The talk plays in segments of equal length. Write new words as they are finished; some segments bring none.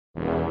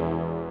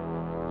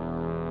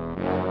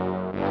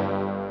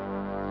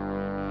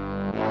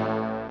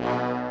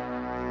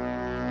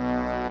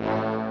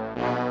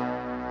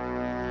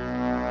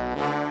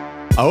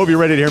I hope you're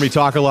ready to hear me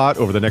talk a lot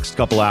over the next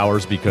couple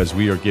hours because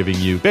we are giving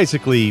you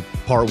basically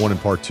part one and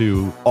part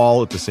two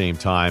all at the same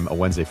time, a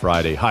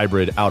Wednesday-Friday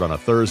hybrid out on a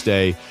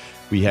Thursday.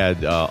 We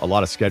had a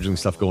lot of scheduling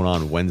stuff going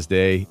on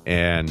Wednesday,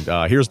 and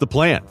here's the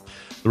plan.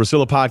 The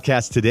Russillo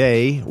podcast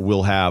today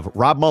will have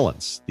Rob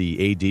Mullens,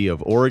 the AD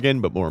of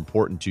Oregon, but more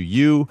important to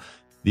you,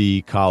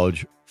 the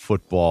College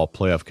Football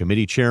Playoff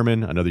Committee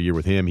chairman. Another year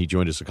with him. He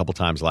joined us a couple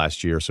times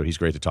last year, so he's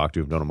great to talk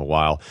to. I've known him a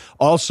while.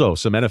 Also,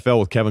 some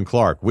NFL with Kevin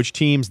Clark. Which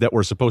teams that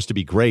were supposed to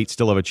be great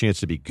still have a chance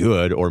to be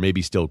good, or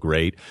maybe still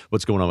great?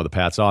 What's going on with the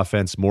Pats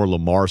offense? More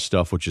Lamar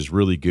stuff, which is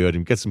really good,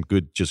 and get some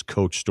good just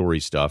coach story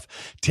stuff.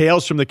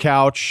 Tales from the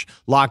couch,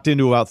 locked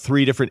into about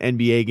 3 different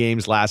NBA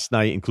games last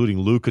night, including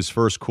Luka's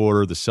first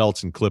quarter, the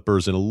Celtics and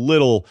Clippers, and a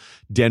little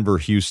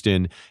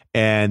Denver-Houston.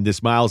 And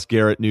this Myles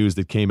Garrett news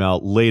that came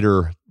out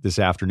later this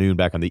afternoon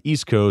back on the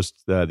East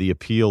Coast. The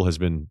appeal has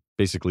been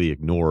basically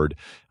ignored,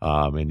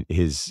 and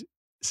his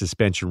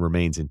suspension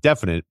remains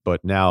indefinite,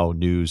 but now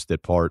news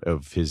that part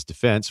of his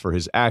defense for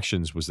his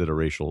actions was that a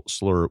racial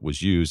slur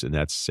was used, and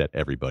that's set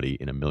everybody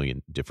in a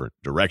million different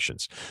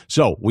directions.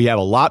 So we have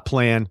a lot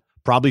planned,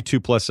 probably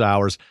 2+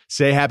 hours.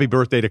 Say happy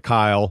birthday to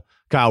Kyle.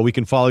 Kyle, we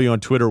can follow you on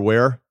Twitter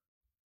where?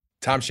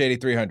 Tom Shady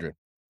 300.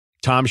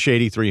 Tom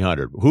Shady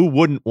 300. Who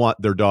wouldn't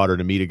want their daughter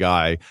to meet a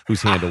guy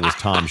whose handle was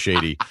Tom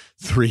Shady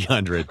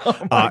 300?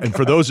 And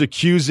for those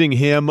accusing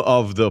him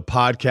of the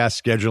podcast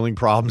scheduling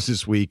problems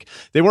this week,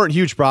 they weren't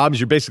huge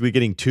problems. You're basically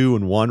getting 2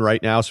 and 1 right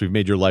now, so we've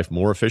made your life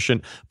more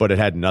efficient, but it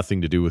had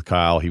nothing to do with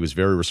Kyle. He was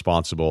very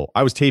responsible.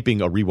 I was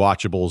taping a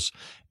Rewatchables,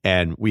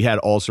 and we had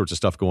all sorts of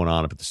stuff going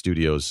on up at the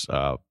studios.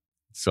 So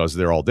I was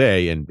there all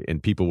day,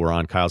 and people were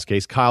on Kyle's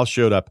case. Kyle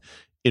showed up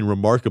in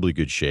remarkably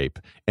good shape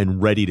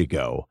and ready to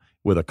go,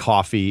 with a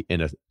coffee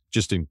and a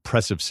just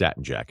impressive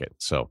satin jacket.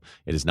 So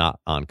it is not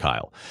on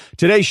Kyle.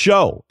 Today's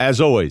show,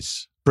 as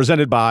always,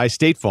 presented by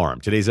State Farm.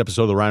 Today's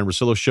episode of the Ryen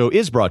Russillo Show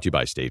is brought to you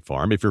by State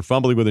Farm. If you're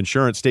fumbling with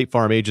insurance, State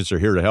Farm agents are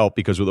here to help,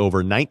 because with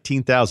over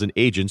 19,000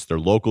 agents, they're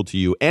local to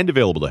you and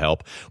available to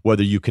help,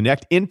 whether you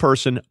connect in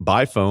person,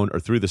 by phone,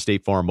 or through the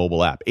State Farm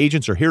mobile app.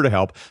 Agents are here to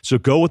help, so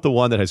go with the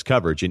one that has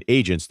coverage and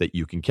agents that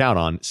you can count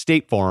on.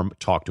 State Farm,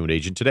 talk to an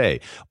agent today.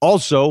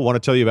 Also, want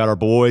to tell you about our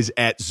boys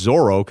at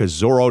Zorro, because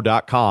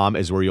Zorro.com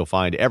is where you'll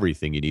find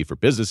everything you need for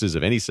businesses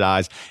of any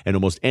size and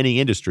almost any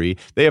industry.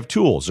 They have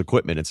tools,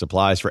 equipment, and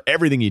supplies for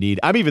everything you need.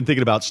 I'm even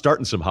thinking about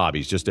starting some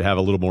hobbies just to have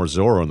a little more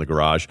Zorro in the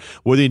garage.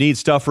 Whether you need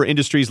stuff for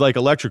industries like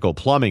electrical,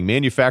 plumbing,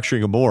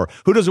 manufacturing, and more,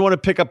 who doesn't want to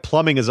pick up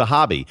plumbing as a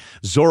hobby?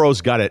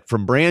 Zorro's got it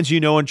from brands you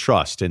know and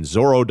trust, and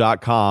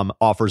Zorro.com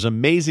offers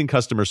amazing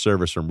customer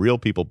service from real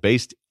people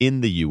based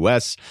in the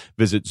U.S.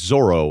 Visit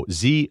Zorro,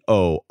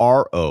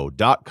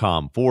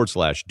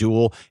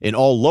 ZORO.com/dual in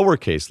all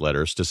lowercase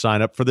letters to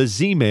sign up for the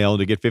Z-Mail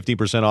to get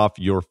 15% off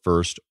your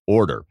first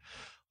order.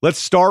 Let's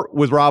start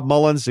with Rob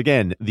Mullens,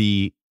 again,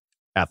 the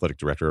athletic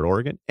director at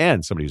Oregon,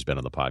 and somebody who's been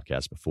on the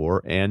podcast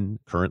before, and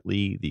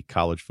currently the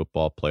College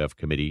Football Playoff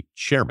Committee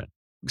chairman.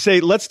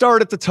 Let's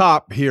start at the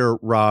top here,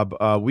 Rob.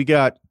 We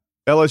got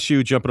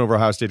LSU jumping over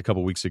Ohio State a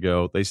couple weeks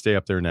ago. They stay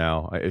up there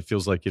now. It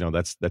feels like,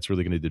 that's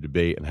really going to be the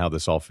debate and how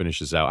this all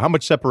finishes out. How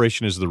much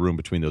separation is the room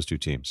between those two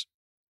teams?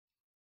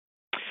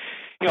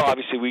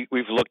 Obviously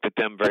we've looked at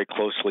them very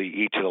closely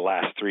each of the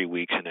last 3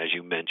 weeks, and as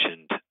you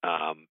mentioned,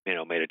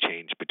 made a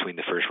change between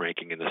the first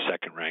ranking and the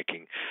second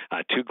ranking.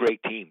 2 great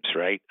teams,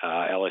 right?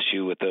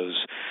 LSU with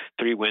those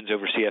 3 wins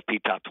over CFP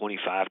top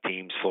 25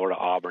 teams, Florida,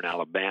 Auburn,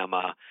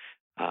 Alabama.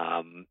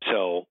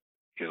 So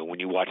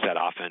when you watch that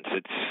offense,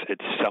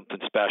 it's something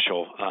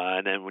special.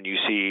 And then when you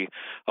see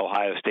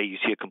Ohio State, you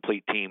see a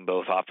complete team,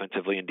 both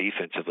offensively and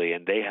defensively,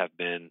 and they have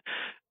been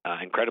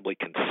incredibly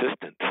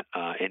consistent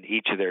in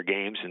each of their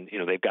games, and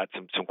they've got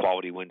some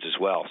quality wins as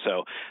well.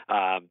 So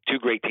 2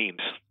 great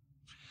teams.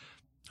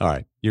 All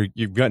right,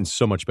 you've gotten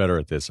so much better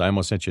at this. I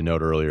almost sent you a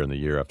note earlier in the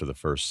year after the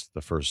first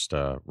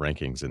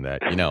rankings, and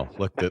that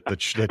look, you're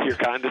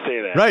kind to say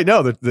that, right?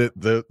 No,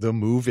 the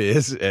move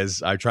is,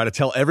 as I try to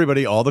tell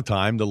everybody all the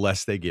time, the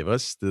less they give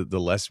us, the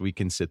less we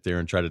can sit there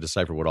and try to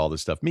decipher what all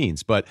this stuff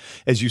means. But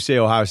as you say,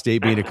 Ohio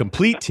State being a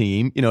complete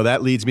team,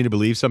 that leads me to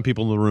believe some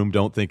people in the room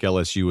don't think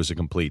LSU is a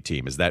complete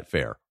team. Is that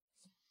fair?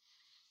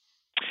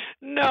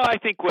 No, I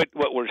think what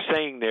we're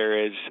saying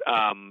there is,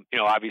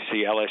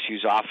 obviously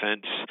LSU's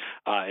offense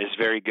is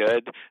very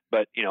good,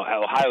 but,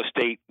 Ohio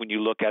State, when you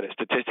look at it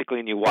statistically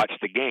and you watch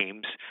the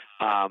games,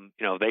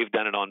 they've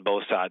done it on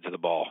both sides of the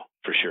ball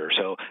for sure.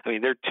 So,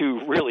 they're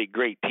 2 really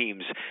great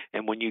teams.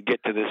 And when you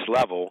get to this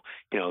level,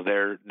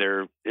 there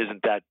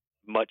isn't that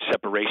much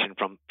separation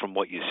from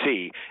what you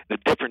see. The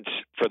difference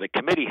for the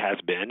committee has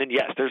been, and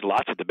yes, there's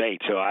lots of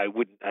debate, so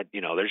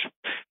there's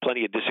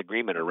plenty of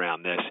disagreement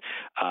around this.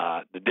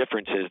 The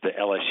difference is the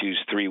LSU's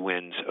 3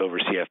 wins over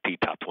CFP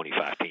top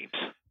 25 teams.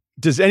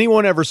 Does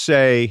anyone ever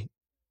say,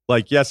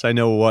 yes, I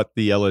know what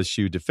the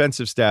LSU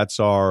defensive stats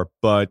are,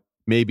 but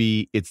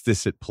maybe it's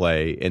this at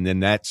play, and then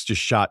that's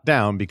just shot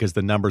down because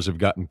the numbers have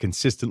gotten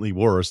consistently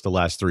worse the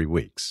last 3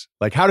 weeks?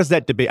 How does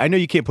that debate? I know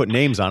you can't put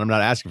names on. I'm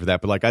not asking for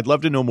that, but I'd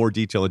love to know more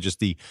detail of just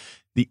the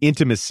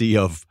intimacy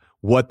of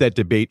what that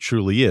debate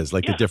truly is,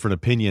 like Yeah. the different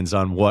opinions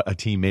on what a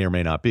team may or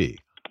may not be.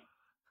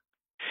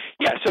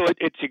 Yeah, so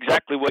it's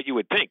exactly what you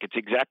would think. It's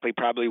exactly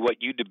probably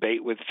what you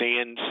debate with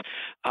fans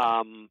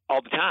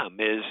all the time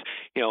is,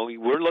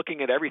 we're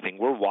looking at everything.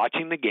 We're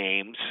watching the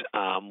games.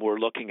 We're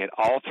looking at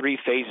all three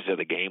phases of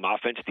the game,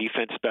 offense,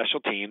 defense, special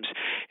teams.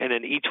 And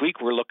then each week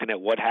we're looking at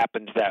what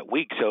happens that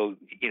week. So,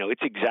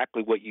 it's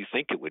exactly what you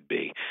think it would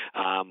be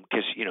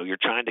because, you're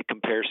trying to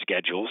compare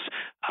schedules.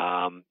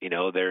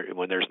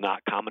 When there's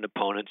not common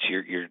opponents,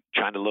 you're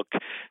trying to look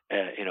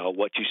at,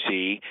 what you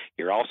see.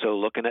 You're also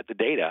looking at the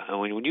data. I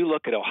mean, when you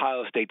look at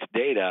Ohio State's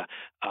data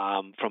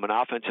from an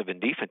offensive and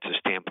defensive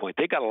standpoint,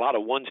 they got a lot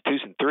of 1s,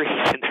 2s, and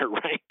 3s in their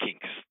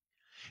rankings.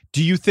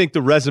 Do you think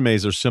the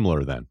resumes are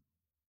similar then?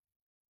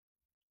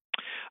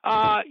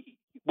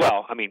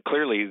 Well, I mean,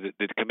 clearly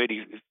the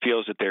committee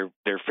feels that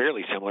they're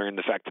fairly similar in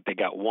the fact that they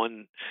got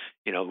one.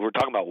 We're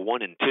talking about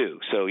 1 and 2.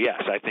 So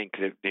yes, I think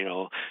that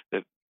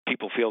that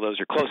people feel those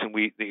are close, and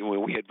we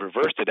had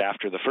reversed it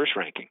after the first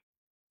ranking.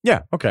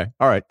 Yeah. Okay.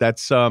 All right.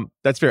 That's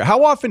fair.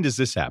 How often does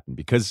this happen?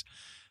 Because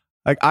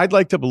I'd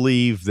like to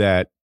believe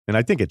that, and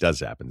I think it does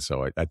happen.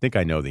 So I think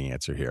I know the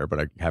answer here, but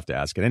I have to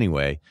ask it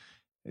anyway.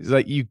 It's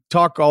like you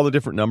talk all the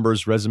different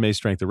numbers, resume,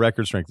 strength of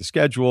record, strength of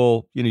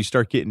schedule. You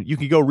start you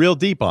can go real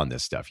deep on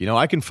this stuff.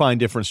 I can find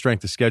different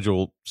strength of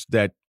schedule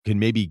that can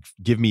maybe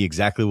give me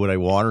exactly what I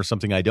want or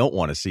something I don't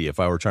want to see if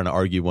I were trying to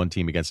argue one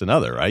team against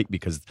another, right?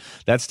 Because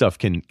that stuff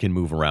can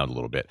move around a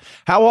little bit.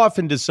 How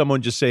often does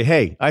someone just say,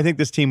 hey, I think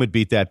this team would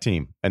beat that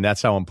team, and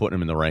that's how I'm putting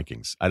them in the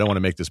rankings? I don't want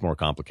to make this more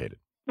complicated.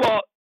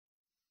 Well,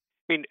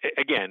 I mean,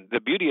 again, the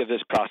beauty of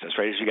this process,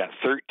 right, is you got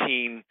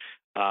 13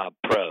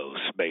 pros,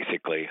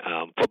 basically,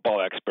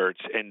 football experts,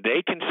 and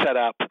they can set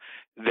up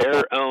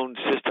their own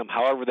system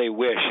however they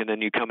wish, and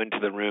then you come into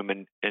the room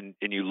and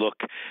you look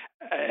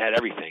at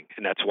everything,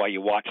 and that's why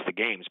you watch the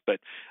games. But,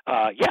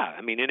 yeah,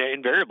 I mean,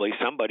 invariably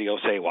somebody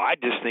will say, well, I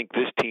just think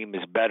this team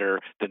is better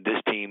than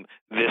this team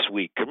this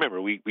week.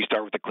 Remember, we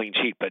start with a clean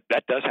sheet, but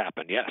that does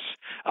happen, yes.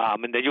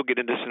 And then you'll get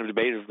into some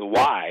debate of the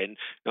why, and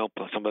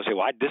somebody will say,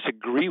 well, I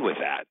disagree with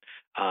that.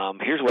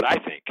 Here's what I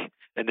think.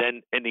 And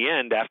then in the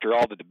end, after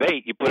all the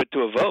debate, you put it to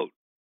a vote.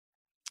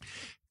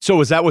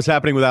 So is that what's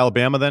happening with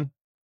Alabama then?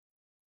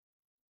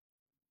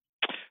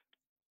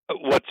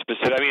 What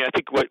specific? I mean, I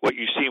think what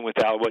you're seeing with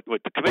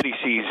what the committee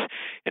sees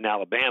in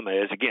Alabama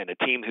is, again, a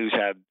team who's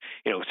had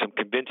some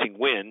convincing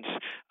wins,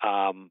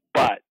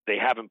 but they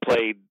haven't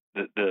played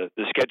the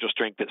schedule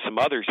strength that some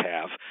others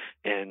have,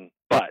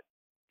 but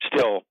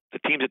still, the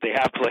teams that they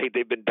have played,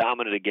 they've been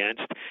dominant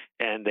against,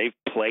 and they've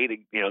played,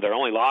 their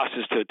only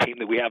losses to a team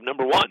that we have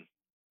number one.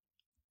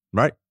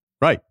 Right.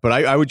 But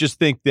I would just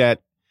think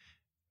that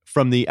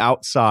from the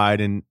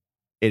outside, and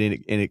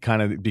it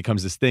kind of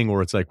becomes this thing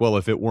where it's like, well,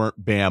 if it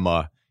weren't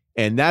Bama,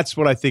 and that's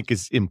what I think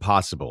is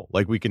impossible.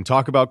 Like, we can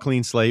talk about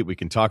clean slate, we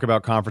can talk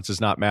about conferences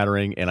not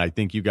mattering, and I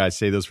think you guys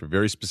say those for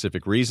very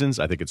specific reasons.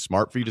 I think it's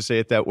smart for you to say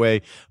it that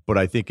way, but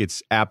I think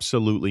it's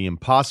absolutely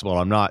impossible.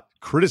 I'm not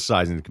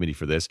criticizing the committee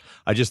for this.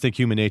 I just think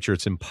human nature,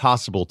 it's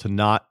impossible to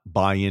not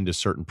buy into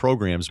certain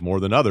programs more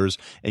than others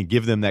and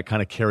give them that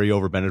kind of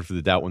carryover benefit of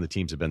the doubt when the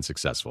teams have been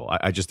successful.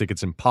 I just think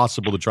it's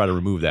impossible to try to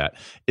remove that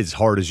as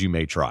hard as you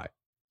may try.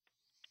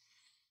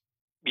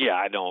 Yeah,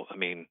 I don't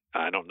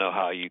know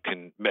how you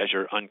can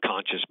measure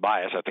unconscious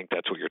bias. I think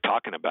that's what you're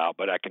talking about.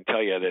 But I can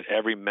tell you that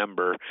every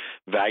member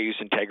values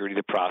integrity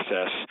of the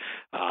process.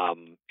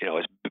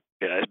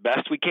 As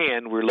best we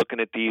can, we're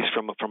looking at these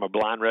from a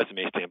blind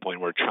resume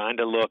standpoint. We're trying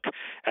to look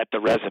at the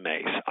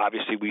resumes.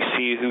 Obviously, we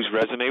see whose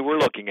resume we're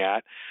looking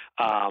at,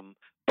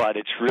 but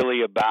it's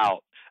really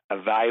about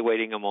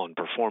evaluating them on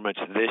performance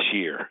this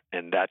year,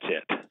 and that's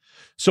it.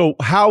 So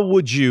how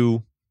would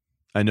you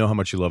 – I know how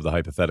much you love the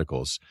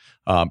hypotheticals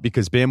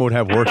because Bama would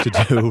have work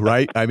to do,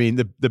 right? I mean,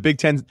 the Big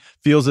Ten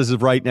feels as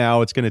of right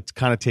now it's going to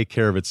kind of take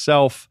care of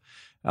itself.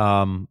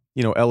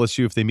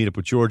 LSU, if they meet up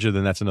with Georgia,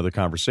 then that's another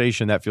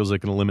conversation. That feels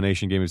like an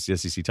elimination game. It's the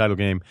SEC title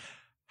game.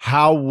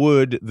 How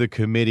would the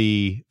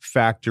committee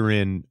factor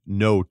in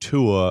no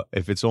Tua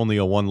if it's only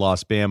a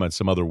one-loss Bama and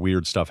some other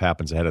weird stuff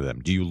happens ahead of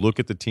them? Do you look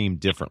at the team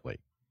differently?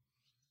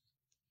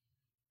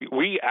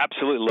 We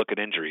absolutely look at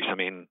injuries. I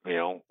mean,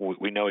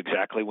 we know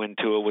exactly when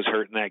Tua was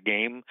hurt in that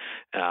game.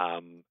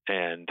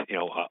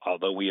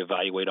 Although we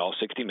evaluate all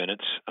 60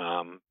 minutes,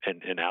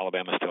 and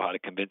Alabama still had a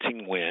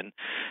convincing win,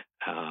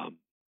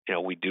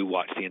 we do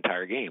watch the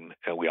entire game.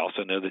 We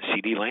also know that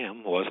CeeDee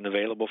Lamb wasn't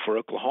available for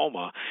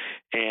Oklahoma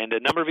and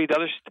a number of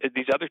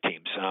these other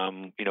teams.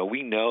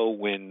 We know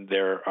when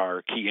there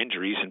are key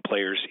injuries and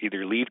players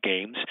either leave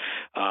games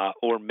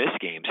or miss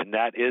games, and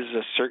that is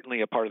certainly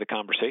a part of the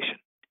conversation.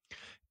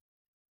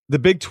 The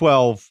Big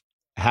 12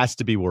 has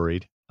to be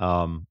worried,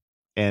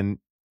 and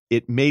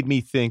it made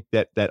me think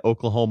that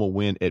Oklahoma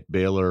win at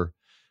Baylor,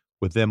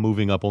 with them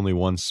moving up only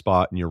one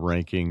spot in your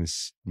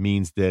rankings,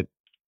 means that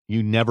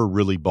you never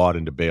really bought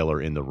into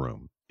Baylor in the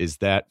room. Is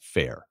that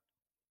fair?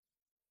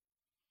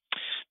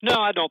 No,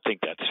 I don't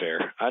think that's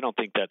fair. I don't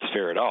think that's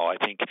fair at all. I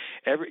think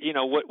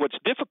what's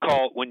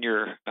difficult when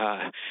you're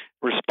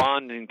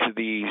responding to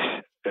these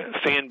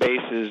fan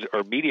bases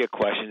or media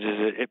questions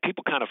is that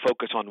people kind of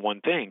focus on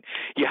one thing.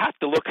 You have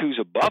to look who's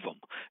above them.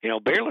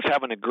 Baylor's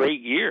having a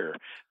great year,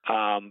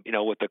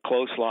 with the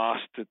close loss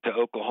to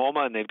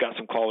Oklahoma, and they've got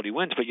some quality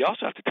wins. But you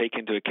also have to take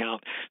into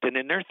account that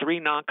in their 3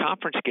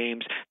 non-conference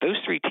games, those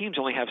 3 teams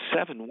only have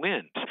 7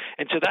 wins,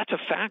 and so that's a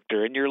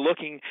factor. And you're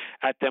looking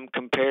at them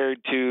compared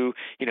to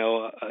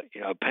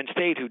Penn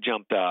State, who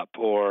jumped up,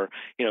 or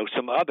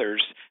some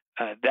others.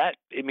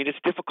 It's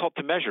difficult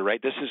to measure,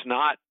 right? This is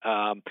not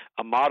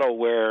a model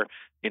where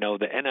the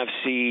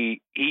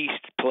NFC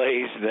East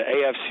plays the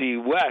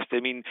AFC West.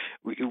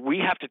 We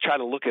have to try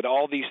to look at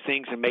all these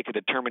things and make a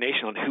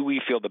determination on who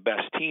we feel the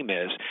best team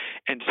is.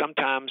 And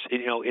sometimes,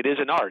 it is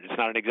an art. It's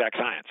not an exact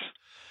science.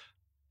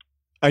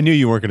 I knew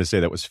you weren't going to say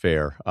that was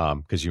fair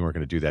because you weren't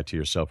going to do that to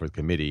yourself or the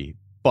committee.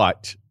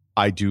 But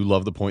I do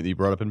love the point that you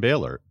brought up in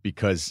Baylor,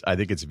 because I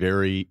think it's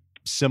very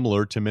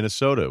similar to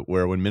Minnesota,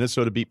 where when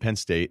Minnesota beat Penn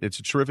State, it's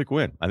a terrific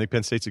win. I think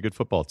Penn State's a good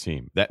football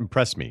team. That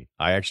impressed me.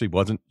 I actually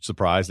wasn't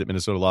surprised that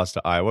Minnesota lost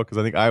to Iowa, because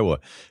I think Iowa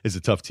is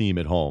a tough team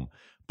at home.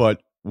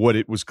 But what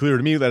it was clear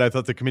to me that I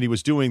thought the committee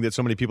was doing that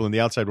so many people on the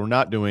outside were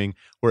not doing,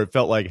 where it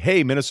felt like,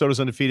 hey, Minnesota's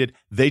undefeated.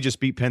 They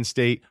just beat Penn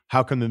State.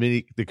 How come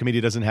the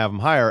committee doesn't have them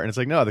higher? And it's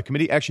like, no, the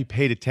committee actually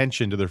paid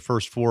attention to their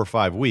first 4 or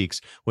 5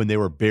 weeks when they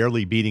were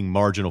barely beating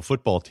marginal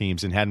football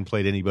teams and hadn't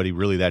played anybody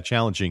really that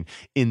challenging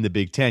in the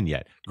Big Ten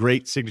yet.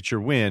 Great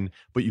signature win,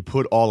 but you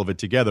put all of it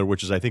together,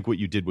 which is, I think, what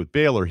you did with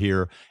Baylor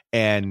here.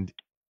 And,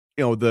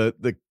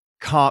 the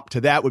comp to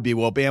that would be,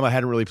 well, Bama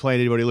hadn't really played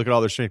anybody. Look at all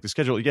their strength of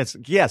schedule.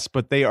 Yes,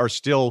 but they are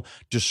still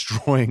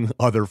destroying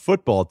other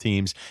football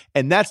teams.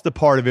 And that's the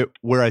part of it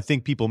where I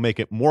think people make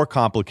it more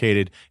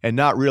complicated and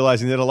not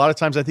realizing that a lot of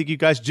times I think you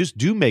guys just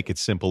do make it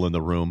simple in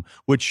the room,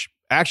 which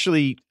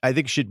actually I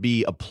think should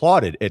be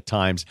applauded at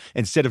times,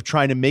 instead of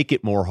trying to make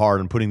it more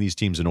hard and putting these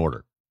teams in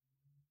order.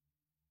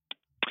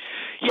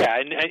 Yeah,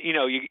 and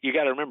you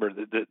got to remember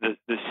the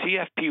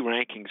CFP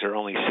rankings are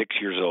only 6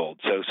 years old,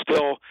 so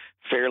still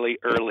fairly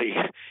early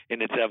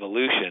in its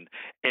evolution.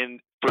 And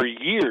for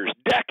years,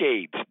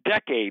 decades,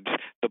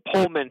 the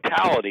poll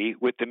mentality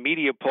with the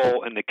media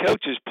poll and the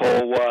coaches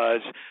poll was,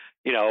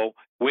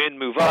 win,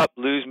 move up,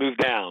 lose, move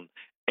down.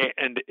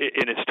 And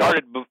it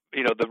started,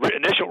 the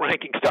initial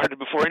ranking started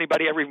before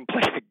anybody ever even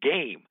played the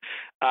game,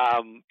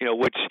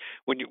 which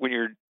when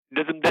you're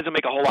doesn't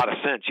make a whole lot of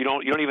sense. You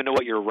don't even know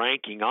what you're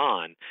ranking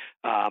on.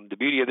 The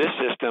beauty of this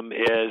system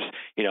is,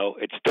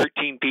 it's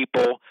 13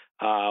 people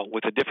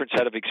with a different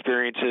set of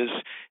experiences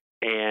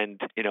and,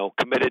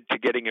 committed to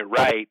getting it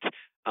right.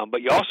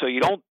 But you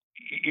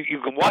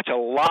can watch a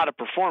lot of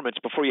performance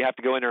before you have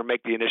to go in there and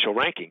make the initial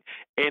ranking.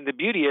 And the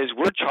beauty is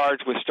we're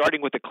charged with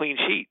starting with a clean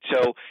sheet.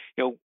 So,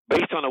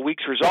 based on a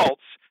week's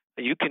results,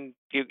 you can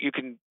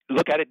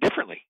look at it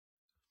differently.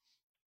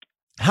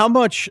 How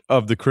much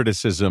of the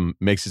criticism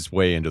makes its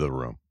way into the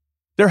room?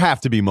 There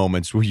have to be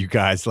moments where you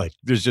guys,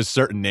 there's just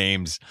certain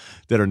names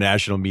that are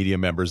national media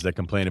members that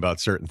complain about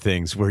certain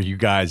things where you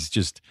guys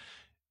just,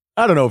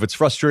 I don't know if it's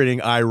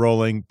frustrating,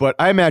 eye-rolling, but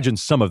I imagine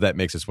some of that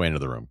makes its way into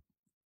the room.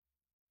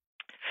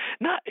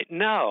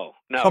 No.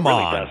 Come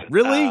really on, doesn't.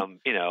 really?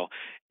 No.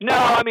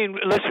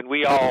 Listen,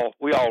 we all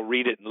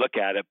read it and look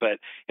at it, but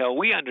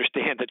we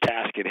understand the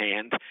task at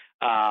hand.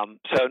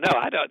 So no,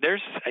 I don't.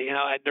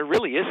 There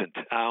really isn't.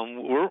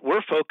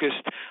 We're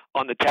focused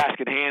on the task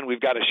at hand. We've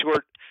got a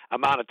short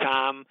amount of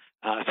time,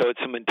 so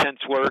it's some intense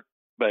work.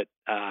 But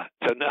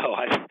so no,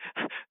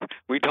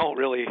 we don't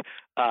really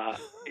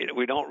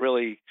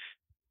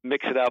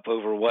mix it up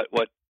over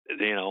what's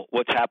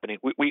happening.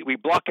 We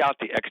block out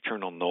the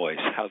external noise.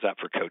 How's that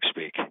for coach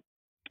speak?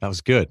 That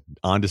was good.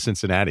 On to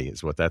Cincinnati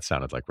is what that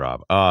sounded like,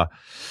 Rob.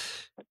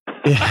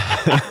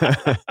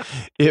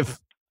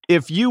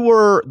 If you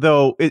were,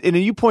 though, and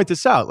you point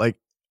this out,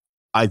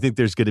 I think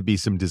there's going to be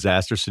some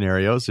disaster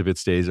scenarios if it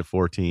stays at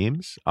 4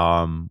 teams.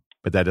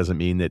 But that doesn't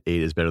mean that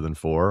 8 is better than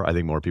 4. I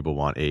think more people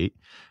want 8.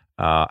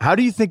 How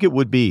do you think it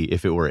would be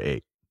if it were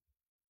 8?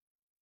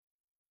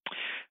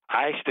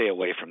 I stay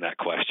away from that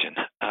question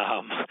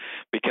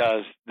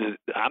because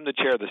I'm the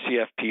chair of the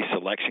CFP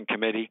selection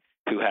committee,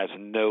 who has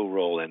no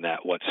role in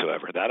that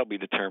whatsoever. That'll be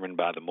determined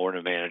by the board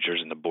of managers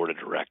and the board of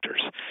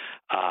directors.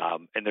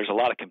 And there's a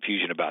lot of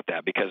confusion about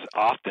that, because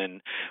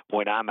often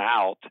when I'm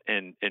out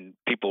and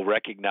people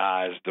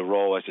recognize the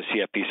role as the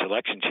CFP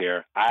selection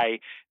chair,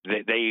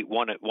 they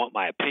want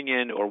my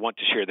opinion or want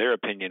to share their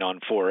opinion on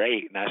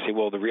 4-8. And I say,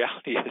 well, the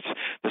reality is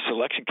the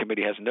selection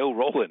committee has no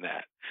role in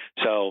that.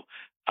 So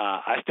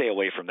I stay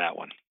away from that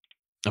one.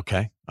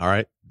 Okay. All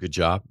right. Good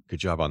job. Good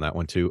job on that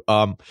one too.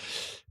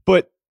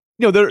 But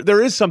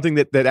there is something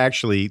that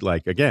actually,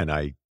 again,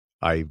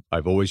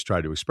 I've always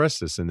tried to express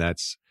this, and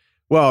that's,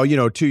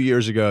 2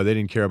 years ago, they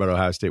didn't care about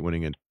Ohio State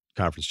winning a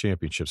conference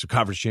championship. So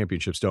conference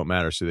championships don't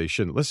matter, so they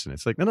shouldn't listen.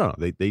 It's like, no.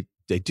 They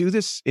do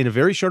this in a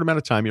very short amount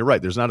of time. You're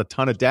right. There's not a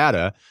ton of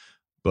data,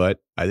 but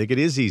I think it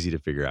is easy to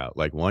figure out.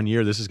 Like 1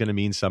 year, this is going to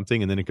mean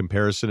something. And then in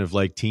comparison of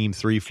like team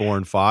 3, 4,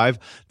 and 5,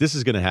 this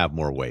is going to have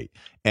more weight.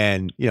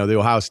 And, the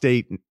Ohio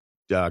State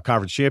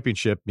conference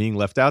championship being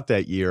left out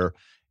that year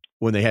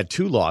when they had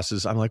 2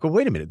 losses, I'm like, well,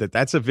 wait a minute,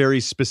 that's a very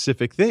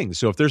specific thing.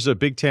 So if there's a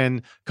Big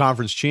Ten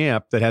conference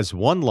champ that has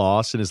 1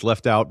 loss and is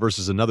left out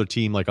versus another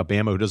team like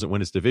Alabama who doesn't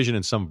win its division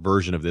in some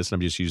version of this, and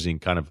I'm just using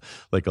kind of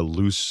like a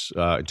loose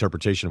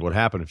interpretation of what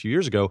happened a few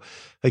years ago,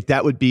 like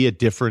that would be a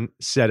different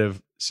set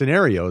of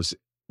scenarios.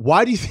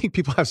 Why do you think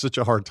people have such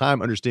a hard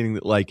time understanding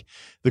that like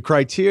the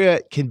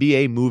criteria can be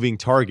a moving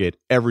target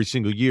every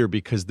single year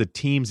because the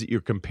teams that you're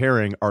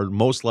comparing are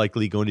most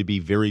likely going to be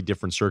very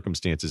different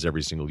circumstances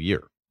every single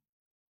year?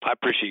 I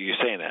appreciate you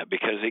saying that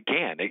because it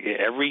can.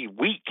 Every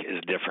week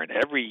is different.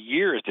 Every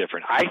year is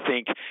different. I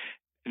think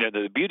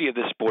the beauty of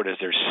this sport is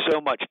there's so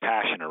much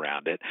passion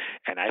around it,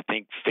 and I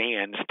think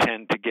fans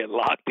tend to get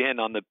locked in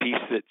on the piece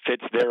that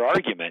fits their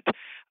argument.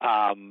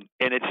 And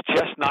it's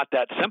just not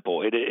that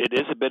simple. It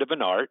is a bit of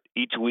an art.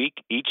 Each week,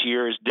 each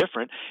year is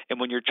different. And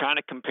when you're trying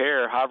to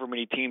compare however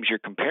many teams you're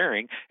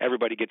comparing,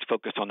 everybody gets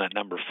focused on that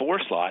number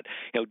 4 slot.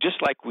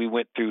 Just like we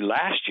went through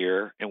last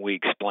year and we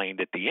explained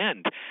at the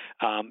end,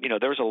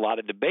 there was a lot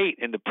of debate,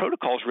 and the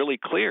protocol is really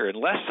clear.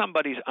 Unless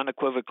somebody's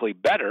unequivocally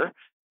better,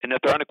 and if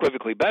they're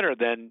unequivocally better,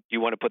 then you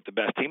want to put the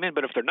best team in.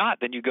 But if they're not,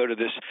 then you go to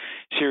this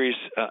series,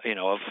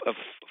 of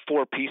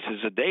 4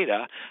 pieces of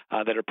data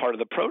that are part of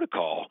the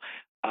protocol.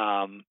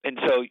 And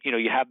so,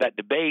 you have that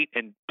debate.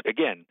 And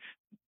again,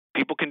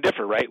 people can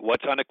differ, right?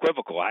 What's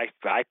unequivocal? I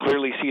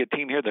clearly see a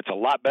team here that's a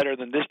lot better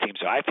than this team.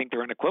 So I think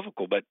they're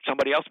unequivocal, but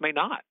somebody else may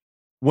not.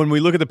 When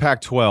we look at the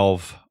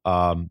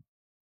Pac-12,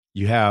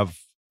 you have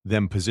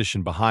them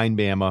positioned behind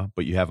Bama,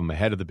 but you have them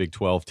ahead of the Big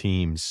 12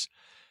 teams.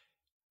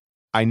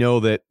 I know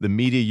that the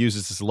media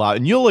uses this a lot,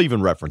 and you'll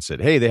even reference it.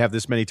 Hey, they have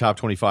this many top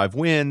 25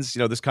 wins,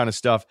 this kind of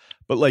stuff.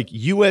 But like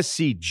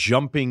USC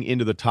jumping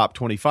into the top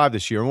 25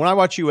 this year. And when I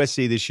watch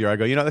USC this year, I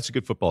go, that's a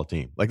good football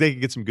team. Like they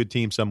could get some good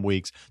teams some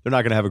weeks. They're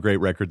not going to have a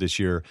great record this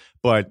year,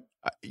 but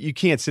you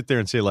can't sit there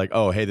and say like,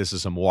 oh, hey, this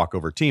is some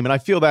walkover team. And I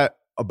feel that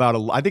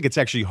I think it's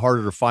actually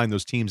harder to find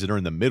those teams that are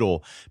in the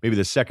middle, maybe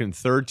the second and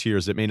third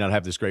tiers that may not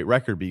have this great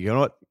record, but you know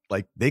what?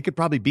 Like they could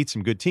probably beat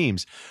some good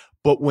teams.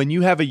 But when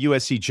you have a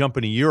USC jump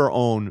into your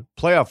own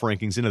playoff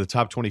rankings into the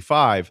top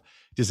 25,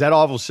 does that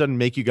all of a sudden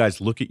make you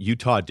guys look at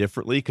Utah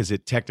differently because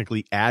it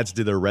technically adds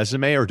to their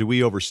resume? Or do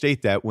we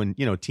overstate that when,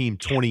 team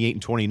 28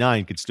 and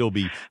 29 could still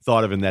be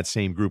thought of in that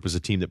same group as a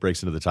team that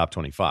breaks into the top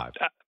 25?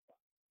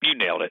 You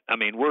nailed it. I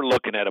mean, we're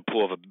looking at a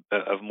pool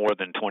of more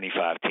than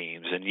 25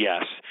 teams, and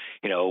yes,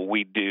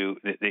 we do.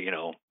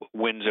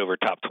 Wins over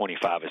top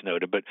 25 is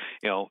noted, but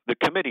the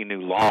committee knew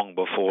long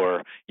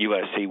before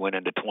USC went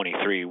into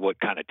 23 what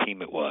kind of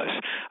team it was,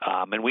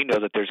 and we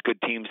know that there's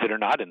good teams that are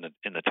not in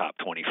the top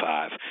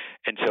 25,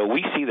 and so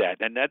we see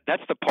that, and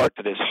that's the part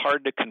that is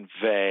hard to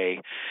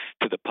convey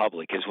to the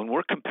public is when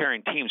we're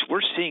comparing teams, we're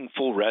seeing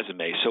full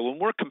resumes. So when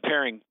we're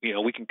comparing,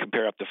 we can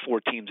compare up to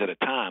 4 teams at a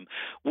time.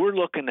 We're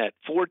looking at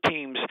 4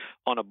 teams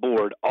on a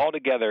board all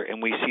together,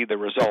 and we see the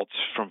results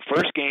from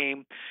first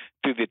game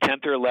through the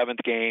 10th or 11th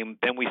game.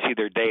 Then we see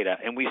their data,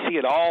 and we see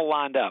it all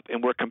lined up,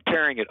 and we're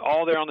comparing it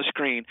all there on the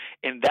screen,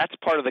 and that's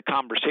part of the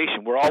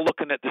conversation. We're all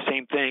looking at the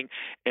same thing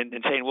and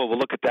saying, well,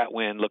 look at that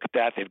win. Look at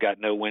that. They've got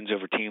no wins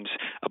over teams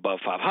above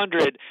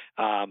 500,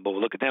 but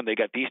we'll look at them. They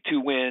got these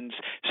 2 wins.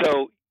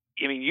 So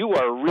you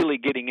are really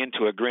getting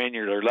into a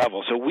granular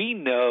level. So we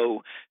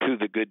know who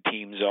the good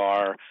teams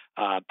are,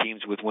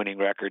 teams with winning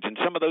records, and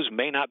some of those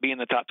may not be in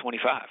the top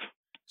 25.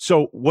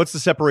 So what's the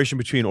separation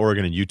between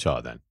Oregon and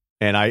Utah then?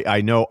 And I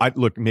know,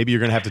 look, maybe you're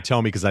going to have to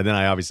tell me because then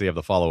I obviously have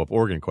the follow-up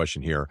Oregon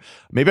question here.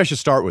 Maybe I should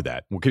start with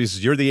that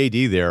because you're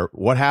the AD there.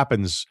 What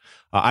happens?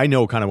 I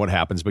know kind of what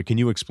happens, but can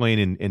you explain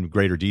in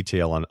greater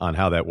detail on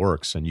how that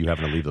works and you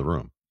having to leave the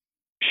room?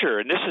 Sure,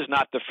 and this is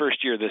not the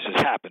first year this has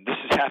happened. This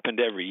has happened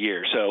every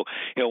year. So,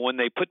 when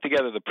they put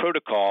together the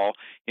protocol,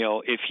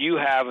 if you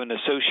have an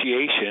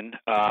association,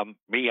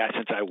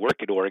 since I work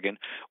at Oregon,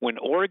 when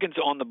Oregon's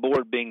on the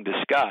board being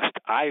discussed,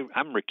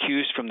 I'm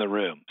recused from the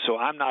room, so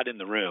I'm not in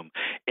the room.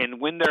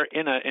 And when they're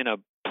in a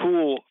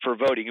pool for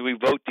voting, we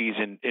vote these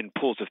in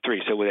pools of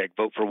 3. So we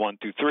vote for 1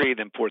 through 3,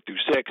 then 4 through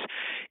 6.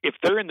 If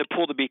they're in the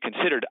pool to be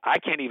considered, I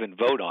can't even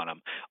vote on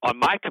them. On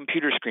my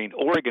computer screen,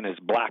 Oregon is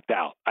blacked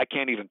out. I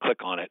can't even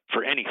click on it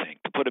for anything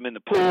to put them in the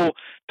pool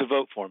to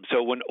vote for them.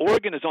 So when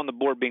Oregon is on the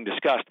board being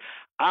discussed,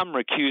 I'm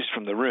recused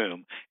from the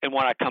room. And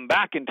when I come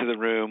back into the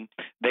room,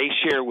 they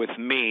share with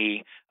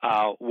me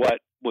what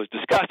was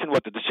discussed and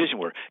what the decision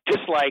were.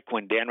 Just like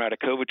when Dan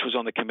Radakovich was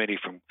on the committee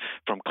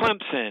from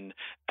Clemson,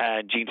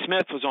 and Gene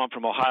Smith was on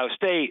from Ohio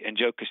State, and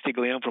Joe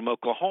Castiglione from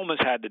Oklahoma's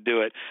had to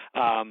do it.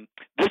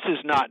 This is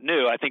not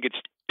new. I think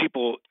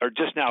people are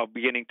just now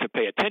beginning to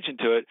pay attention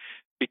to it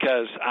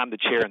because I'm the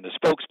chair and the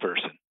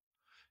spokesperson.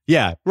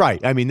 Yeah,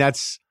 right. I mean,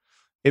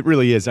 it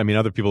really is. I mean,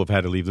 other people have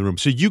had to leave the room.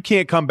 So you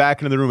can't come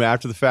back into the room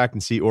after the fact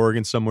and see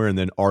Oregon somewhere and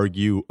then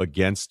argue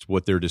against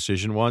what their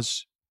decision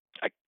was?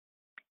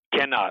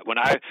 Cannot.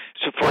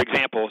 So for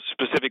example,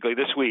 specifically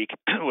this week,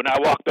 when I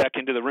walked back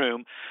into the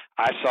room,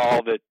 I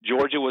saw that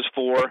Georgia was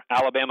 4,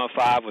 Alabama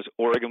 5,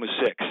 Oregon was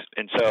 6,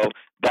 and so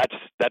that's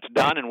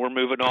done, and we're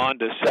moving on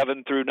to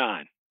 7 through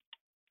 9.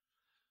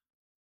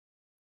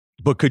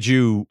 But could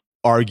you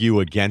argue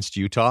against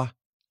Utah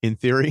in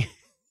theory?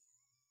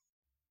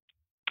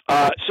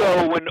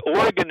 So when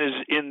Oregon is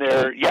in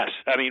there, yes.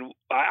 I mean,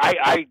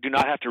 I do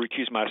not have to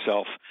recuse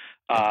myself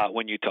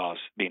when Utah's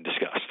being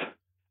discussed,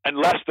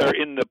 unless they're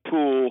in the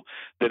pool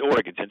that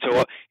Oregon's in.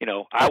 So,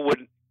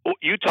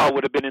 Utah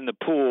would have been in the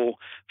pool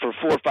for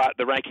 4, 5,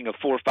 the ranking of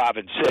 4, 5,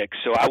 and 6.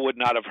 So I would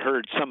not have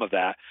heard some of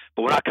that.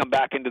 But when I come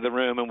back into the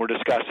room and we're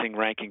discussing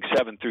ranking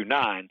 7 through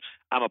 9,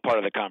 I'm a part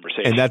of the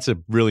conversation. And that's a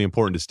really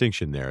important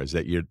distinction there, is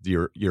that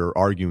you're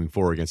arguing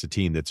for against a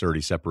team that's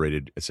already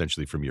separated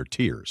essentially from your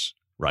tiers,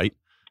 right?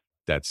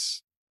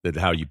 That's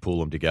how you pull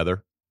them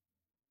together.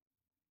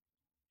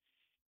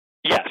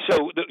 Yeah,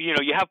 so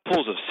you have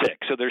pools of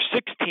 6. So there's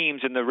 6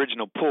 teams in the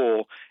original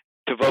pool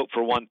to vote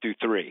for 1 through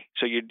 3.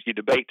 So you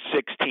debate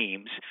 6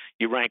 teams,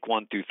 you rank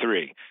 1 through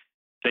 3.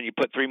 Then you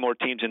put 3 more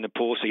teams in the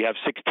pool, so you have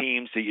 6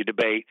 teams that you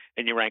debate,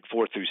 and you rank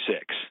 4 through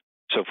 6,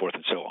 so forth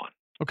and so on.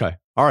 Okay,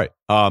 all right.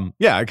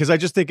 Yeah, because I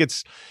just think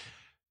it's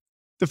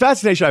the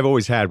fascination I've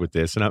always had with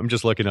this, and I'm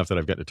just lucky enough that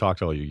I've gotten to talk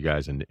to all you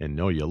guys and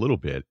know you a little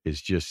bit.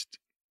 Is just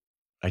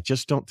I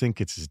just don't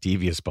think it's as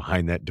devious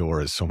behind that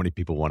door as so many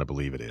people want to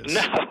believe it is.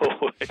 No,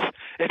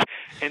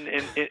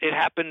 it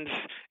happens.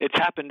 It's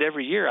happened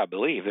every year, I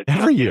believe.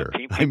 Every year,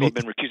 people have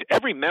been recused.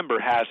 Every member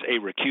has a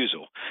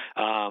recusal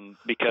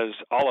because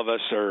all of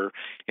us are,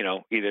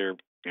 either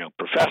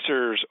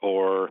professors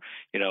or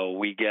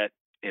we get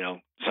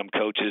some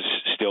coaches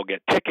still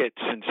get tickets,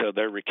 and so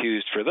they're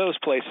recused for those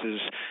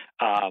places.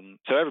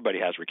 So everybody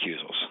has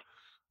recusals.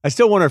 I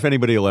still wonder if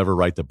anybody will ever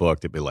write the book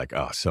that'd be like,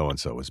 oh,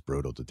 so-and-so was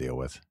brutal to deal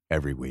with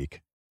every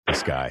week.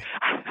 This guy.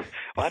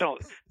 Well,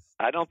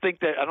 I don't think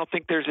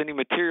there's any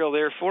material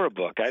there for a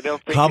book. I don't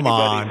think. Come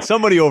on.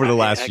 Somebody over the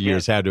last few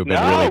years had to have been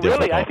really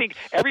difficult. Really, I think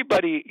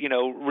everybody,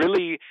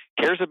 really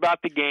cares about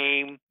the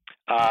game,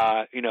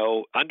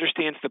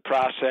 understands the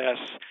process,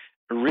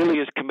 really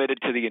is committed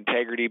to the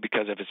integrity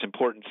because of its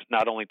importance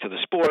not only to the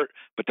sport,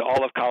 but to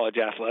all of college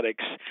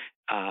athletics.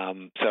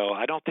 So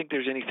I don't think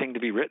there's anything to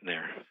be written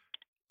there.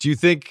 Do you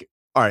think,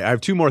 all right, I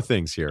have 2 more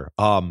things here.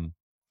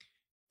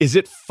 Is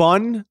it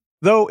fun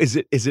though? Is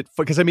it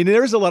because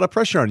there's a lot of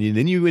pressure on you, and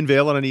then you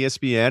unveil it on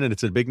ESPN and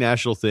it's a big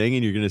national thing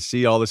and you're going to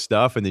see all this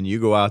stuff, and then you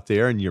go out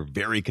there and you're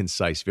very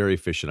concise, very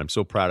efficient. I'm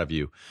so proud of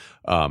you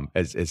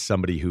as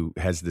somebody who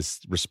has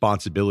this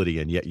responsibility,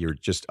 and yet you're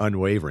just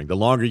unwavering. The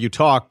longer you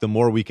talk, the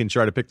more we can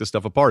try to pick the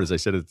stuff apart, as I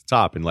said at the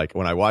top. And like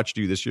when I watched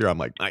you this year, I'm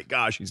like, my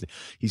gosh,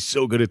 he's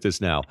so good at this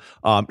now.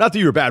 Not that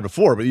you were bad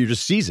before, but you're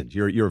just seasoned.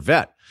 You're a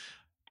vet.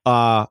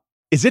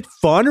 Is it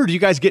fun, or do you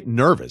guys get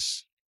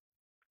nervous?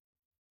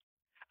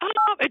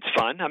 It's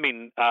fun.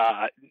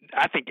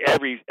 I think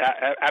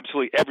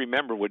absolutely every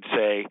member would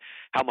say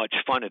how much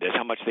fun it is,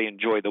 how much they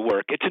enjoy the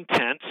work. It's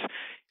intense,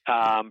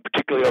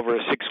 particularly over a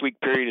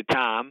 6-week period of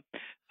time.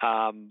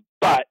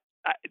 But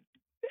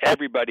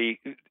anybody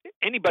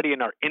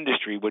in our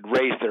industry would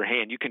raise their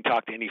hand. You can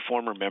talk to any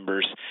former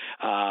members,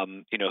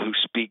 who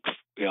speak,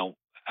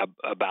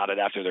 about it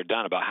after they're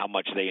done, about how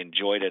much they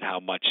enjoyed it, how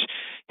much,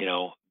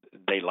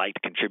 they liked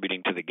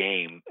contributing to the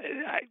game.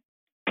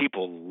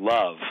 People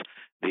love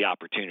the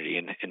opportunity,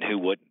 and who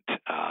wouldn't?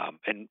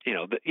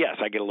 Yes,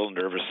 I get a little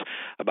nervous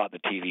about the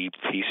TV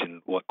piece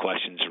and what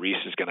questions Reese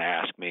is going to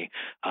ask me.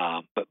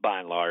 But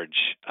by and large,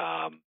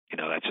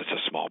 that's just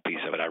a small piece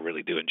of it. I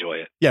really do enjoy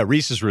it. Yeah,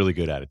 Reese is really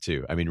good at it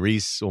too.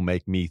 Reese will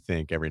make me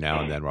think every now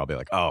and then where I'll be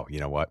like, oh,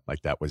 you know what?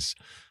 Like that was,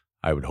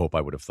 I would hope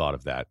I would have thought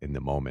of that in the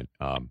moment.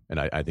 And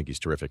I think he's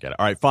terrific at it.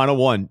 All right, final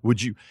one.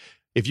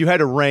 If you had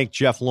to rank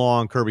Jeff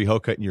Long, Kirby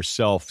Hocutt, and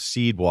yourself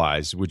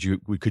seed-wise,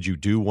 could you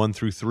do 1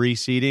 through 3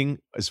 seeding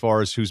as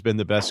far as who's been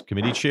the best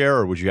committee chair,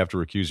 or would you have to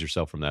recuse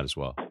yourself from that as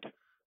well?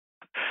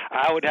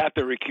 I would have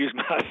to recuse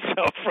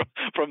myself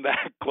from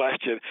that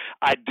question.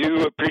 I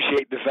do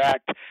appreciate the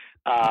fact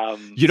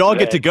you'd all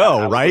get to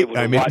go, right?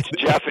 Watch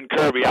Jeff and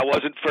Kirby. I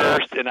wasn't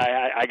first, and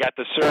I got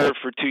to serve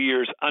for 2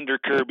 years under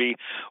Kirby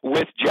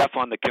with Jeff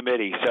on the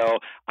committee. So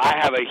I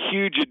have a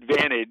huge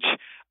advantage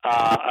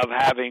of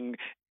having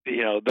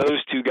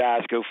those 2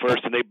 guys go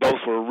first, and they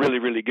both were really,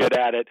 really good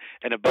at it,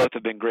 and both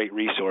have been great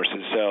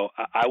resources. So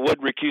I would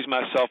recuse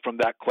myself from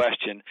that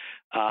question.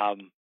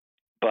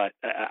 But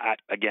I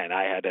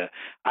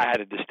had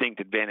a distinct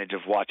advantage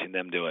of watching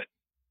them do it.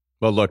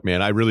 Well, look,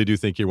 man, I really do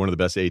think you're one of the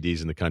best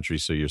ADs in the country,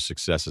 so your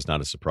success is not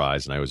a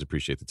surprise, and I always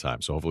appreciate the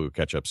time. So hopefully we'll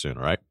catch up soon,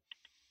 all right?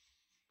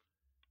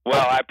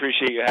 Well, I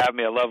appreciate you having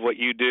me. I love what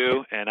you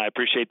do, and I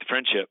appreciate the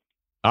friendship.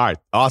 All right.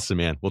 Awesome,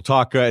 man. We'll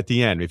talk at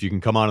the end. If you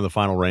can come on in the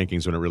final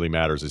rankings when it really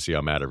matters and see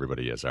how mad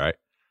everybody is. All right.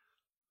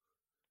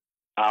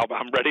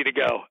 I'm ready to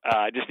go.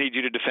 I just need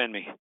you to defend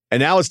me. And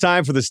now it's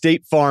time for the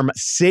State Farm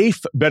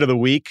Safe Bet of the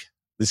Week.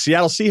 The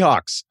Seattle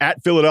Seahawks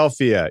at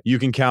Philadelphia, you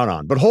can count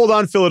on. But hold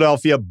on,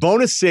 Philadelphia.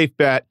 Bonus safe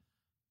bet.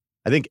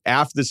 I think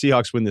after the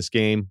Seahawks win this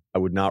game, I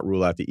would not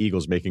rule out the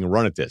Eagles making a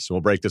run at this. And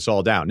we'll break this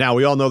all down. Now,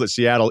 we all know that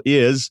Seattle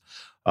is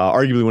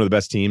arguably one of the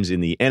best teams in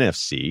the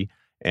NFC.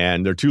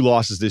 And their 2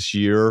 losses this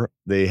year,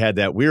 they had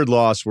that weird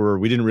loss where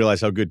we didn't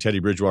realize how good Teddy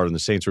Bridgewater and the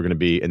Saints were going to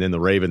be. And then the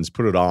Ravens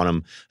put it on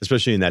them,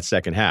 especially in that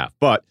second half.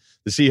 But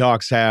the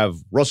Seahawks have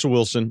Russell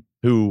Wilson,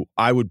 who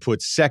I would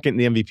put second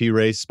in the MVP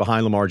race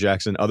behind Lamar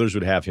Jackson. Others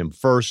would have him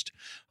first.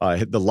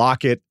 The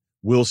Lockett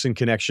Wilson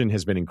connection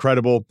has been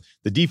incredible.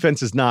 The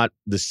defense is not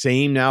the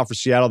same now for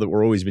Seattle that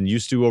we're always been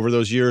used to over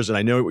those years. And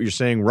I know what you're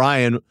saying,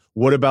 Ryan.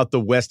 What about the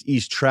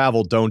West-East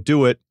travel? Don't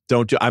do it.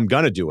 I'm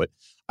going to do it.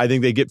 I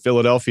think they get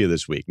Philadelphia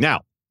this week.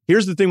 Now,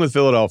 here's the thing with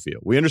Philadelphia.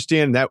 We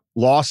understand that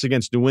loss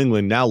against New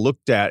England now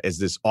looked at as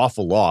this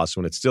awful loss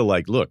when it's still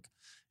like, look,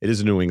 it is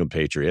the New England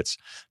Patriots.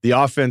 The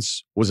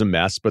offense was a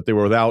mess, but they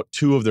were without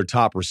 2 of their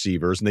top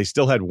receivers, and they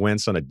still had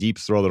Wentz on a deep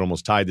throw that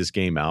almost tied this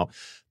game out.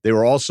 They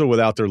were also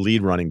without their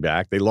lead running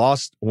back. They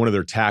lost one of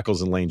their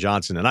tackles in Lane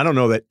Johnson, and I don't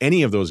know that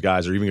any of those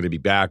guys are even going to be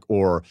back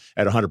or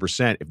at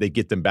 100% if they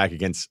get them back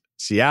against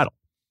Seattle.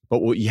 But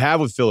what you have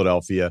with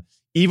Philadelphia,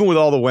 even with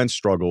all the Wentz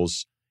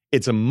struggles,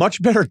 it's a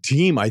much better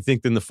team, I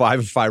think, than the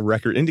 5-5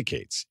 record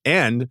indicates.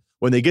 And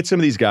when they get some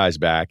of these guys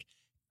back,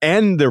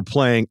 and they're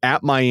playing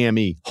at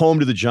Miami, home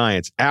to the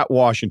Giants, at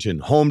Washington,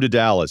 home to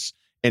Dallas,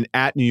 and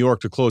at New York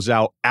to close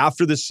out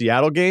after the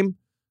Seattle game,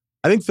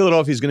 I think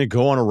Philadelphia is going to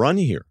go on a run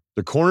here.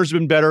 The corners have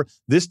been better.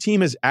 This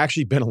team has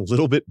actually been a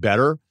little bit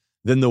better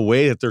than the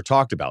way that they're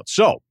talked about.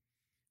 So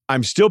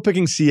I'm still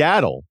picking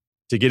Seattle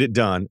to get it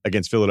done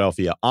against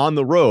Philadelphia on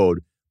the road,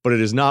 but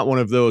it is not one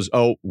of those,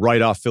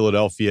 right off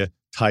Philadelphia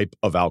type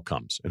of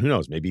outcomes. And who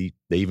knows, maybe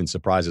they even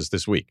surprise us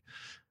this week.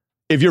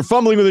 If you're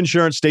fumbling with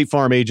insurance, State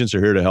Farm agents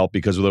are here to help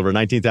because with over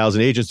 19,000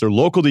 agents, they're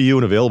local to you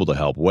and available to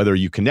help. Whether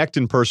you connect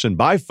in person,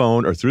 by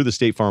phone, or through the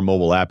State Farm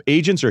mobile app,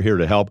 agents are here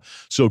to help.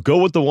 So go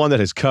with the one that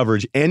has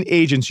coverage and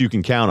agents you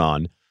can count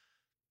on.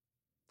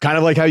 Kind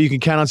of like how you can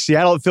count on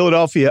Seattle and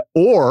Philadelphia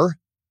or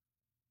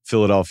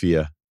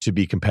Philadelphia to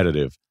be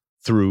competitive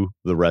through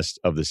the rest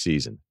of the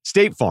season.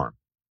 State Farm.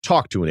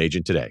 Talk to an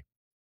agent today.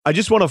 I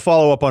just want to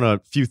follow up on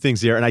a few things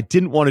there, and I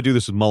didn't want to do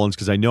this with Mullens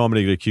because I know I'm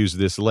going to get accused of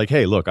this. Like,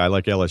 hey, look, I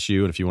like LSU,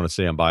 and if you want to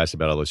say I'm biased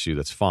about LSU,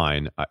 that's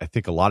fine. I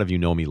think a lot of you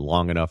know me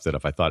long enough that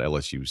if I thought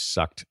LSU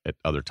sucked at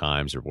other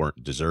times or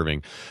weren't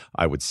deserving,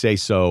 I would say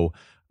so.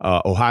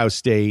 Ohio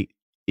State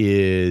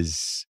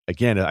is,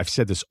 again, I've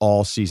said this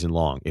all season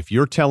long. If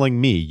you're telling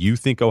me you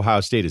think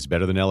Ohio State is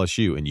better than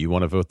LSU and you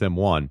want to vote them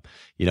one,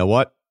 you know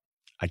what?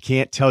 I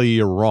can't tell you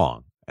you're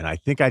wrong. And I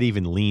think I'd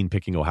even lean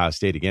picking Ohio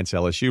State against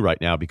LSU right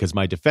now because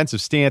my defensive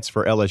stance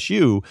for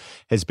LSU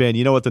has been,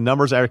 you know what, the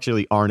numbers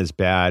actually aren't as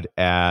bad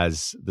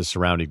as the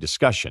surrounding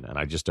discussion. And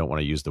I just don't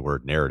want to use the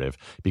word narrative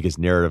because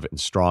narrative and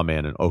straw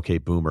man and okay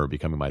boomer are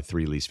becoming my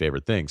 3 least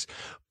favorite things.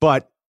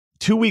 But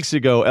 2 weeks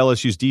ago,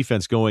 LSU's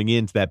defense going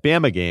into that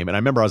Bama game, and I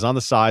remember I was on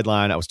the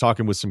sideline. I was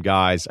talking with some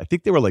guys. I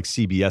think they were like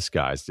CBS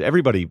guys.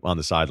 Everybody on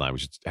the sideline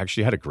was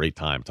actually had a great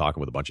time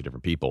talking with a bunch of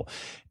different people.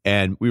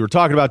 And we were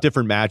talking about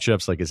different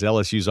matchups, like is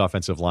LSU's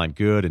offensive line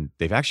good? And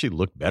they've actually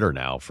looked better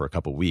now for a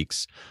couple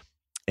weeks.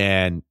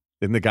 And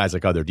then the guy's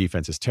like, oh, their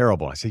defense is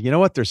terrible. And I said, you know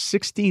what? They're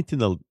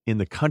 16th in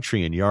the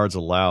country in yards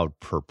allowed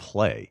per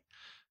play.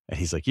 And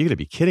he's like, you're going to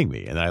be kidding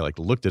me. And I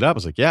looked it up. I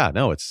was like, yeah,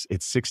 no, it's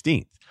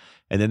 16th.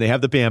 And then they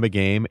have the Bama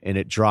game, and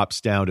it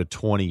drops down to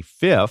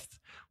 25th,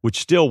 which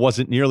still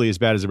wasn't nearly as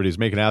bad as everybody was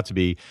making it out to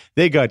be.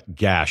 They got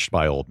gashed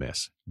by Ole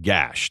Miss,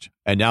 gashed,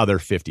 and now they're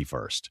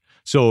 51st.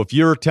 So if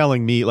you're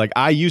telling me, like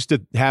I used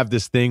to have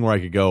this thing where I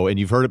could go, and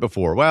you've heard it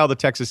before, well, the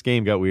Texas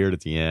game got weird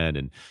at the end,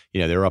 and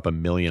they were up 1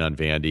 million on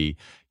Vandy.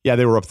 Yeah,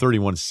 they were up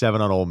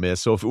 31-7 on Ole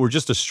Miss. So if it were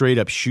just a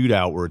straight-up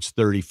shootout where it's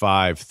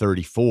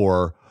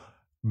 35-34,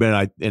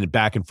 and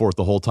back and forth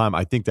the whole time,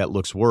 I think that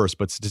looks worse.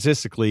 But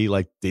statistically,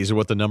 these are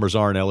what the numbers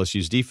are in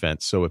LSU's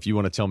defense. So if you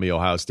want to tell me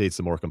Ohio State's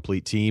the more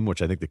complete team,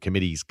 which I think the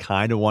committee's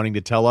kind of wanting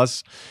to tell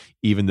us,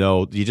 even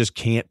though you just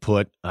can't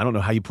I don't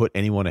know how you put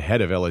anyone ahead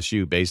of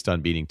LSU based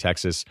on beating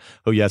Texas,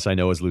 who, yes, I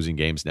know is losing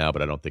games now,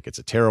 but I don't think it's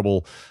a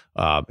terrible,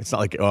 it's not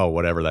like, oh,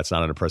 whatever, that's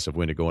not an impressive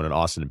win to go in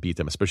Austin and beat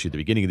them, especially at the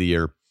beginning of the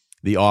year.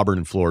 The Auburn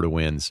and Florida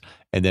wins,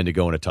 and then to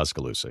go into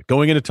Tuscaloosa.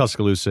 Going into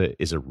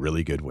Tuscaloosa is a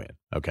really good win,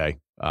 okay?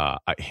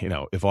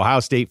 If Ohio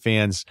State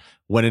fans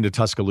went into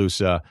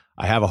Tuscaloosa,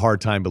 I have a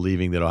hard time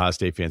believing that Ohio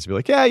State fans would be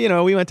like,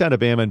 yeah, we went down to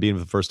Bama and beat them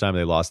for the first time.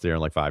 They lost there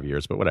in 5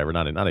 years, but whatever,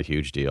 not a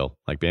huge deal.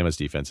 Bama's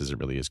defense isn't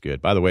really as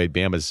good. By the way,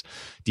 Bama's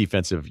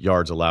defensive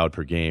yards allowed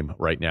per game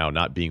right now,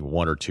 not being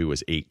 1 or 2,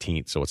 is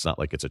 18th, so it's not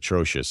like it's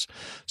atrocious.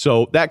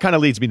 So that kind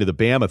of leads me to the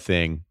Bama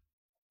thing.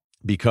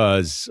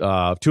 Because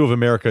two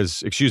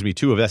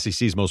of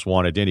SEC's most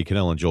wanted, Danny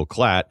Cannell and Joel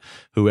Klatt,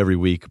 who every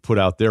week put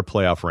out their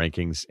playoff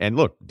rankings. And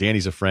look,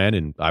 Danny's a friend,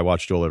 and I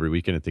watch Joel every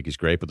weekend and think he's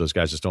great, but those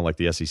guys just don't like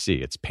the SEC.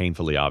 It's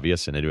painfully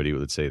obvious, and anybody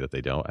would say that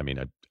they don't. I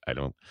mean, I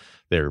don't.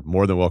 They're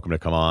more than welcome to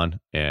come on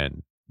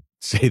and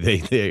say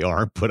they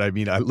aren't, but I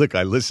mean, I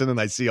listen and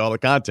I see all the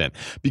content,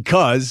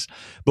 because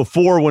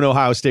before, when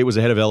Ohio State was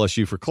ahead of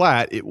LSU for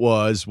Klatt, it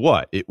was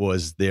what? It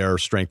was their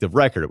strength of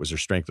record. It was their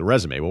strength of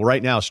resume. Well,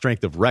 right now,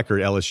 strength of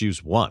record,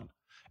 LSU's won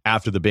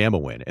after the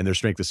Bama win, and their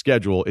strength of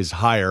schedule is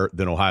higher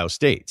than Ohio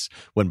State's,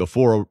 when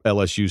before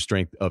LSU's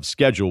strength of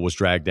schedule was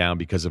dragged down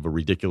because of a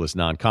ridiculous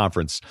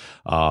non-conference,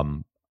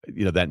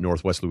 that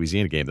Northwest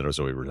Louisiana game that I was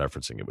always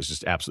referencing. It was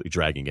just absolutely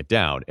dragging it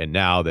down. And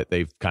now that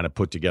they've kind of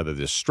put together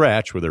this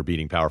stretch where they're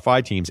beating Power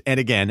 5 teams, and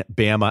again,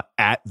 Bama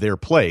at their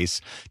place,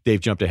 they've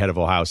jumped ahead of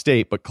Ohio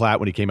State. But Klatt,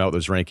 when he came out with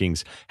those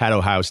rankings, had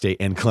Ohio State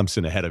and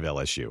Clemson ahead of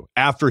LSU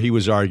after he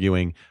was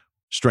arguing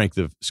strength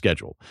of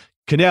schedule.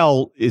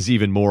 Cannell is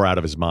even more out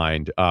of his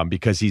mind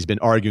because he's been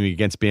arguing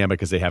against Bama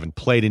because they haven't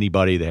played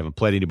anybody.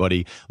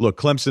 Look,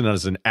 Clemson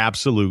is an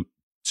absolute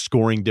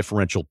scoring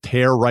differential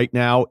tear right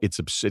now. It's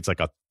like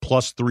a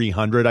plus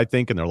 300, I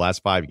think, in their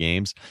last 5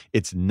 games.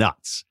 It's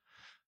nuts.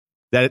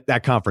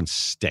 That conference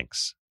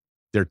stinks.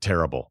 They're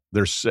terrible.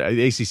 The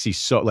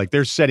ACC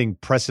they're setting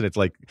precedents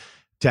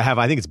to have,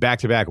 I think it's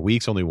back-to-back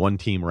weeks, only one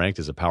team ranked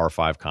as a Power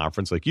 5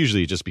 conference.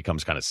 Usually it just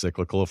becomes kind of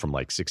cyclical from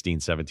 16,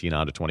 17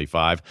 on to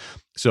 25.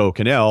 So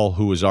Cannell,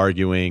 who was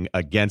arguing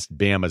against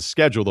Bama's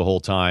schedule the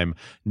whole time,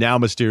 now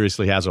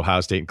mysteriously has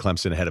Ohio State and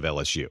Clemson ahead of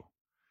LSU.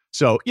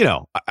 So,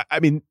 I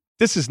mean,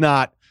 this is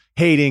not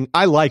hating.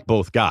 I like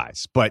both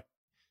guys, but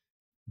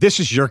this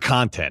is your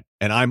content,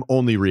 and I'm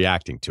only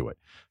reacting to it.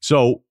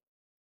 So,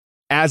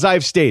 as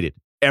I've stated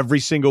every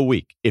single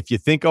week, if you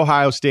think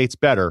Ohio State's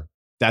better,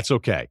 that's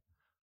okay.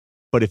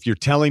 But if you're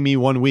telling me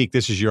one week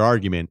this is your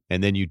argument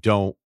and then you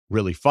don't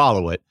really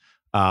follow it,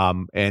 I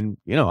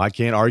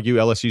can't argue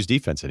LSU's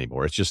defense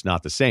anymore. It's just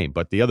not the same.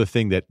 But the other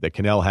thing that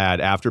Cannell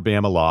had after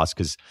Bama lost,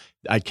 because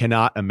I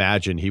cannot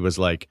imagine he was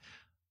like,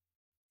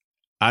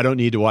 I don't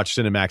need to watch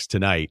Cinemax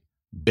tonight.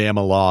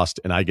 Bama lost,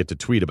 and I get to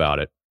tweet about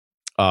it.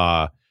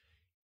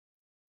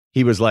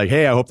 He was like,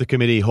 hey, I hope the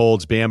committee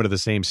holds Bama to the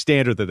same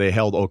standard that they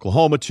held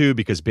Oklahoma to,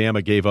 because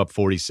Bama gave up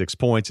 46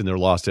 points in their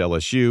loss to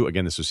LSU.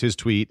 Again, this was his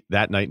tweet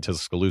that night in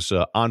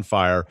Tuscaloosa, on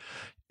fire.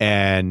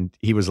 And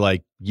he was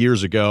like,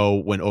 years ago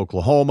when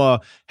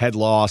Oklahoma had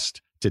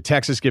lost to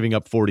Texas, giving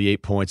up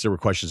 48 points, there were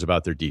questions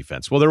about their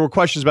defense. Well, there were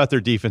questions about their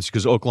defense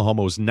because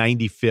Oklahoma was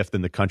 95th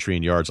in the country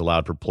in yards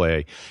allowed per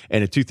play.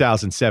 And in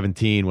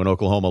 2017, when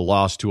Oklahoma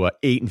lost to a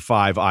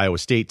 8-5 Iowa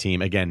State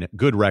team, again,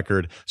 good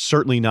record,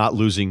 certainly not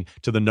losing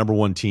to the number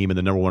one team and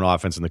the number one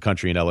offense in the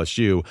country in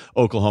LSU,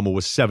 Oklahoma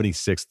was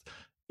 76th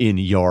in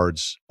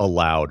yards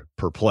allowed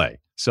per play.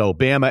 So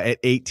Bama at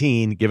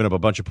 18, giving up a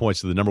bunch of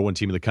points to the number one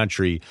team in the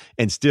country,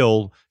 and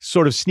still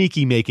sort of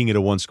sneaky making it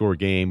a one-score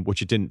game,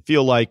 which it didn't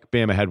feel like.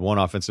 Bama had one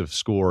offensive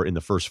score in the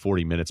first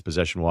 40 minutes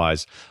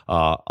possession-wise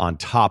on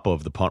top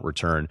of the punt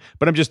return.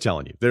 But I'm just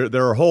telling you,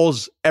 there are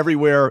holes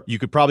everywhere. You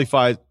could probably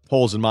find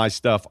holes in my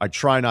stuff. I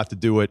try not to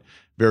do it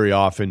very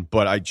often,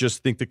 but I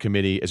just think the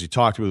committee, as you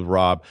talked with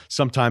Rob,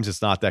 sometimes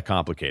it's not that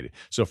complicated.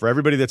 So for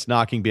everybody that's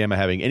knocking Bama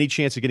having any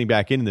chance of getting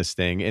back in this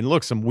thing, and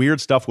look, some weird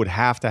stuff would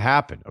have to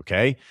happen,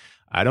 okay?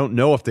 I don't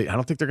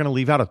think they're going to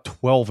leave out a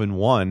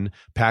 12-1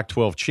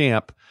 Pac-12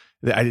 champ.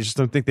 I just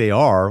don't think they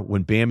are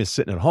when Bama is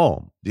sitting at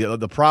home.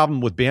 The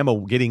problem with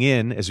Bama getting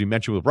in, as we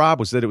mentioned with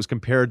Rob, was that it was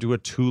compared to a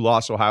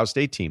 2-loss Ohio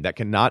State team. That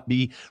cannot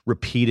be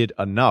repeated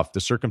enough.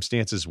 The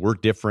circumstances were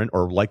different,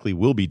 or likely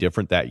will be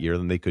different that year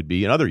than they could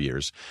be in other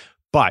years.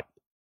 But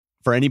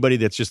for anybody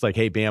that's just like,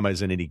 hey, Bama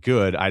isn't any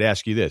good, I'd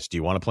ask you this. Do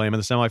you want to play them in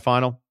the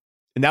semifinal?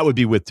 And that would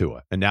be with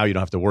Tua. And now you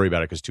don't have to worry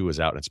about it because Tua's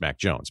out and it's Mac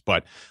Jones.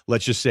 But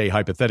let's just say,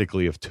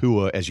 hypothetically, if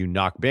Tua, as you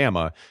knock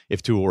Bama,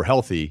 if Tua were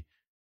healthy,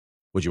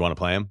 would you want to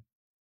play him?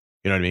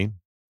 You know what I mean?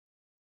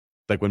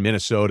 Like when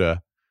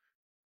Minnesota,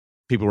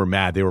 people were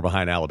mad they were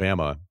behind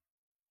Alabama.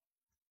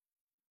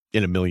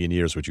 In a million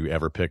years, would you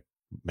ever pick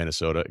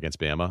Minnesota against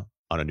Bama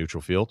on a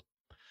neutral field?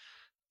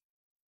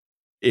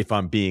 If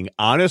I'm being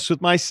honest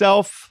with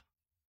myself,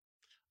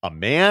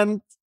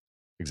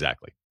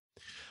 exactly.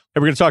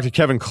 And we're going to talk to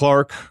Kevin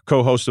Clark,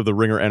 co-host of the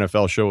Ringer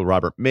NFL show with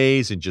Robert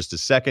Mays, in just a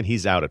second.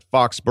 He's out at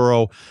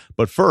Foxborough.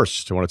 But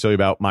first, I want to tell you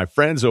about my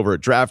friends over at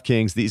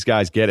DraftKings. These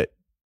guys get it.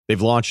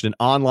 They've launched an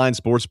online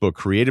sportsbook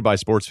created by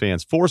sports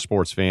fans for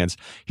sports fans.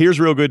 Here's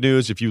real good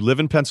news. If you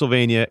live in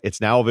Pennsylvania, it's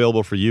now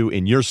available for you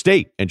in your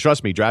state. And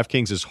trust me,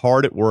 DraftKings is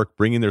hard at work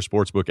bringing their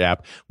sportsbook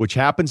app, which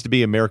happens to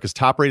be America's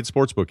top-rated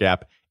sportsbook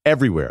app,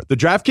 everywhere. The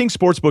DraftKings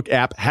Sportsbook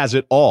app has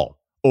it all.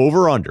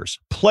 Over-unders,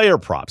 player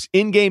props,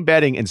 in-game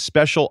betting, and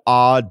special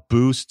odd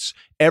boosts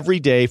every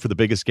day for the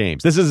biggest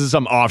games. This isn't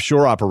some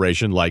offshore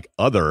operation like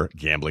other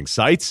gambling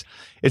sites.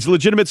 It's a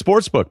legitimate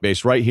sportsbook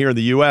based right here in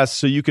the U.S.,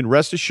 so you can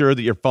rest assured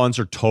that your funds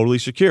are totally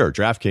secure.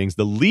 DraftKings,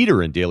 the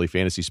leader in daily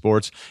fantasy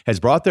sports,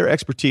 has brought their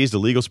expertise to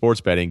legal sports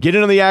betting. Get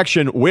in on the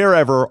action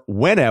wherever,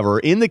 whenever,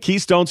 in the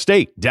Keystone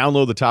State.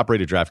 Download the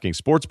top-rated DraftKings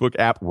Sportsbook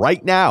app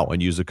right now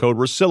and use the code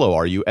Russillo,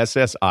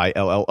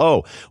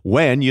 Russillo,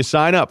 when you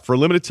sign up. For a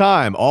limited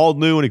time, all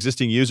new and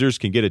existing users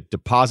can get a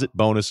deposit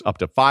bonus up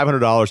to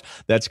 $500.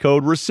 That's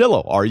code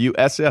Russillo,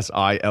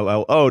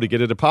 RUSSILLO, to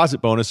get a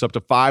deposit bonus up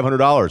to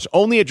 $500.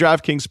 Only at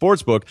DraftKings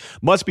Sportsbook.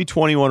 Must be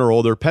 21 or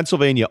older.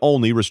 Pennsylvania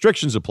only.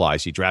 Restrictions apply.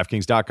 See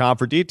DraftKings.com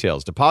for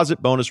details.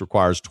 Deposit bonus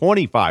requires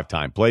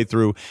 25-time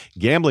playthrough.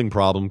 Gambling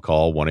problem?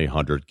 Call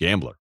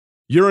 1-800-GAMBLER.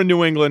 You're in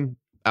New England,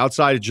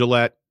 outside of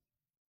Gillette.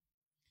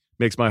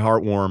 Makes my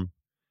heart warm.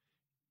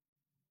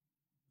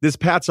 This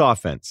Pats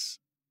offense,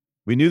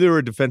 we knew they were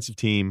a defensive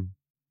team.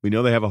 We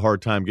know they have a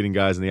hard time getting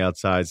guys on the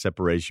outside,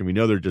 separation. We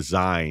know their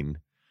design.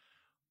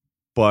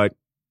 But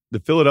the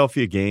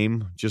Philadelphia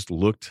game just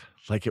looked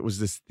like it was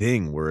this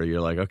thing where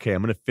you're like, okay,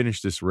 I'm going to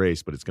finish this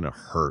race, but it's going to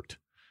hurt.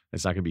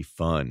 It's not going to be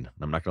fun.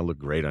 I'm not going to look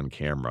great on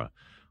camera.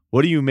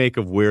 What do you make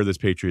of where this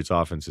Patriots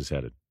offense is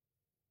headed?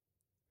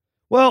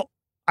 Well,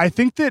 I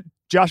think that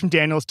Josh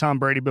McDaniels, Tom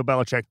Brady, Bill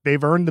Belichick,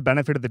 they've earned the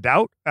benefit of the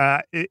doubt.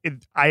 I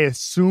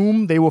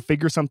assume they will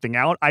figure something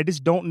out. I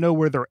just don't know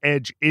where their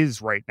edge is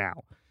right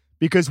now.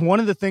 Because one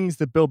of the things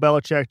that Bill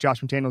Belichick,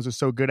 Josh McDaniels are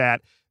so good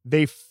at,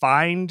 they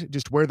find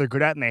just where they're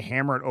good at and they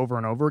hammer it over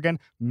and over again.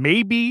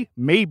 Maybe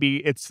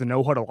it's the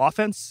no-huddle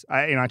offense.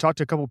 I talked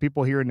to a couple of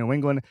people here in New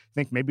England. I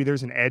think maybe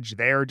there's an edge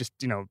there. Just,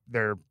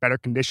 they're better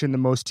conditioned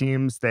than most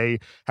teams. They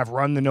have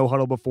run the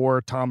no-huddle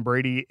before. Tom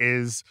Brady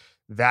is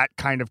that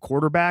kind of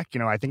quarterback.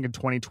 I think in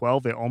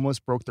 2012, they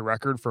almost broke the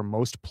record for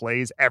most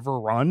plays ever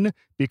run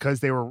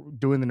because they were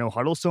doing the no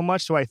huddle so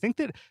much. So I think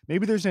that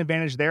maybe there's an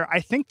advantage there.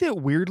 I think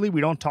that weirdly,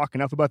 we don't talk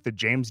enough about the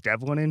James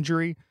Devlin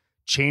injury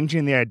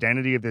changing the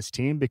identity of this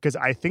team, because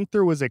I think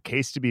there was a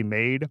case to be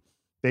made.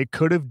 They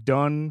could have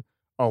done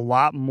a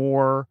lot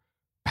more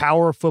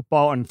power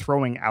football and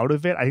throwing out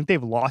of it. I think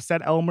they've lost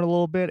that element a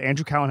little bit.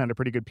 Andrew Cowan had a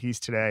pretty good piece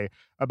today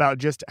about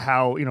just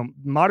how,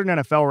 modern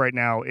NFL right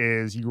now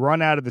is you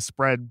run out of the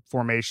spread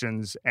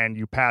formations and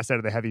you pass out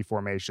of the heavy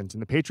formations.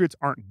 And the Patriots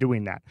aren't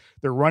doing that.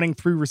 They're running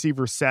 3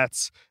 receiver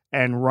sets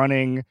and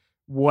running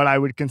what I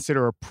would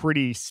consider a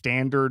pretty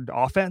standard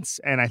offense.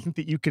 And I think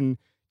that you can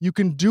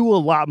do a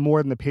lot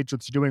more than the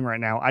Patriots are doing right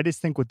now. I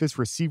just think with this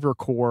receiver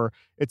core,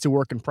 it's a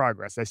work in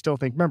progress. I still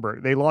think, remember,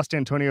 they lost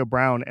Antonio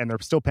Brown and they're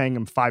still paying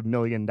him $5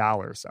 million.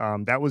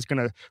 That was going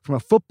to, from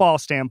a football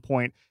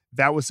standpoint,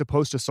 that was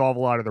supposed to solve a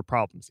lot of their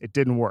problems. It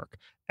didn't work.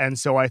 And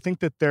so I think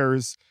that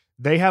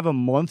they have a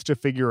month to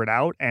figure it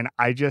out. And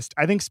I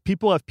think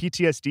people have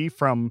PTSD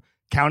from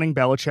counting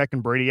Belichick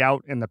and Brady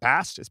out in the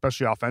past,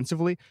 especially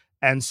offensively.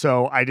 And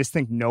so I just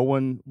think no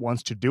one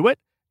wants to do it.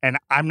 And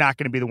I'm not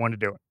going to be the one to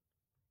do it.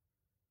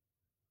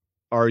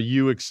 Are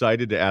you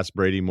excited to ask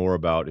Brady more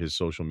about his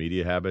social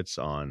media habits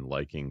on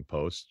liking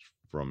posts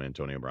from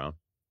Antonio Brown?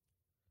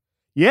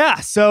 Yeah,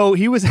 so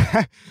he was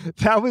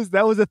that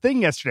was a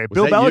thing yesterday.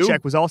 Bill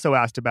Belichick was also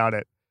asked about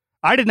it.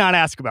 I did not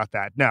ask about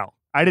that. No,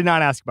 I did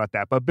not ask about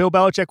that. But Bill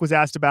Belichick was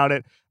asked about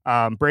it.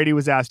 Brady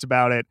was asked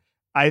about it.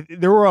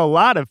 There were a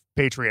lot of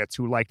Patriots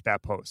who liked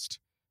that post.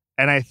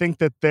 And I think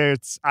that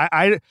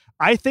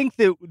I think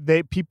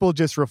that people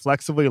just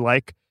reflexively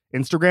like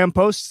Instagram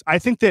posts. I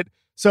think that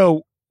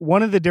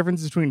one of the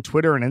differences between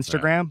Twitter and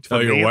Instagram,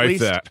 tell your wife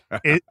that,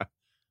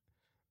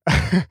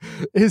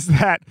 is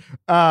that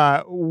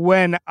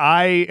when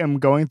I am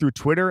going through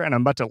Twitter and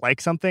I'm about to like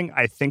something,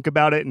 I think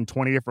about it in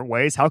 20 different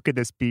ways. How could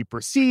this be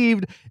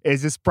perceived?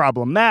 Is this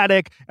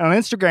problematic? And on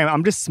Instagram,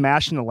 I'm just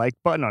smashing the like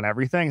button on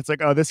everything. It's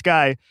like, oh, this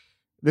guy's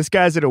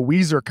at a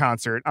Weezer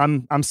concert.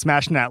 I'm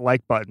smashing that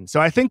like button. So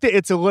I think that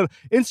it's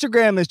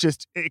Instagram is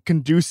just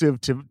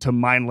conducive to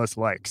mindless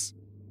likes.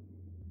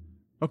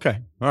 Okay.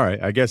 All right.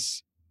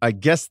 I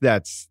guess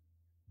that's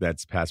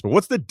past. But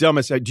what's the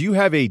dumbest? Do you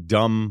have a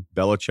dumb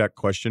Belichick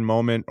question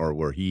moment, or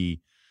where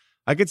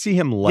I could see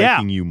him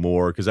liking you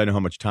more because I know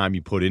how much time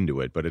you put into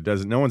it, but it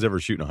doesn't. No one's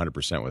ever shooting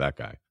 100% with that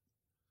guy.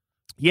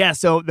 Yeah.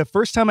 So the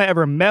first time I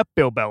ever met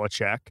Bill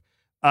Belichick,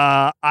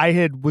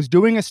 I was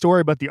doing a story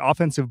about the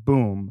offensive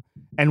boom,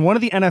 and one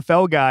of the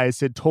NFL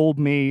guys had told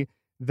me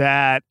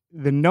that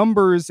the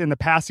numbers in the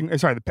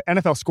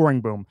NFL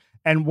scoring boom.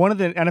 And one of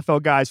the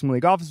NFL guys from the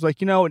league office was like,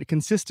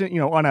 consistent,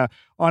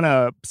 on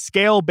a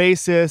scale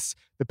basis,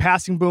 the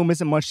passing boom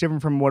isn't much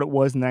different from what it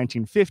was in the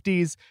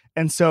 1950s.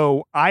 And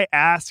so I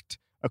asked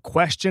a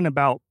question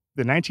about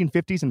the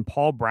 1950s and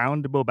Paul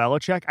Brown to Bill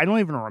Belichick. I don't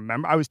even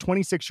remember. I was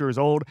 26 years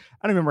old.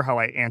 I don't remember how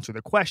I answered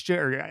the question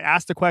or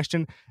asked the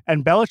question.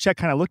 And Belichick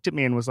kind of looked at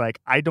me and was like,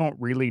 I don't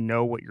really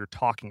know what you're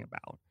talking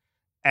about.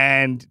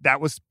 And that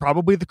was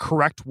probably the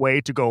correct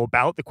way to go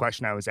about the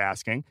question I was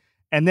asking.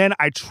 And then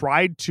I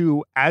tried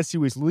to, as he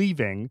was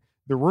leaving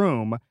the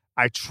room,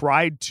 I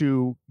tried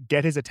to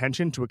get his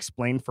attention to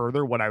explain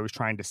further what I was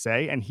trying to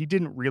say. And he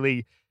didn't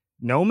really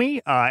know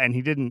me, and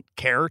he didn't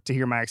care to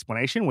hear my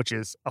explanation, which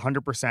is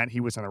 100% he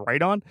was in the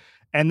right on.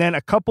 And then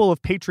a couple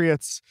of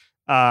Patriots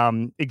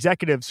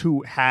executives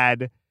who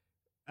had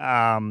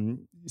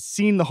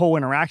seen the whole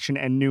interaction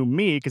and knew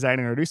me because I had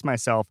introduced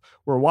myself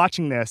were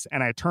watching this,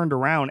 and I turned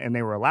around and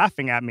they were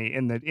laughing at me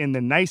in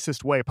the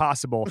nicest way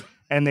possible.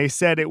 And they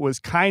said it was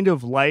kind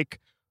of like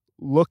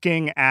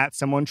looking at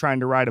someone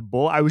trying to ride a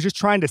bull. I was just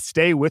trying to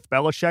stay with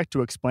Belichick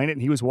to explain it,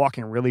 and he was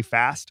walking really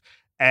fast.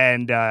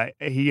 And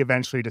he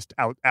eventually just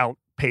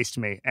outpaced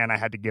me, and I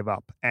had to give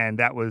up. And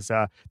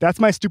that's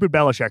my stupid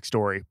Belichick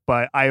story,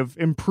 but I've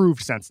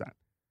improved since then.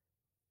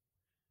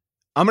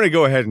 I'm going to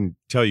go ahead and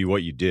tell you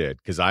what you did,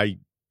 because I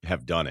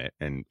have done it,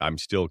 and I'm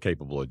still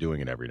capable of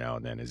doing it every now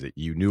and then, is that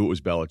you knew it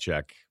was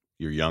Belichick,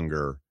 you're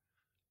younger,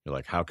 you're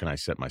like, how can I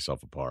set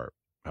myself apart?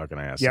 How can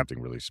I ask something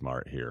really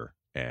smart here?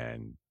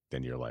 And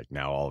then you're like,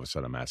 now all of a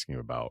sudden I'm asking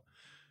him about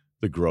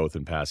the growth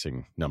in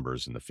passing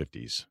numbers in the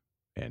 50s,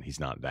 and he's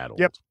not that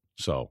old.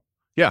 So,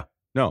 yeah,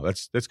 no,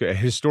 that's good. A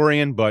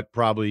historian, but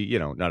probably,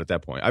 not at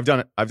that point. I've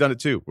done it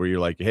too, where you're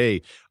like,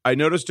 hey, I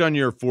noticed on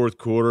your fourth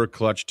quarter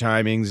clutch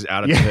timings,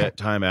 out of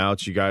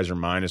timeouts, you guys are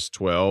minus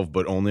 12,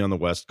 but only on the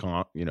West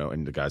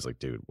and the guy's like,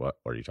 dude, what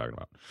are you talking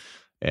about?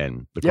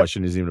 And the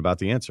question isn't even about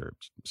the answer.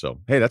 So,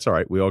 hey, that's all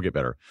right. We all get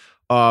better.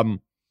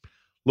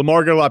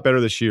 Lamar got a lot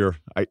better this year.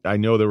 I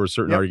know there were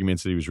certain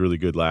arguments that he was really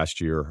good last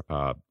year.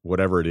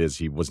 Whatever it is,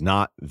 he was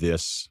not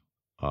this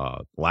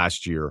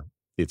last year.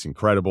 It's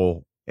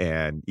incredible.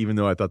 And even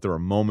though I thought there were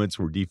moments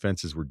where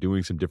defenses were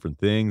doing some different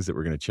things that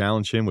were going to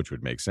challenge him, which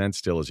would make sense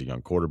still as a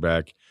young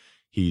quarterback,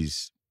 he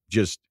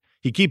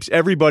keeps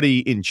everybody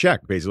in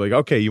check, basically. Like,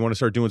 okay, you want to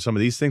start doing some of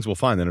these things? Well,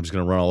 fine, then I'm just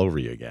going to run all over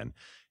you again.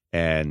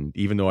 And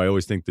even though I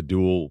always think the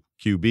dual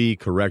QB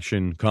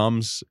correction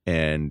comes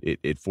and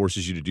it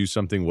forces you to do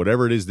something,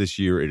 whatever it is this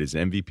year, it is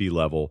MVP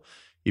level,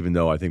 even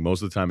though I think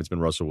most of the time it's been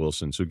Russell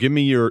Wilson. So give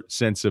me your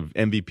sense of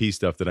MVP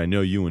stuff that I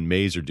know you and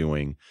Mays are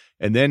doing,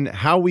 and then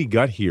how we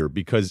got here,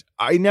 because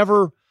I'm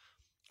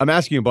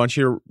asking a bunch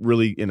here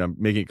really, and I'm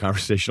making it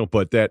conversational,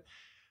 but that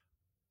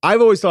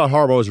I've always thought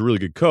Harbaugh was a really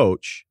good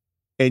coach,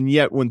 and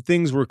yet when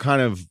things were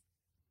kind of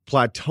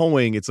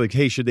plateauing, it's like,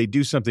 hey, should they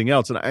do something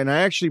else? And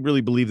I actually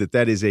really believe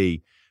that is a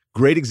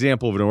great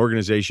example of an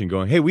organization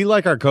going, hey, we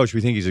like our coach.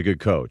 We think he's a good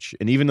coach.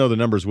 And even though the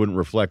numbers wouldn't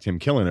reflect him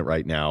killing it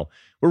right now,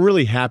 we're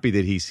really happy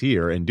that he's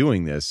here and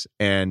doing this.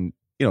 And,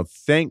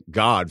 thank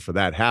God for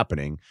that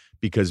happening,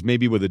 because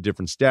maybe with a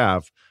different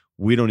staff,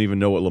 we don't even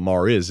know what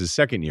Lamar is his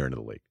second year into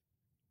the league.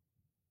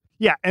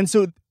 Yeah. And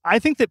so I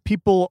think that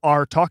people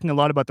are talking a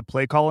lot about the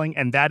play calling,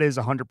 and that is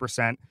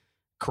 100%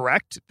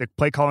 correct. The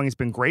play calling has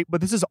been great, but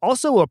this is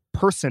also a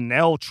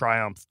personnel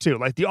triumph too.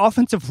 Like the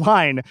offensive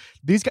line,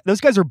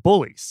 those guys are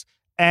bullies.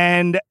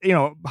 And,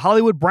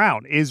 Hollywood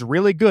Brown is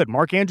really good.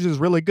 Mark Andrews is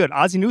really good.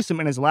 Ozzie Newsome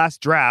in his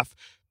last draft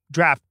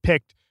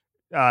picked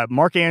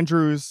Mark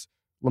Andrews,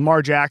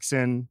 Lamar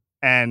Jackson,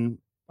 and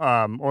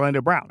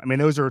Orlando Brown. I mean,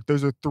 those are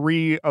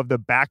three of the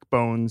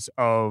backbones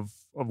of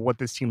what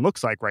this team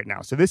looks like right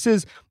now. So this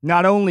is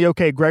not only,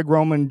 okay, Greg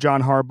Roman,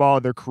 John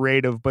Harbaugh, they're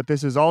creative, but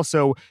this is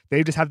also,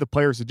 they just have the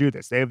players to do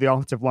this. They have the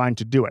offensive line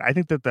to do it. I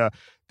think that the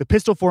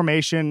pistol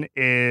formation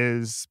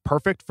is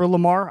perfect for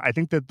Lamar. I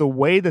think that the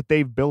way that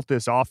they've built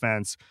this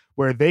offense,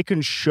 where they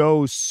can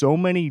show so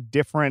many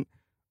different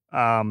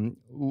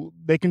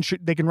they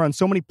can run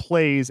so many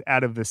plays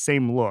out of the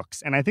same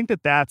looks. And I think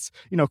that's,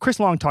 Chris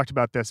Long talked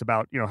about this,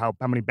 about, how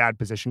many bad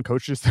position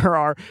coaches there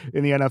are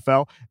in the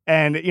NFL.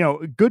 And,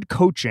 good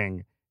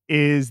coaching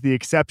is the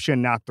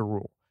exception, not the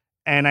rule.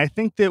 And I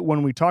think that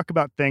when we talk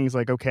about things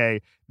like,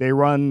 okay, they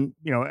run,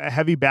 a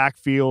heavy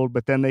backfield,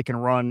 but then they can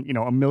run,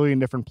 a million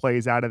different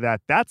plays out of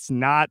that. That's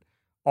not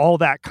all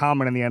that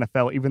common in the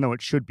NFL, even though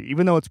it should be,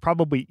 even though it's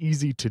probably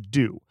easy to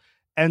do.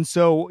 And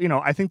so,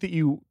 I think that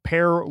you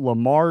pair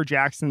Lamar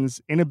Jackson's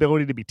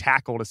inability to be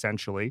tackled,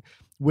 essentially,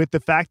 with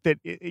the fact that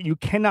you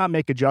cannot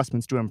make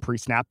adjustments to him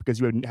pre-snap because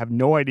you have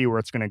no idea where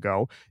it's going to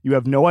go. You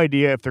have no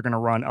idea if they're going to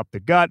run up the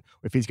gut,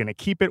 if he's going to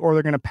keep it, or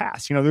they're going to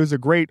pass. There's a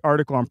great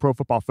article on Pro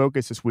Football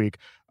Focus this week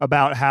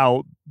about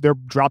how they're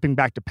dropping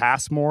back to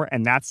pass more,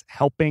 and that's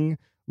helping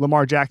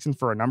Lamar Jackson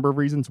for a number of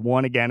reasons.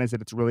 One, again, is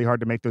that it's really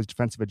hard to make those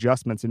defensive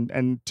adjustments.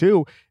 And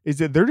two, is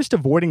that they're just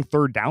avoiding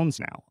third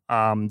downs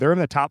now. They're in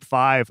the top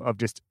 5 of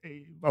just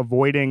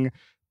avoiding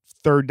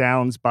third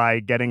downs by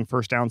getting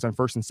first downs on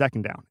first and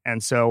second down.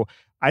 And so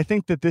I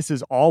think that this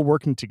is all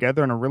working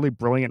together in a really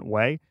brilliant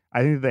way.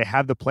 I think that they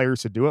have the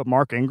players to do it.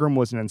 Mark Ingram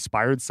was an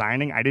inspired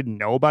signing. I didn't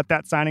know about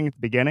that signing at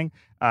the beginning.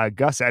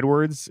 Gus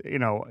Edwards,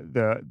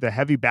 the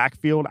heavy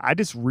backfield. I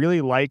just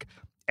really like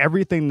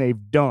everything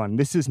they've done.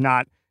 This is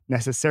not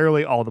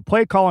necessarily all the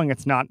play calling.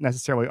 It's not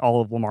necessarily all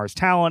of Lamar's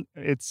talent.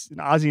 It's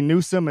Ozzie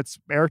Newsome. It's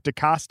Eric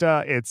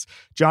DeCosta. It's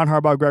John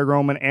Harbaugh, Greg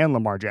Roman, and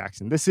Lamar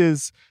Jackson. This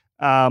is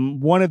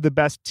one of the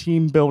best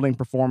team building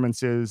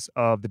performances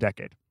of the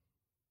decade.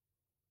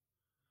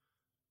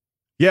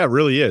 Yeah, it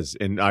really is.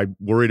 And I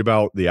worried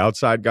about the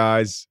outside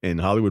guys,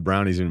 and Hollywood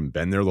Brown hasn't even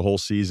been there the whole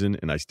season,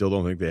 and I still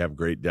don't think they have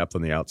great depth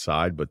on the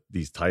outside. But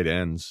these tight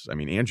ends, I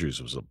mean,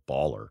 Andrews was a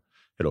baller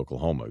at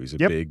Oklahoma. He's a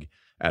big,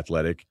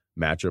 athletic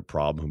matchup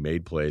problem who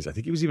made plays. I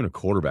think he was even a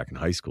quarterback in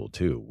high school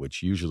too,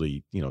 which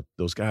usually,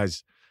 those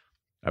guys,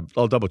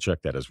 I'll double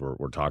check that as we're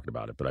talking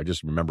about it. But I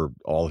just remember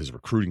all his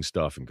recruiting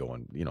stuff and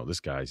going, this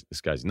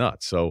guy's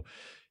nuts. So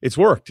it's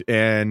worked.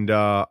 And,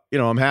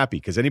 I'm happy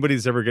because anybody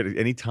that's ever got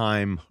any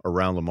time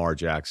around Lamar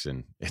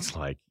Jackson,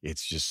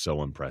 it's just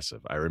so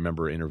impressive. I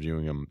remember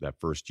interviewing him that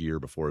first year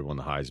before he won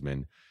the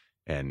Heisman.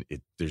 And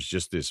there's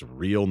just this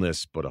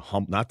realness, but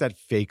not that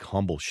fake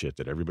humble shit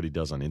that everybody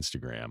does on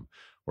Instagram,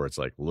 where it's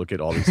like, look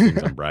at all these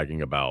things I'm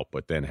bragging about,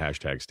 but then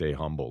hashtag stay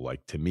humble.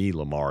 Like, to me,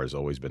 Lamar has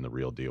always been the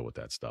real deal with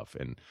that stuff.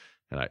 And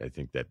I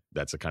think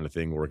that's the kind of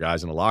thing where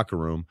guys in the locker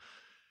room,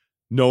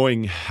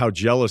 knowing how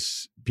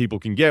jealous people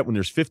can get when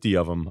there's 50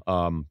 of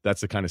them,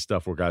 that's the kind of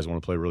stuff where guys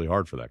want to play really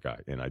hard for that guy.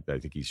 And I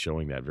think he's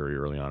showing that very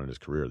early on in his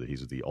career, that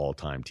he's the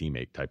all-time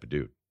teammate type of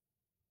dude.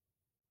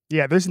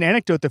 Yeah, there's an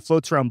anecdote that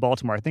floats around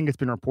Baltimore. I think it's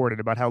been reported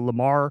about how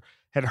Lamar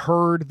had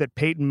heard that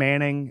Peyton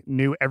Manning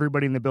knew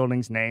everybody in the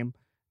building's name,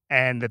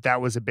 and that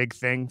was a big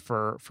thing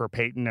for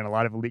Peyton and a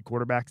lot of elite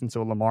quarterbacks. And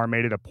so Lamar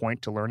made it a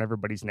point to learn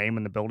everybody's name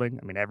in the building.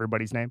 I mean,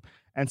 everybody's name.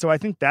 And so I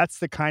think that's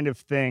the kind of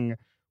thing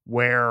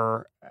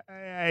where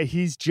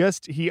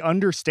he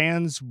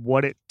understands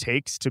what it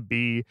takes to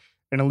be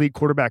an elite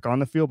quarterback on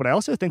the field. But I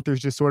also think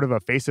there's just sort of a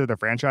face of the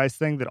franchise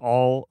thing that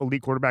all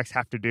elite quarterbacks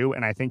have to do.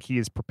 And I think he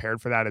is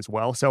prepared for that as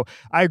well. So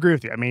I agree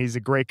with you. I mean, he's a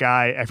great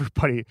guy.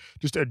 Everybody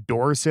just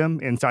adores him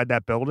inside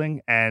that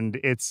building.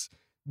 And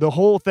the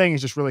whole thing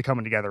is just really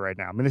coming together right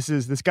now. I mean,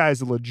 this guy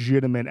is a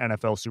legitimate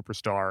NFL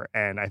superstar,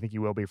 and I think he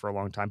will be for a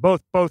long time,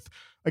 both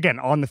again,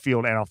 on the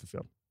field and off the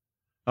field.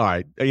 All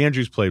right.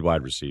 Andrews played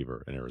wide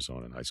receiver in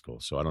Arizona in high school,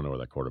 so I don't know where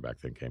that quarterback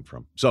thing came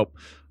from. So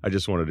I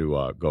just wanted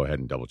to go ahead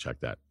and double check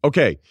that.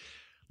 Okay.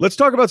 Let's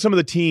talk about some of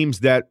the teams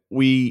that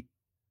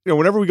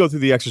whenever we go through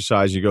the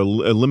exercise, you go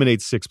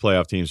eliminate 6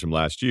 playoff teams from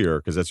last year,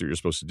 because that's what you're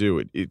supposed to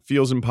do. It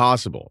feels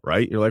impossible,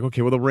 right? You're like,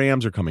 okay, well, the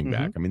Rams are coming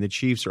back. I mean, the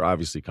Chiefs are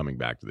obviously coming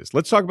back to this.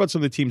 Let's talk about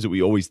some of the teams that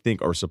we always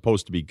think are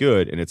supposed to be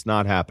good, and it's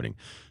not happening.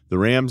 The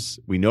Rams,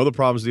 we know the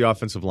problems of the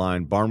offensive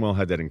line. Barnwell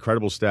had that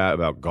incredible stat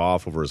about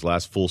Goff over his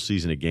last full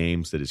season of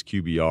games, that his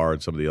QBR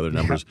and some of the other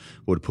numbers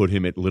would put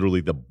him at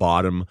literally the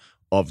bottom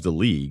of the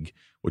league,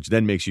 which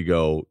then makes you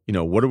go,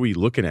 what are we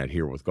looking at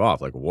here with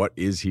Goff? Like, what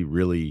is he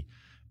really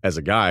as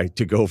a guy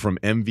to go from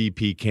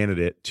MVP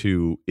candidate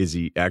to, is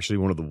he actually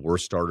one of the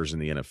worst starters in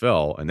the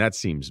NFL? And that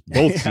seem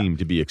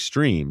to be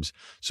extremes.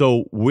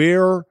 So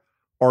where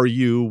are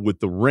you with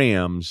the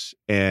Rams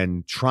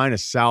and trying to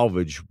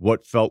salvage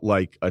what felt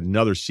like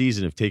another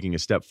season of taking a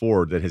step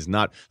forward that has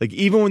not, like,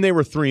 even when they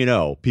were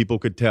 3-0, people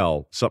could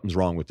tell something's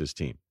wrong with this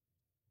team?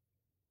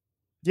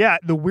 Yeah,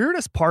 the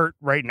weirdest part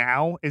right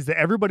now is that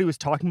everybody was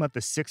talking about the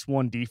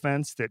 6-1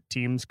 defense that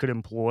teams could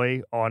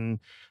employ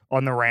on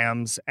the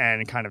Rams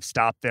and kind of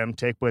stop them,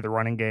 take away the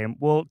running game.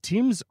 Well,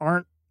 teams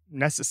aren't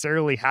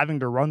necessarily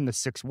having to run the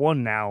 6-1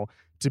 now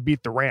to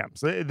beat the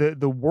Rams.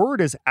 The word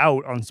is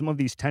out on some of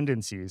these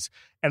tendencies,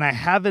 and I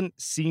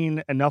haven't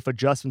seen enough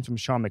adjustments from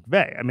Sean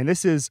McVay. I mean,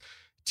 this is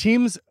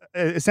teams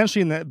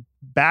essentially in the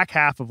back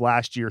half of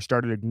last year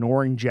started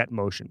ignoring jet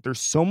motion. There's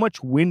so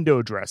much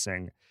window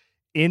dressing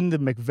in the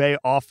McVay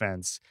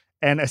offense,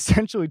 and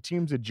essentially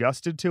teams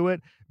adjusted to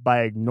it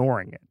by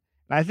ignoring it.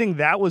 And I think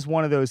that was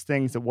one of those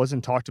things that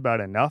wasn't talked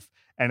about enough,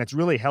 and it's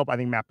really helped. I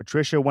think Matt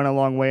Patricia went a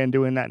long way in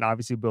doing that, and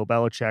obviously Bill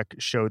Belichick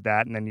showed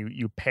that, and then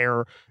you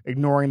pair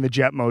ignoring the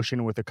jet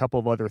motion with a couple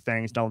of other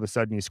things, and all of a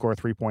sudden you score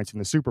 3 points in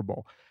the Super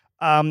Bowl.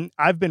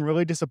 I've been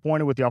really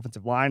disappointed with the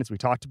offensive line, as we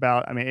talked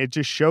about. I mean, it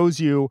just shows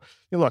you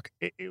look,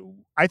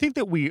 I think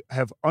that we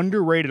have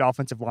underrated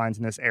offensive lines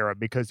in this era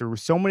because there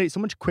was so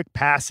much quick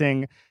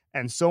passing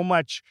and so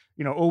much,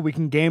 we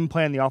can game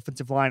plan the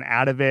offensive line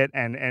out of it.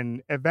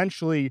 And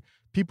eventually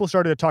people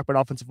started to talk about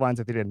offensive lines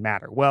that they didn't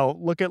matter. Well,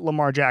 look at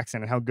Lamar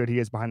Jackson and how good he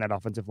is behind that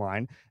offensive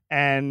line.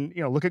 And,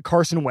 look at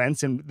Carson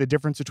Wentz and the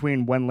difference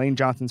between when Lane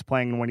Johnson's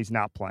playing and when he's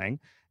not playing.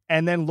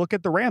 And then look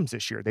at the Rams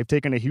this year. They've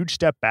taken a huge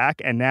step back,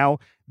 and now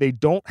they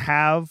don't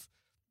have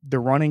the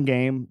running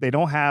game. They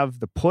don't have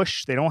the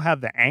push. They don't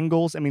have the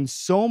angles. I mean,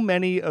 so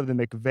many of the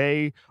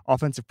McVay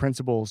offensive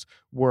principles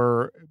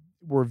were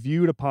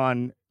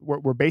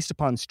based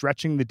upon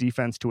stretching the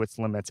defense to its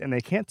limits, and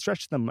they can't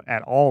stretch them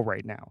at all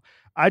right now.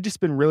 I've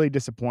just been really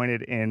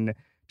disappointed in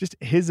just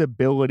his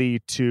ability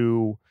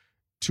to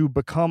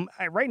become,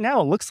 right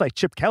now it looks like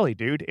Chip Kelly,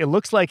 dude. It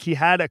looks like he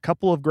had a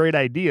couple of great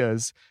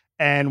ideas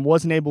and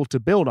wasn't able to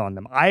build on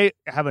them. I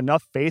have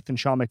enough faith in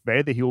Sean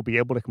McVay that he will be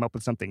able to come up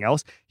with something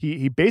else.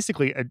 He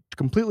basically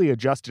completely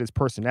adjusted his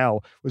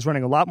personnel, was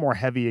running a lot more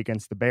heavy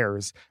against the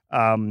Bears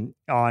on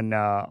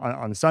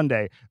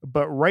Sunday.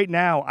 But right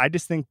now, I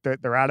just think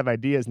that they're out of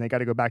ideas and they got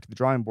to go back to the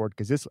drawing board,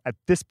 because this at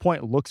this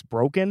point looks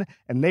broken,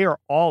 and they are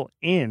all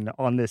in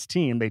on this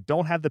team. They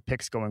don't have the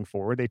picks going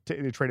forward. They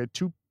traded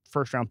 2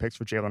 first-round picks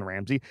for Jalen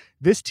Ramsey.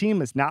 This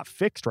team is not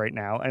fixed right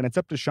now, and it's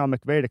up to Sean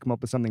McVay to come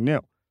up with something new.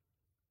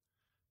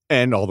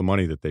 And all the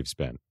money that they've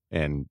spent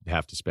and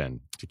have to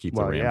spend to keep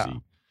the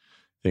Ramsey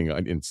thing.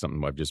 And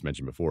something I've just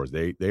mentioned before is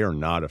they are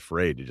not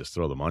afraid to just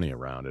throw the money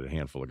around at a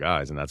handful of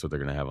guys, and that's what they're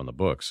going to have on the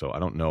books. So I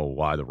don't know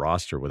why the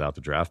roster without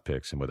the draft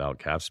picks and without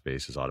cap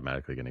space is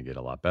automatically going to get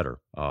a lot better.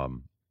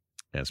 And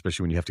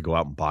especially when you have to go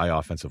out and buy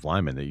offensive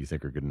linemen that you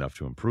think are good enough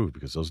to improve,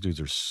 because those dudes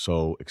are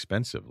so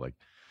expensive. Like,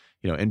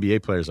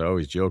 NBA players, I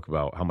always joke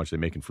about how much they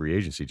make in free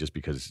agency just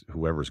because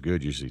whoever's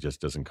good usually just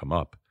doesn't come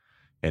up.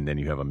 and then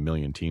you have a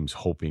million teams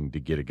hoping to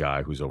get a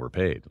guy who's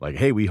overpaid. Like,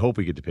 hey, we hope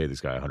we get to pay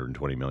this guy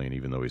 $120 million,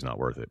 even though he's not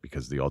worth it,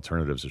 because the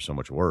alternatives are so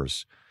much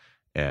worse.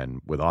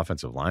 And with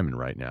offensive linemen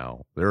right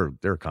now, there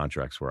are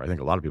contracts where I think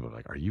a lot of people are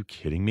like, are you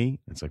kidding me?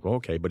 It's like, well,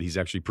 okay, but he's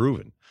actually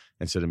proven.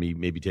 Instead of me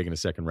maybe taking a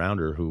second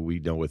rounder who we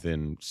know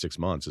within 6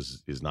 months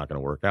is not going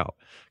to work out.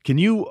 Can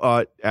you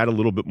add a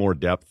little bit more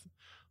depth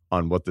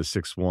on what the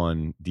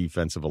 6'1"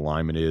 defensive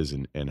alignment is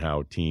and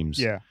how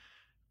teams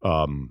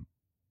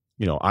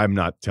I'm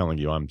not telling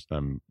you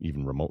I'm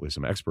even remotely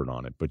some expert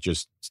on it, but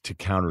just to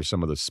counter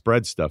some of the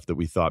spread stuff that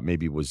we thought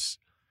maybe was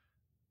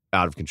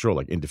out of control,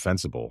 like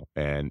indefensible.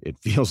 And it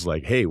feels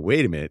like, hey,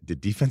 wait a minute,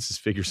 did defenses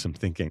figure some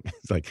thinking?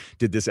 It's like,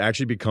 did this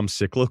actually become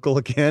cyclical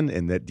again?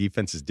 And that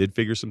defenses did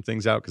figure some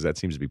things out? Because that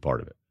seems to be part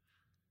of it.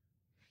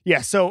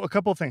 Yeah, so a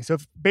couple of things. So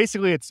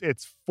basically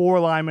it's 4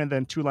 linemen,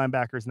 then 2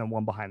 linebackers, and then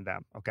 1 behind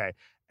them, okay?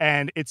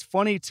 And it's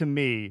funny to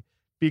me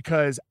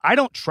because I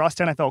don't trust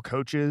NFL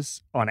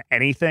coaches on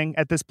anything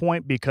at this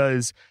point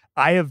because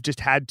I have just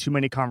had too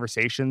many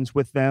conversations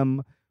with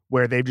them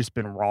where they've just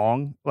been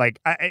wrong. Like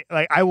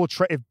I will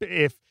try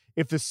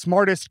if the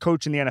smartest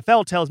coach in the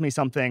NFL tells me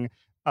something,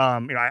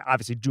 I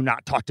obviously do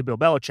not talk to Bill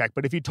Belichick,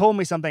 but if he told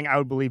me something, I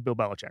would believe Bill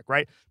Belichick,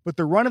 right? But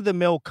the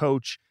run-of-the-mill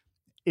coach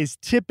is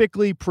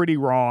typically pretty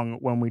wrong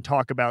when we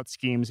talk about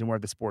schemes and where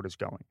the sport is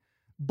going.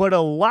 But a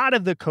lot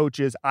of the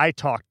coaches I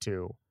talk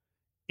to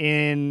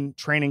in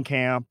training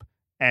camp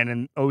and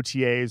in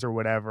OTAs or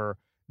whatever,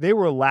 they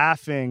were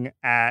laughing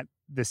at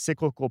the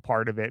cyclical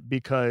part of it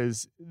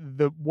because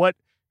what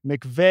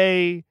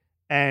McVay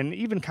and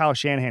even Kyle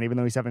Shanahan, even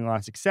though he's having a lot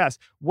of success,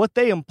 what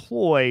they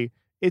employ,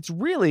 it's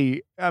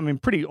really,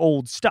 pretty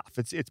old stuff.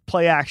 It's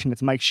play action.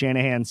 It's Mike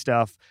Shanahan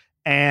stuff.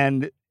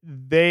 And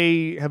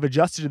they have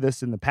adjusted to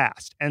this in the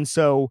past. And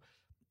so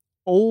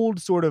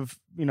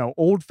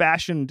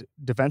old-fashioned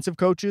defensive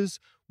coaches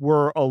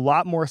were a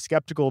lot more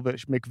skeptical that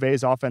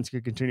McVay's offense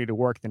could continue to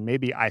work than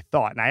maybe I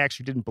thought. And I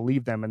actually didn't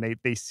believe them, and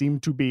they seem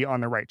to be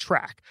on the right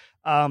track.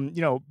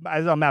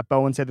 As Matt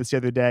Bowen said this the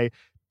other day,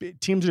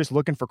 teams are just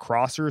looking for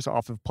crossers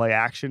off of play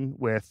action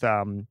with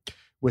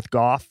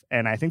Goff,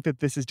 and I think that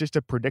this is just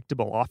a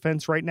predictable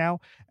offense right now.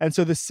 And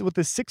so what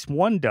the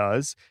 6-1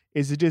 does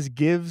is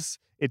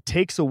it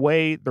takes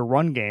away the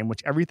run game,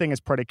 which everything is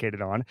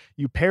predicated on.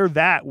 You pair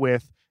that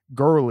with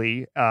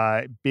Gurley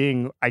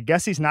being, I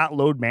guess he's not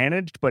load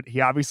managed, but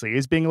he obviously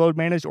is being load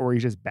managed, or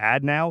he's just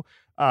bad now.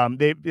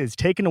 It's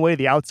taken away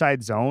the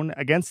outside zone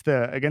against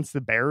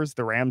the Bears.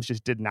 The Rams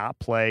just did not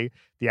play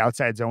the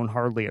outside zone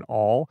hardly at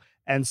all,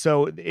 and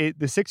so the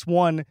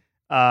 6-1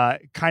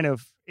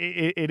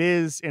 it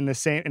is in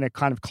a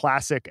kind of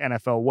classic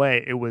NFL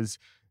way. It was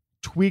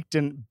tweaked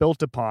and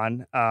built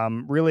upon.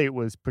 Really, it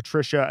was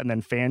Patricia and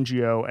then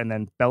Fangio and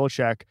then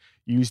Belichick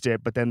used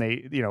it. But then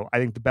I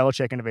think the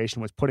Belichick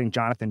innovation was putting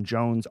Jonathan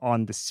Jones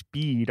on the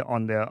speed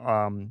on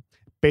the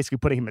basically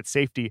putting him at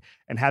safety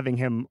and having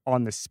him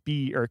on the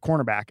speed or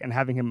cornerback and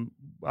having him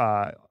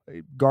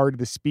guard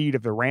the speed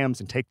of the Rams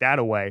and take that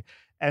away.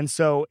 And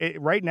so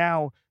right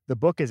now the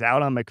book is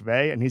out on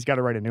McVay and he's got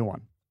to write a new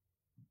one.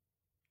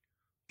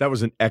 That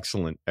was an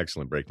excellent,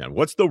 excellent breakdown.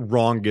 What's the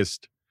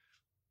wrongest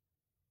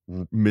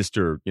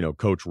Mr.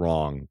 Coach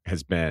Wrong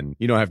has been?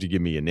 You don't have to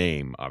give me a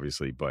name,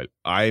 obviously, but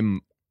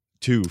I'm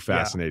too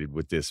fascinated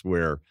with this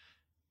where,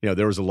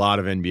 there was a lot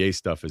of NBA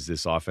stuff as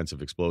this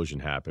offensive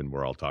explosion happened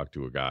where I'll talk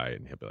to a guy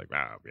and he'll be like,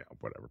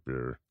 whatever.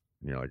 And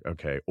you're like,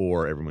 okay.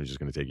 Or everyone's just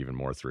going to take even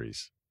more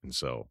threes. And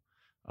so,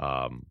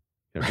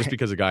 just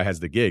because a guy has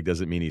the gig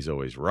doesn't mean he's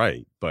always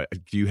right. But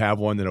do you have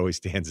one that always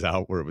stands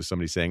out where it was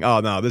somebody saying, oh,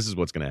 no, this is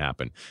what's going to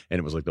happen? And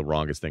it was like the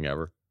wrongest thing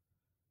ever?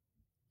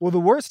 Well, the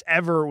worst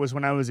ever was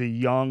when I was a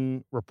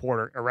young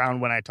reporter, around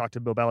when I talked to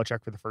Bill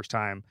Belichick for the first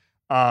time.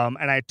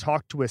 And I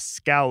talked to a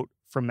scout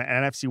from the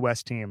NFC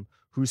West team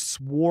who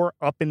swore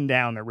up and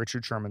down that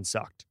Richard Sherman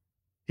sucked.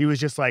 He was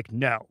just like,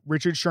 no,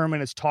 Richard Sherman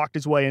has talked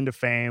his way into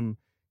fame.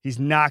 He's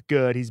not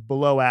good. He's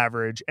below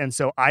average. And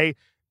so I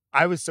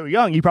was so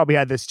young. You probably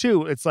had this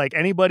too. It's like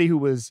anybody who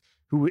was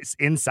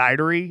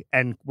insidery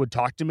and would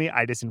talk to me,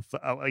 I just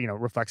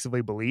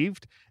reflexively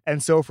believed.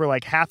 And so for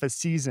like half a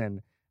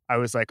season, I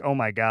was like, oh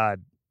my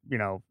God,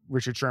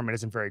 Richard Sherman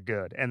isn't very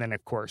good. And then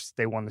of course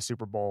they won the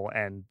Super Bowl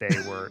and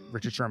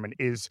Richard Sherman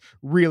is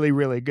really,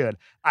 really good.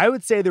 I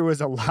would say there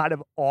was a lot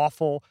of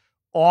awful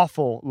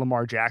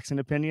Lamar Jackson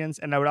opinions.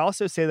 And I would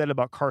also say that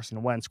about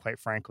Carson Wentz, quite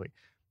frankly,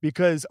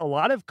 because a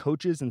lot of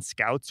coaches and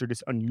scouts are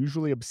just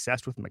unusually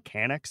obsessed with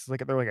mechanics.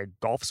 Like they're like a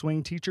golf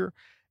swing teacher.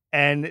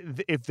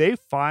 And if they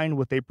find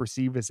what they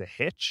perceive as a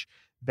hitch,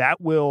 that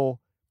will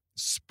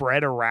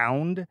spread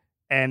around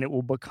and it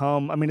will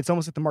become, it's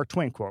almost like the Mark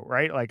Twain quote,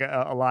 right? Like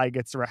a lie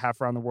gets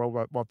half around the world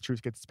while the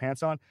truth gets its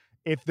pants on.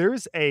 If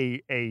there's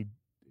a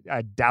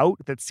doubt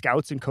that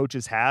scouts and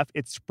coaches have,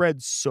 it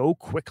spreads so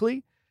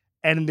quickly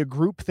and the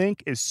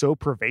groupthink is so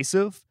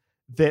pervasive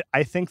that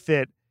I think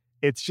that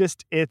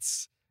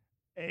it's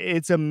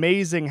it's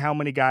amazing how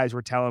many guys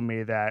were telling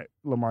me that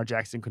Lamar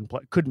Jackson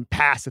couldn't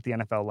pass at the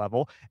NFL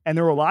level. And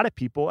there were a lot of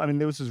people, I mean,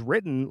 this was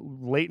written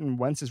late in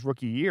Wentz's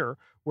rookie year,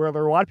 where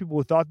there were a lot of people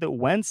who thought that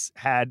Wentz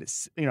had,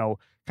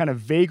 kind of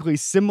vaguely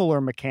similar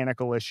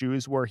mechanical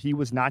issues where he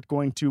was not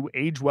going to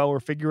age well or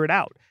figure it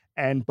out.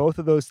 And both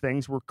of those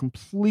things were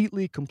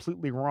completely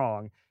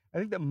wrong. I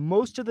think that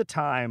most of the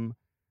time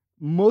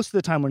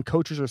when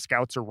coaches or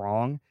scouts are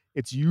wrong,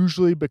 it's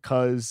usually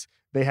because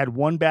they had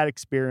one bad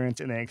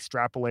experience and they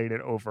extrapolate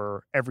it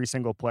over every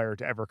single player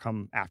to ever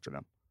come after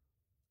them.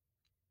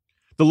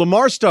 The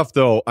Lamar stuff,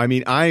 though, I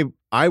mean,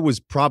 I was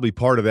probably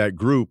part of that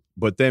group,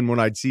 but then when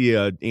I'd see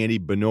a Andy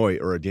Benoit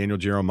or a Daniel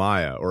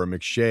Jeremiah or a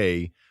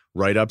McShay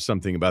write up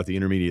something about the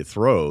intermediate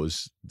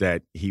throws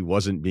that he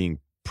wasn't being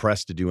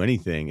pressed to do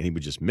anything and he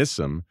would just miss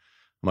them,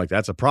 I'm like,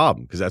 that's a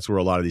problem because that's where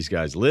a lot of these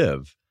guys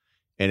live.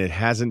 And it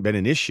hasn't been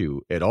an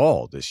issue at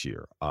all this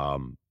year.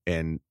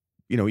 And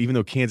even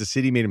though Kansas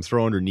City made him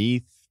throw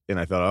underneath, and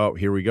I thought, oh,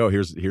 here we go.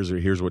 Here's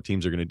what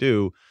teams are going to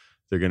do.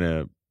 They're going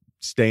to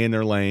stay in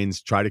their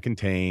lanes, try to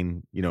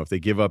contain. If they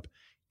give up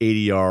 80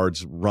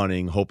 yards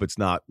running, hope it's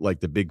not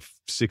like the big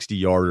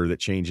 60-yarder that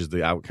changes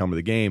the outcome of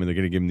the game, and they're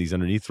going to give him these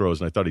underneath throws.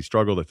 And I thought he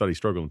struggled.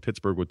 in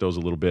Pittsburgh with those a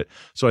little bit.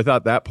 So I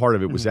thought that part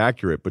of it was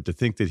accurate. But to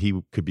think that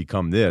he could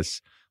become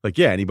this,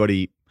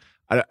 anybody,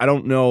 I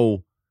don't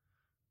know.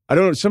 I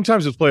don't know.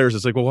 Sometimes with players,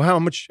 it's like, well, how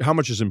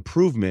much is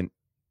improvement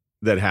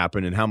that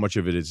happened and how much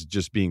of it is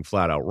just being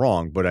flat out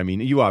wrong? But I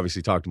mean, you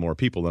obviously talked to more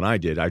people than I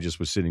did. I just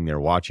was sitting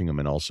there watching them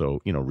and also,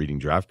 reading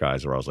draft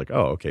guys where I was like,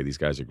 oh, okay, these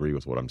guys agree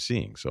with what I'm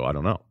seeing. So I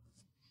don't know.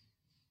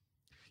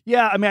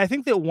 Yeah, I mean, I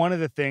think that one of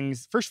the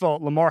things, first of all,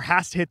 Lamar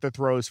has to hit the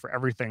throws for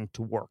everything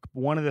to work.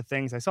 One of the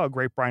things, I saw a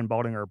great Brian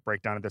Baldinger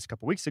breakdown of this a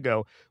couple weeks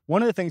ago.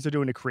 One of the things they're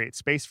doing to create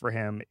space for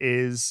him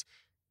is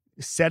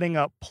setting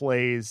up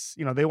plays.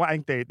 I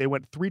think they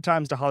went 3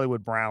 times to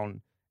Hollywood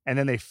Brown, and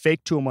then they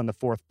faked to him on the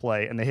 4th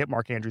play, and they hit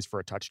Mark Andrews for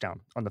a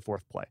touchdown on the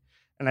 4th play.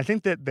 And I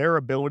think that their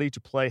ability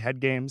to play head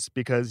games,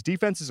 because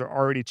defenses are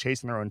already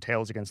chasing their own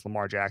tails against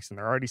Lamar Jackson,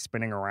 they're already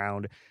spinning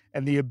around,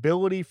 and the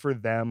ability for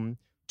them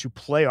to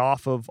play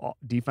off of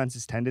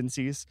defense's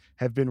tendencies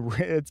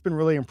it's been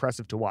really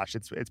impressive to watch.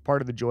 It's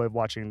part of the joy of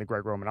watching the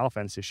Greg Roman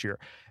offense this year.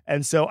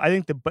 And so I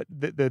think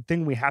the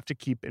thing we have to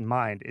keep in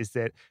mind is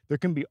that there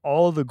can be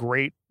all the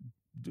great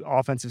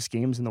offensive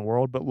schemes in the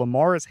world, but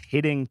Lamar is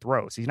hitting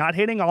throws. He's not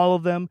hitting all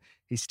of them.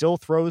 He still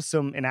throws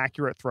some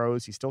inaccurate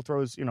throws. He still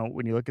throws,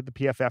 when you look at the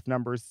PFF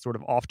numbers, sort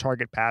of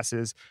off-target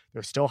passes,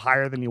 they're still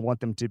higher than you want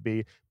them to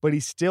be, but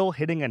he's still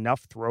hitting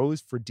enough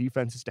throws for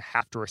defenses to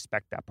have to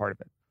respect that part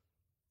of it.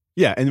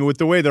 Yeah, and with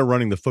the way they're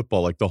running the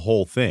football, like the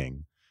whole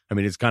thing, I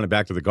mean, it's kind of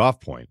back to the Goff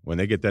point. When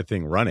they get that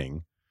thing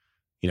running,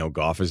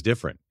 Goff is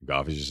different.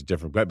 Goff is just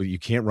different. But you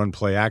can't run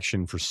play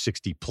action for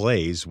 60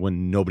 plays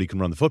when nobody can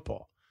run the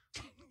football.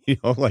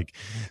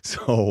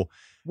 So.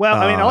 Well,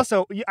 I mean,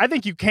 also, I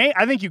think you can.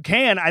 I think you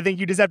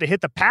just have to hit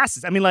the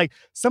passes. I mean,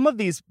 some of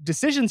these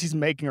decisions he's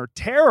making are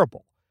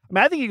terrible. I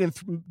mean, I think you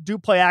can do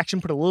play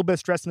action, put a little bit of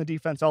stress in the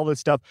defense, all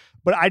this stuff.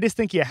 But I just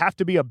think you have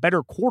to be a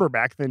better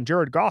quarterback than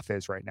Jared Goff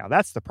is right now.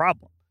 That's the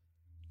problem.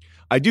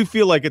 I do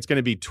feel like it's going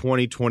to be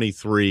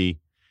 2023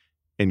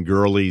 and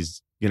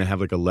Gurley's going to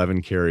have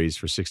 11 carries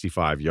for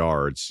 65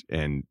 yards.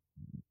 And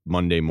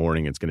Monday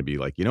morning, it's going to be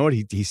like, you know what?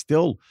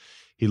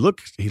 He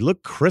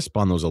looked crisp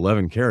on those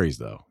 11 carries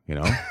though,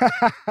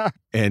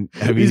 and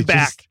I mean, he's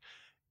back.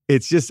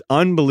 It's just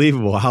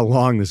unbelievable how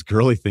long this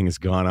Gurley thing has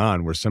gone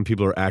on where some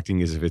people are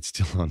acting as if it's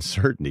still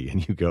uncertainty.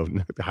 And you go,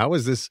 how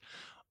is this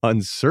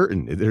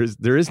uncertain?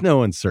 There is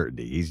no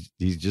uncertainty.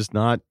 He's just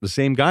not the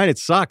same guy. And it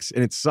sucks.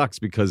 And it sucks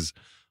because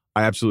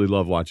I absolutely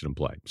love watching him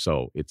play.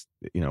 So it's,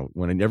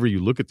 whenever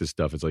you look at this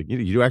stuff, it's like,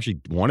 you actually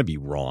want to be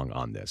wrong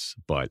on this,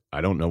 but I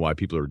don't know why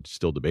people are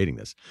still debating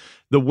this.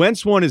 The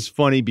Wentz one is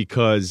funny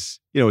because,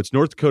 it's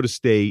North Dakota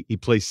State. He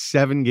plays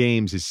 7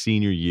 games his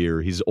senior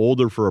year. He's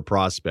older for a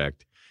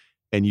prospect.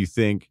 And you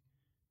think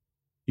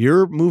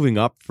you're moving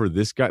up for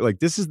this guy. Like,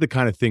 this is the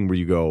kind of thing where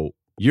you go,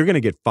 you're going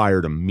to get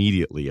fired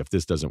immediately if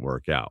this doesn't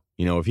work out.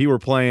 If he were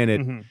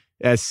playing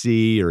at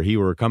SC or he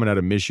were coming out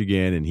of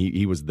Michigan and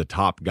he was the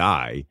top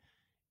guy,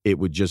 it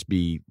would just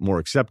be more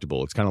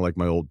acceptable. It's kind of like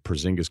my old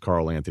Porzingis,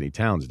 Karl Anthony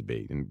Towns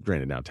debate. And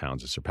granted, now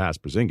Towns has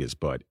surpassed Porzingis,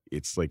 but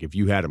it's like if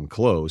you had him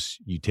close,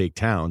 you take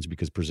Towns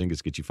because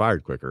Porzingis gets you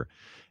fired quicker.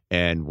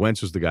 And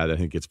Wentz was the guy that I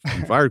think gets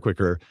fired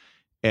quicker.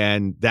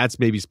 And that's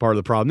maybe part of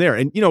the problem there.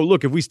 And,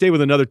 look, if we stay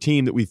with another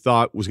team that we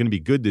thought was going to be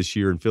good this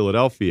year in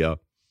Philadelphia,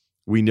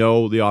 we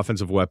know the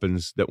offensive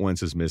weapons that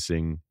Wentz is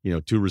missing,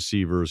 2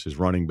 receivers, his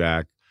running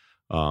back,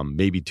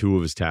 maybe 2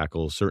 of his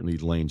tackles, certainly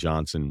Lane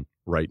Johnson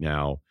right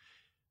now.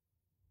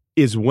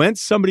 Is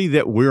Wentz somebody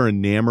that we're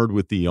enamored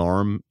with the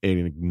arm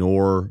and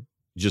ignore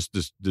just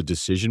the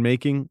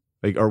decision-making?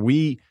 Like, are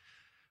we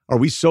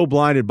so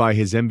blinded by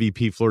his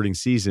MVP flirting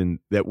season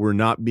that we're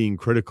not being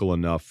critical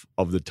enough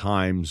of the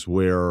times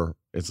where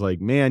it's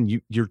like, man,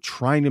 you're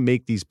trying to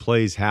make these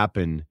plays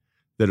happen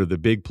that are the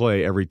big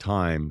play every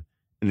time,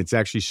 and it's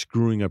actually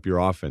screwing up your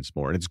offense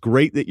more. And it's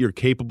great that you're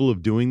capable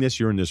of doing this.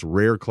 You're in this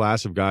rare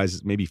class of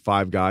guys, maybe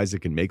 5 guys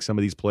that can make some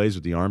of these plays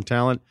with the arm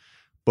talent.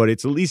 But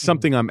it's at least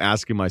something I'm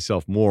asking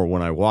myself more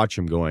when I watch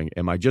him going,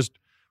 am I just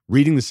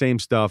reading the same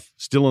stuff,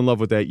 still in love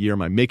with that year?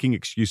 Am I making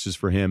excuses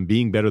for him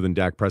being better than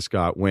Dak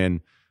Prescott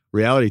when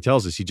reality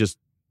tells us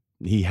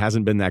he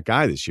hasn't been that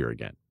guy this year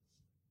again?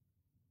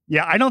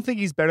 Yeah, I don't think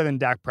he's better than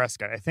Dak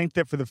Prescott. I think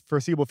that for the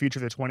foreseeable future,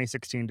 the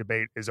 2016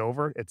 debate is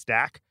over. It's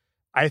Dak.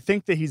 I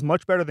think that he's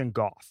much better than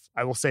Goff.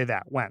 I will say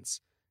that, Wentz.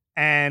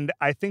 And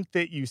I think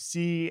that you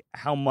see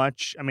how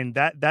much,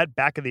 that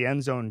back of the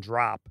end zone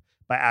drop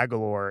by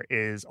Aguilar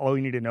is all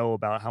you need to know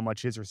about how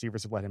much his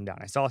receivers have let him down.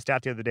 I saw a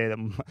stat the other day that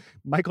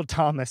Michael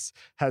Thomas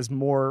has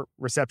more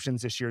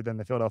receptions this year than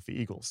the Philadelphia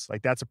Eagles.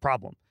 Like, that's a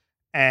problem.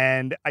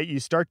 And you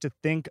start to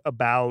think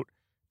about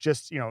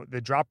just,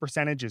 the drop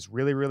percentage is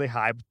really, really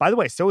high. By the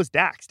way, so is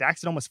Dak's.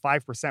 Dak's at almost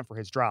 5% for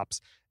his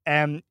drops.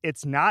 And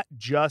it's not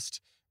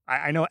just,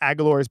 I know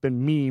Aguilar has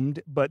been memed,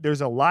 but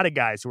there's a lot of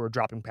guys who are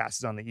dropping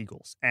passes on the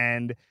Eagles.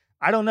 And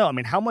I don't know.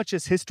 How much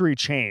does history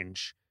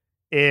change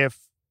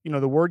if,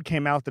 the word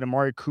came out that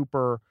Amari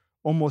Cooper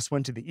almost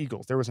went to the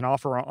Eagles? There was an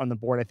offer on the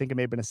board. I think it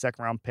may have been a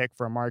 2nd-round pick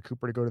for Amari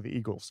Cooper to go to the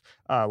Eagles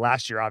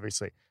last year,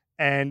 obviously.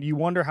 And you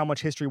wonder how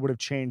much history would have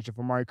changed if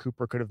Amari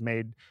Cooper could have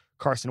made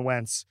Carson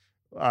Wentz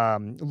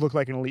look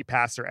like an elite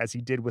passer as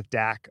he did with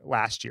Dak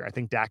last year. I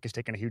think Dak has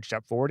taken a huge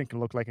step forward and can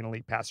look like an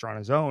elite passer on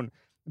his own.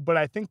 But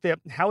I think that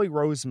Howie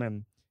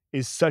Roseman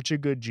is such a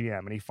good GM,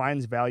 and he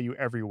finds value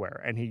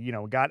everywhere. And he,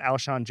 got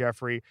Alshon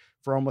Jeffrey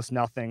for almost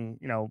nothing,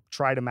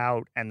 tried him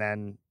out and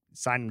then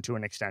signed him to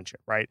an extension,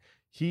 right?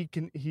 He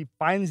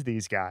finds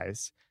these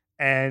guys,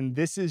 and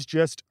this is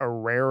just a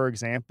rare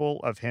example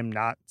of him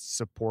not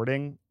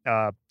supporting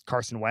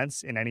Carson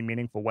Wentz in any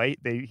meaningful way.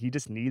 He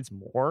just needs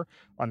more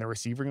on the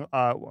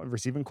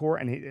receiving core,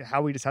 and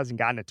Howie just hasn't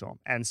gotten it to him.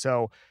 And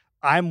so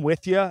I'm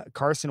with you.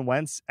 Carson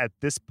Wentz at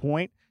this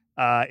point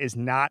is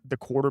not the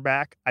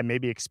quarterback I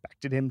maybe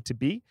expected him to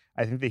be.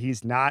 I think that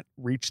he's not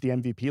reached the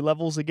MVP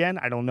levels again.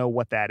 I don't know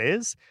what that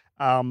is,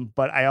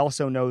 but I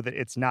also know that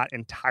it's not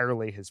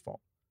entirely his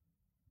fault.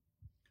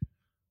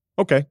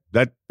 Okay,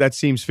 that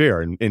seems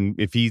fair. And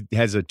if he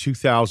has a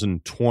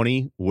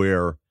 2020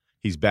 where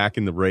he's back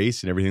in the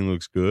race and everything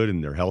looks good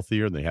and they're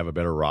healthier and they have a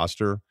better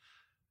roster,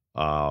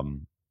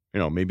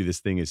 maybe this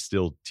thing is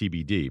still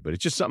TBD. But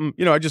it's just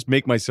something, I just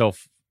make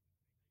myself,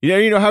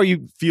 you know how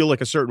you feel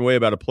like a certain way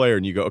about a player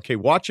and you go, okay,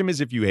 watch him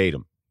as if you hate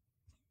him.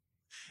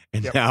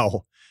 And Yep.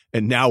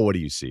 now what do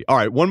you see? All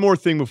right, one more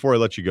thing before I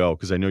let you go,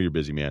 because I know you're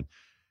busy, man.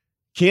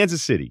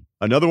 Kansas City,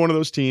 another one of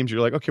those teams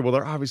you're like, okay, well,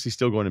 they're obviously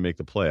still going to make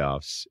the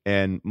playoffs.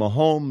 And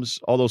Mahomes,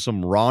 although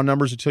some raw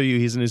numbers will tell you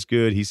he isn't as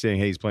good, he's saying,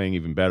 hey, he's playing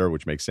even better,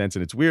 which makes sense.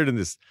 And it's weird in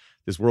this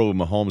world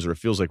with Mahomes where it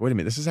feels like, wait a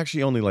minute, this is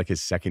actually only like his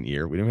 2nd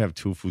year. We don't have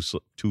two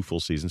full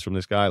seasons from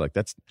this guy. Like,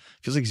 feels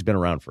like he's been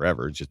around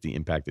forever. It's just the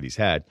impact that he's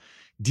had.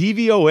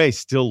 DVOA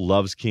still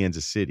loves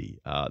Kansas City.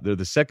 They're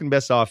the 2nd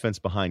best offense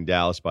behind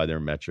Dallas by their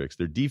metrics.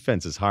 Their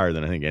defense is higher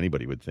than I think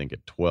anybody would think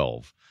at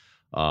 12.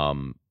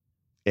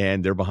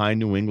 And they're behind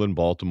New England,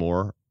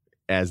 Baltimore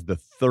as the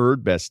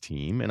 3rd best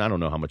team. And I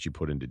don't know how much you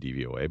put into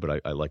DVOA, but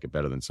I like it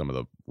better than some of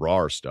the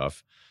raw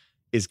stuff.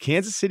 Is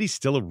Kansas City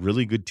still a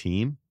really good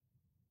team?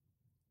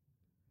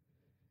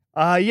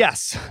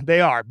 Yes, they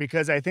are,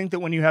 because I think that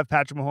when you have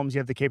Patrick Mahomes, you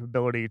have the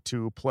capability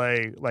to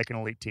play like an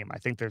elite team. I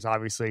think there's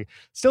obviously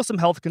still some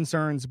health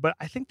concerns, but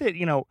I think that,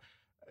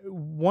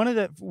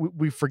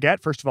 we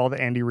forget, first of all,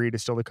 that Andy Reid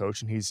is still the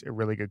coach and he's a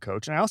really good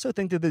coach. And I also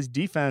think that this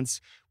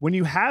defense, when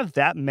you have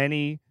that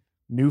many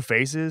new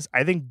faces,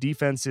 I think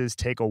defenses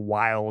take a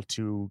while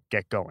to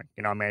get going.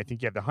 I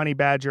think you have the Honey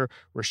Badger.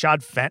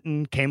 Rashad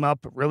Fenton came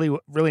up really,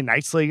 really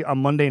nicely on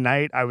Monday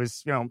night. I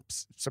was,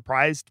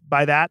 surprised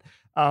by that.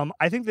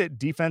 I think that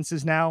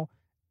defenses now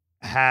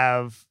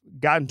have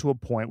gotten to a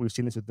point, we've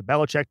seen this with the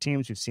Belichick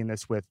teams, we've seen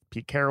this with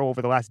Pete Carroll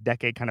over the last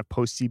decade, kind of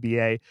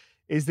post-CBA,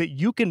 is that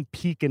you can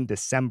peak in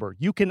December.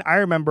 I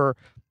remember,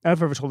 I don't know if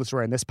I've ever told this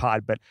story in this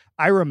pod, but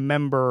I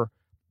remember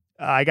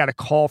I got a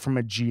call from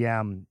a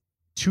GM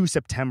 2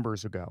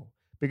 Septembers ago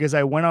because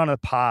I went on a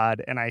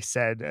pod and I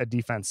said a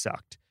defense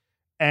sucked.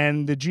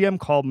 And the GM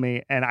called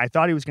me and I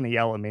thought he was going to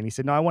yell at me. And he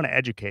said, no, I want to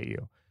educate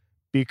you,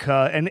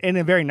 because, and in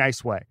a very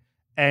nice way.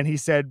 And he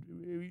said,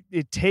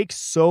 it takes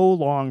so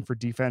long for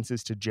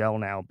defenses to gel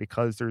now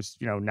because there's,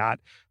 not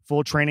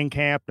full training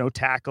camp, no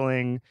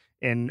tackling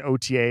in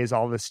OTAs,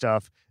 all this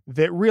stuff,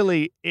 that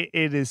really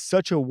it is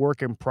such a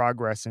work in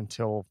progress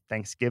until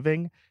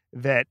Thanksgiving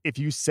that if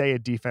you say a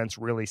defense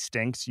really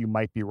stinks, you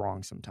might be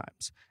wrong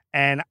sometimes.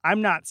 And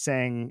I'm not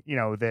saying,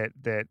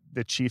 that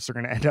the Chiefs are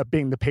going to end up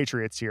being the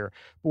Patriots here.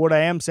 But what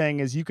I am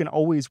saying is you can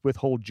always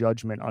withhold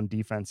judgment on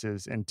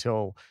defenses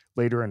until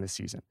later in the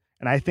season.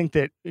 And I think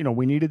that,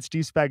 we needed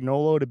Steve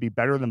Spagnuolo to be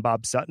better than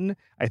Bob Sutton.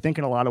 I think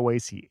in a lot of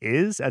ways he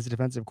is as a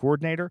defensive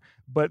coordinator,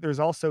 but there's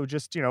also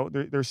just,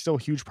 there's still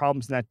huge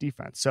problems in that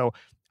defense. So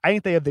I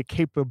think they have the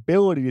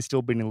capability to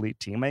still be an elite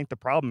team. I think the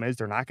problem is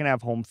they're not going to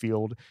have home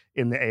field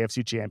in the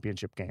AFC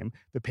Championship game.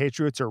 The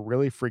Patriots are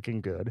really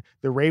freaking good.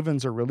 The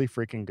Ravens are really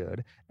freaking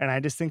good. And I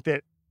just think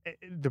that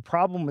the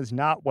problem is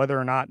not whether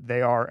or not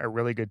they are a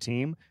really good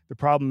team. The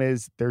problem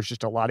is there's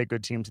just a lot of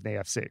good teams in the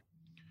AFC.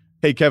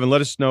 Hey, Kevin,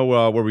 let us know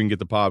where we can get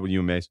the pod with you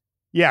and Mace.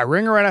 Yeah,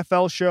 Ringer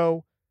NFL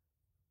show.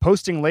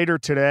 Posting later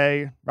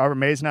today, Robert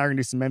Mays and I are going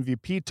to do some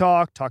MVP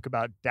talk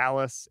about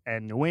Dallas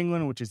and New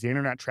England, which is the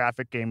internet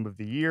traffic game of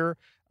the year.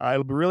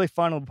 It'll be really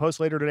fun. It'll post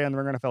later today on the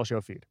Ringer NFL show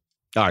feed.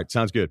 All right,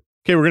 sounds good.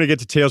 Okay, we're going to get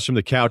to Tales from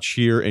the Couch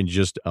here in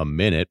just a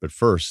minute. But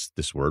first,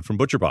 this word from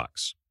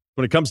ButcherBox.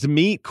 When it comes to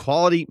meat,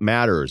 quality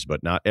matters,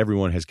 but not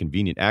everyone has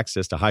convenient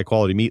access to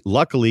high-quality meat.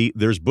 Luckily,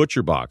 there's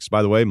ButcherBox.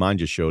 By the way, mine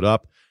just showed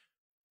up.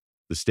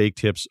 The steak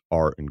tips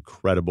are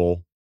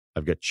incredible.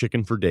 I've got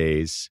chicken for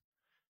days.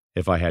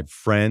 If I had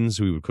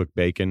friends, we would cook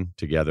bacon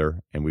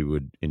together and we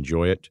would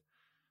enjoy it.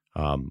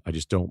 I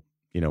just don't,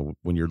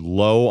 when you're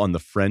low on the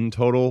friend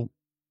total,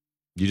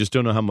 you just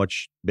don't know how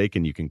much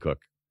bacon you can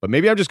cook. But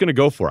maybe I'm just going to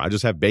go for it. I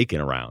just have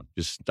bacon around.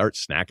 Just start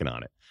snacking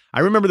on it.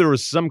 I remember there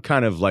was some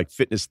kind of like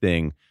fitness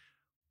thing.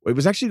 It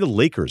was actually the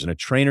Lakers, and a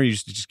trainer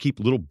used to just keep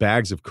little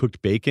bags of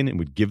cooked bacon and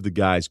would give the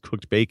guys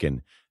cooked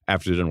bacon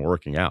after they're done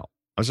working out.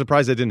 I'm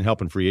surprised that didn't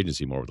help in free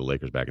agency more with the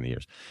Lakers back in the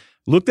years.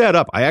 Look that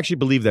up. I actually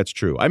believe that's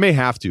true. I may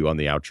have to on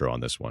the outro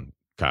on this one,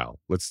 Kyle.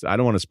 I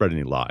don't want to spread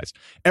any lies.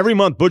 Every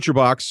month,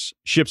 ButcherBox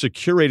ships a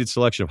curated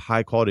selection of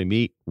high-quality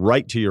meat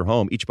right to your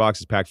home. Each box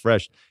is packed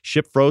fresh,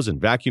 shipped frozen,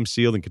 vacuum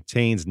sealed, and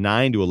contains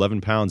 9 to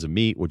 11 pounds of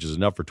meat, which is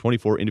enough for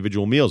 24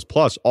 individual meals.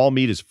 Plus, all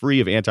meat is free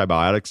of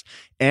antibiotics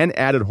and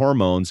added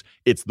hormones.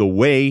 It's the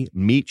way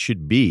meat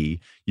should be.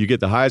 You get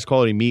the highest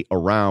quality meat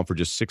around for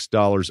just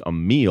 $6 a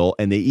meal,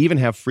 and they even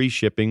have free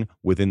shipping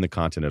within the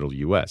continental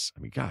U.S.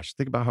 I mean, gosh,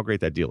 think about how great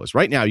that deal is.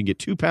 Right now, you can get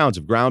 2 pounds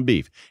of ground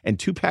beef and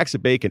 2 packs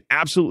of bacon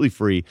absolutely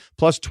free,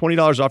 plus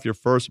 $20 off your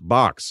first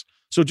box.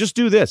 So just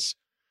do this.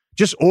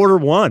 Just order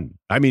one.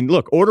 I mean,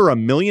 look, order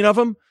 1 million of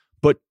them,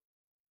 but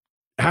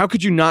how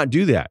could you not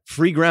do that?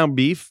 Free ground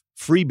beef,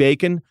 free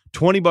bacon,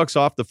 $20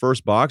 off the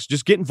first box.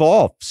 Just get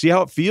involved. See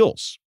how it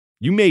feels.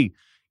 You'll be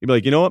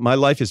like, you know what? My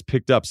life has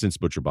picked up since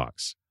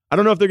ButcherBox. I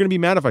don't know if they're going to be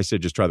mad if I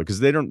said just try that, because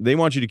they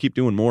want you to keep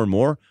doing more and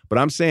more. But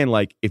I'm saying,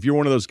 like, if you're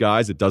one of those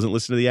guys that doesn't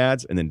listen to the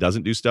ads and then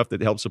doesn't do stuff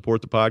that helps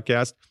support the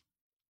podcast,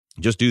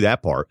 just do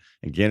that part.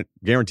 And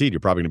guaranteed, you're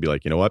probably going to be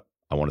like, you know what?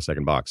 I want a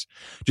second box.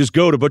 Just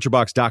go to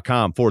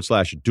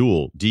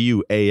butcherbox.com/duel,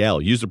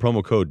 DUAL. Use the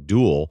promo code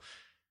DUEL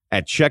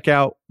at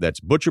checkout. That's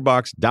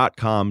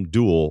butcherbox.com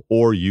duel,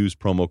 or use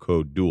promo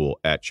code DUEL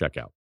at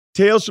checkout.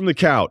 Tales from the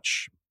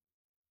Couch.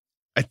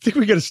 I think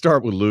we got to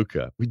start with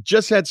Luka. We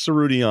just had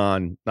Cerruti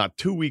on not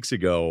 2 weeks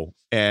ago,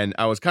 and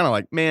I was kind of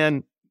like,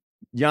 man,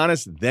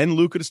 Giannis, then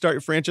Luka to start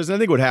your franchise. And I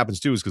think what happens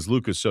too is because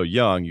Luka's so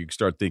young, you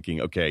start thinking,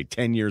 okay,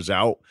 10 years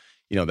out,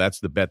 that's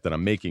the bet that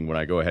I'm making when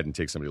I go ahead and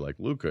take somebody like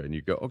Luka. And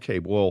you go, okay,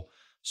 well,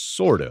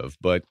 sort of.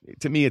 But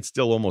to me, it's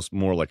still almost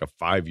more like a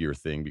 5-year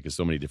thing, because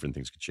so many different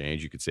things could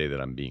change. You could say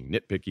that I'm being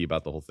nitpicky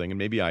about the whole thing, and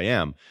maybe I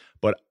am.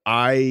 But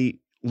I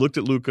looked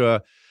at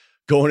Luka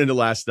going into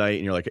last night,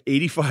 and you're like,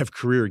 85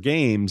 career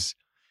games.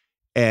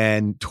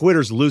 And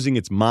Twitter's losing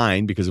its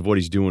mind because of what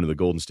he's doing to the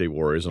Golden State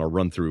Warriors. And I'll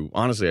run through,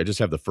 honestly, I just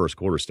have the first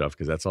quarter stuff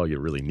because that's all you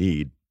really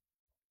need.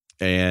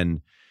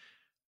 And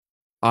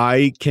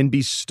I can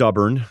be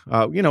stubborn.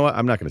 I'm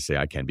not going to say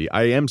I can be.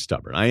 I am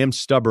stubborn. I am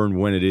stubborn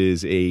when it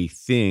is a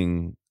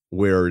thing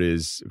where it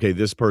is, okay,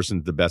 this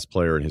person's the best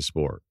player in his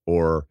sport,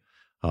 or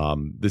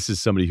this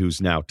is somebody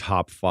who's now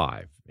top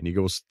 5. And you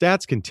go, well,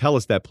 stats can tell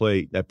us that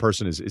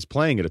person is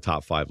playing at a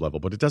top 5 level,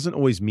 but it doesn't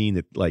always mean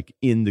that, like,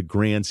 in the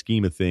grand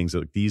scheme of things,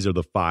 like, these are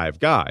the 5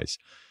 guys.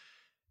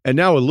 And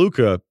now with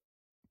Luka,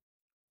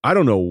 I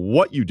don't know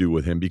what you do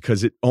with him,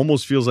 because it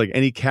almost feels like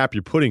any cap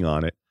you're putting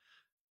on it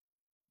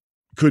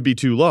could be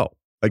too low.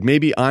 Like,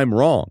 maybe I'm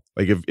wrong.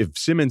 Like, if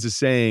Simmons is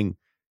saying,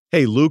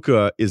 hey,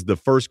 Luka is the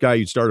first guy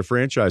you'd start a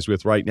franchise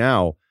with right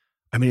now,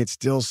 I mean, it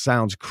still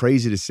sounds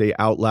crazy to say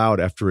out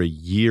loud after a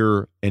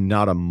year and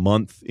not a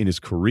month in his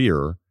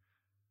career,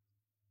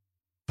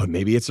 but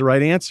maybe it's the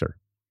right answer.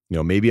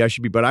 Maybe I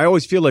should be, but I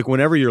always feel like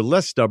whenever you're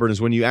less stubborn is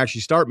when you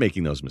actually start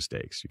making those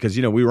mistakes, because,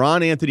 we were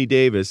on Anthony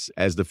Davis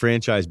as the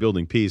franchise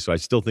building piece, so I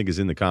still think is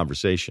in the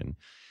conversation.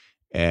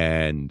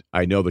 And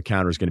I know the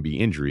counter is going to be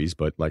injuries,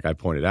 but like I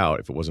pointed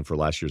out, if it wasn't for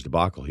last year's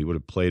debacle, he would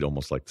have played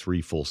almost like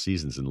 3 full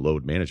seasons in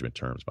load management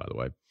terms, by the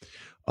way.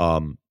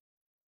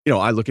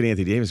 I look at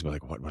Anthony Davis and be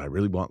like, what, would I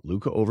really want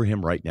Luka over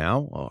him right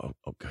now?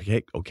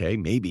 Okay,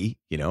 maybe,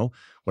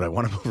 would I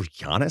want him over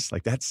Giannis?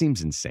 Like, that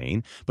seems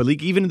insane. But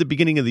like, even in the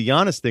beginning of the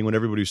Giannis thing, when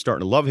everybody was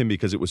starting to love him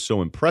because it was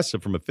so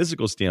impressive from a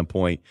physical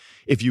standpoint,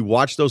 if you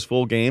watch those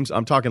full games,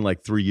 I'm talking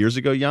like 3 years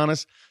ago,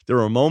 Giannis, there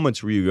are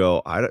moments where you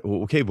go,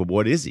 okay, but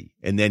what is he?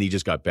 And then he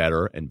just got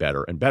better and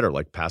better and better,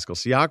 like Pascal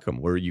Siakam,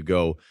 where you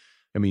go,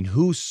 I mean,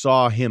 who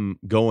saw him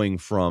going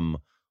from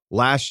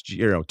last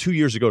year, 2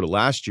 years ago to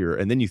last year,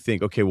 and then you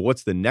think, okay, well,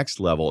 what's the next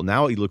level?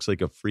 Now he looks like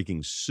a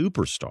freaking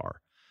superstar.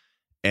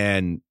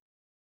 And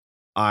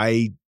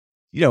I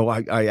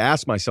I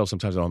ask myself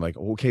sometimes, and I'm like,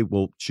 okay,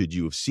 well, should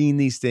you have seen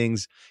these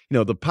things?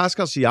 The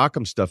Pascal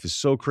Siakam stuff is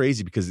so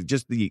crazy because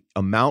just the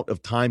amount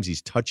of times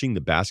he's touching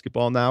the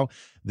basketball now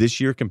this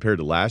year compared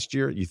to last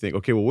year, you think,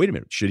 okay, well, wait a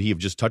minute. Should he have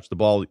just touched the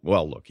ball?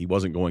 Well, look, he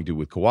wasn't going to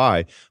with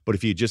Kawhi, but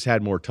if he had just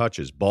had more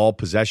touches, ball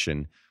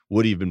possession,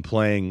 would he have been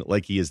playing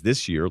like he is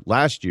this year,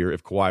 last year,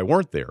 if Kawhi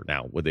weren't there?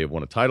 Now, would they have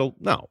won a title?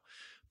 No.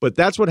 But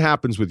that's what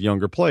happens with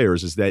younger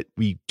players is that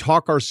we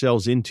talk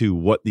ourselves into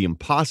what the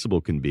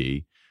impossible can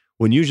be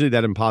when usually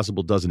that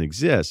impossible doesn't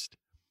exist.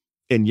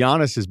 And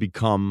Giannis has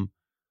become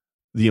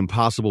the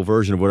impossible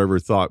version of whatever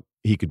thought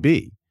he could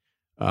be.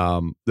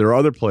 There are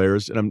other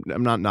players, and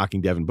I'm not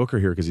knocking Devin Booker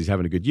here because he's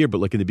having a good year, but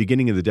like in the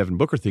beginning of the Devin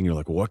Booker thing, you're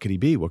like, well, what could he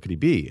be? What could he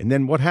be? And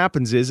then what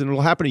happens is, and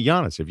it'll happen to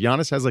Giannis, if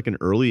Giannis has like an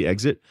early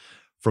exit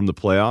from the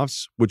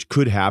playoffs, which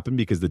could happen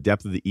because the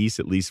depth of the East,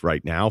 at least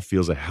right now,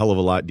 feels a hell of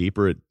a lot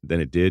deeper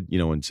than it did,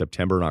 in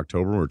September and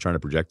October when we're trying to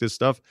project this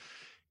stuff.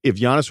 If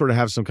Giannis were to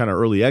have some kind of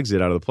early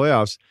exit out of the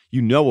playoffs,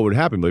 what would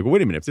happen? Like, well,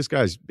 wait a minute, if this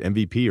guy's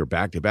MVP or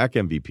back-to-back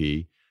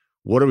MVP,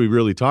 what are we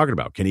really talking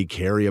about? Can he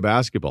carry a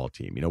basketball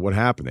team? What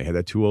happened? They had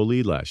that 2-0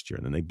 lead last year,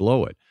 and then they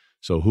blow it.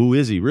 So who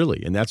is he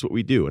really? And that's what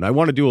we do. And I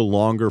want to do a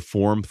longer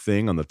form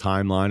thing on the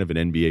timeline of an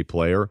NBA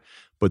player,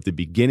 but the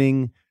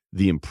beginning,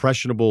 the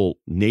impressionable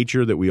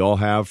nature that we all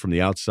have from the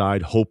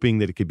outside, hoping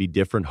that it could be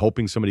different,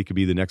 hoping somebody could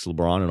be the next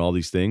LeBron and all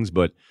these things.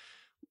 But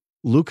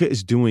Luka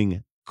is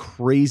doing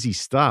crazy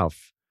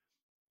stuff.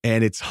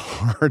 And it's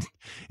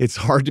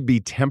hard to be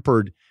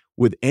tempered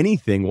with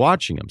anything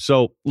watching him.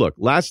 So, look,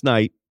 last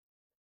night,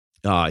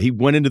 he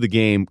went into the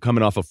game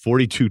coming off a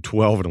 42,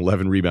 12, and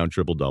 11 rebound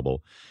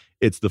triple-double.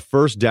 It's the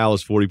first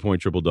Dallas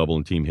 40-point triple-double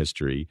in team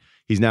history.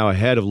 He's now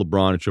ahead of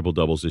LeBron in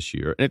triple-doubles this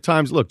year. And at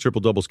times, look,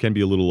 triple-doubles can be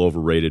a little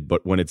overrated,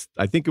 but when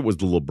I think it was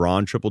the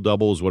LeBron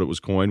triple-double is what it was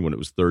coined when it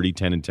was 30,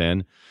 10, and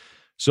 10.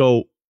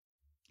 So,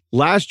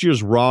 last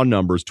year's raw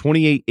numbers,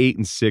 28, 8,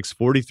 and 6,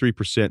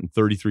 43% and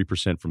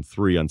 33% from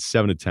three on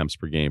 7 attempts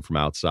per game from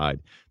outside.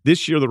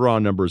 This year, the raw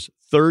numbers,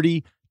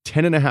 30,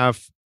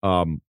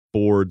 10.5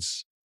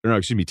 boards,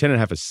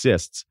 10.5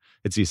 assists.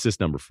 It's the assist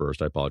number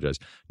first. I apologize.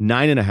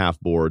 9.5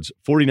 boards,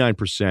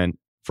 49%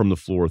 from the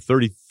floor,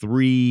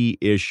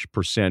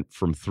 33-ish%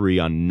 from three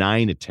on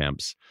 9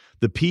 attempts.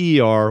 The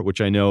PER,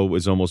 which I know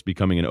is almost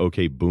becoming an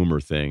OK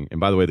Boomer thing. And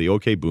by the way, the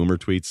OK Boomer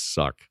tweets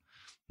suck.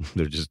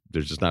 They're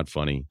just not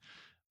funny.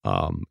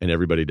 And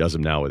everybody does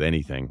them now with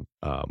anything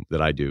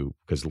that I do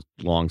because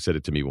Long said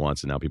it to me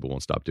once and now people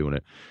won't stop doing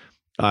it.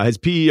 His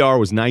PER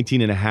was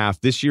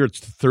 19.5. This year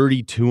it's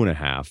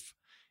 32.5.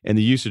 And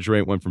the usage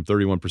rate went from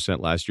 31%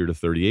 last year to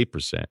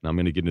 38%. And I'm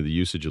going to get into the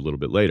usage a little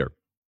bit later.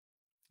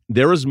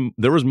 There was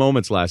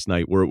moments last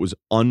night where it was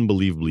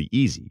unbelievably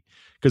easy.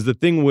 Because the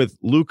thing with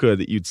Luka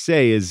that you'd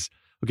say is,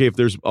 okay, if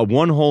there's a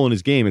one hole in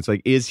his game, it's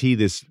like, is he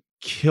this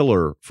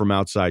killer from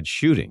outside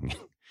shooting?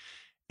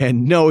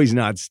 And no, he's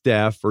not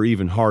Steph or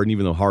even Harden,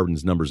 even though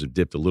Harden's numbers have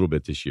dipped a little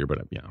bit this year. But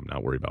I'm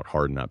not worried about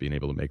Harden not being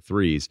able to make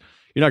threes.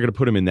 You're not going to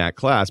put him in that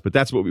class, but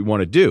that's what we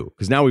want to do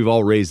because now we've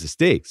all raised the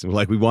stakes. And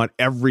we want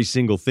every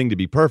single thing to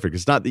be perfect.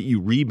 It's not that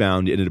you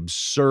rebound at an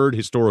absurd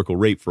historical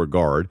rate for a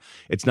guard.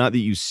 It's not that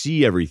you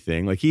see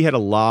everything. Like he had a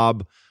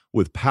lob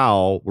with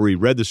Powell where he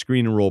read the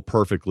screen and roll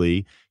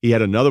perfectly. He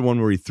had another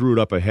one where he threw it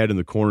up ahead in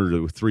the corner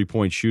to a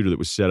three-point shooter that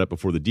was set up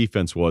before the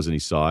defense was, and he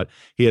saw it.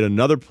 He had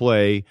another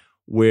play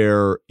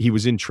where he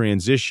was in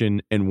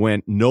transition and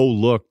went no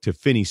look to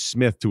Finney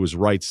Smith to his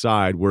right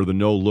side where the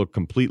no look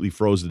completely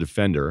froze the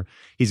defender.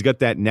 He's got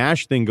that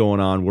Nash thing going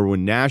on where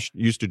when Nash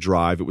used to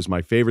drive, it was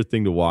my favorite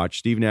thing to watch.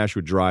 Steve Nash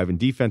would drive and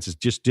defenses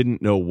just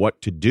didn't know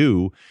what to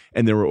do.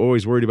 And they were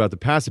always worried about the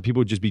pass that people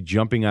would just be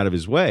jumping out of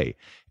his way.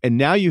 And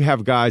now you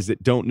have guys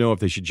that don't know if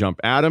they should jump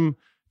at him,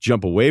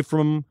 jump away from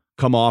him,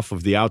 come off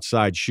of the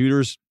outside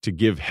shooters to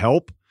give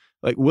help.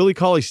 Like Willie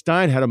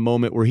Cauley-Stein had a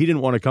moment where he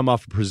didn't want to come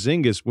off of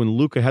Porzingis when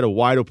Luka had a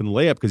wide open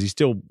layup because he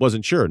still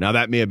wasn't sure. Now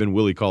that may have been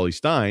Willie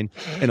Cauley-Stein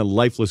and a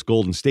lifeless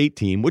Golden State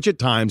team, which at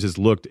times has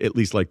looked at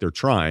least like they're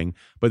trying,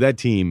 but that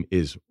team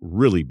is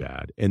really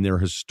bad and they're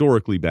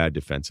historically bad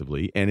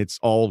defensively. And it's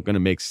all going to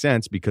make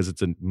sense because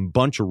it's a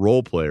bunch of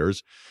role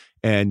players.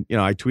 And,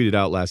 I tweeted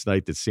out last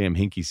night that Sam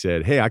Hinkie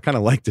said, hey, I kind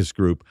of like this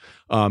group.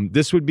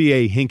 This would be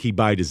a Hinkie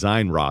by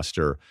design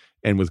roster.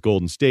 And with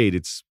Golden State,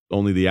 it's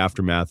only the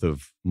aftermath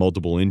of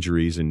multiple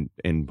injuries and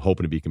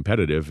hoping to be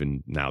competitive.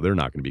 And now they're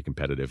not going to be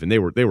competitive. And they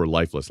were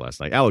lifeless last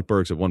night. Alec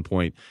Burks at one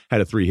point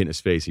had a three hit in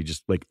his face. He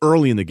just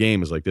early in the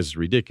game was like, this is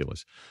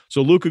ridiculous.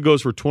 So Luka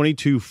goes for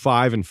 22,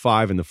 5, and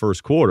 5 in the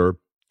first quarter.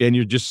 And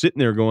you're just sitting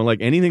there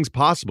going anything's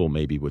possible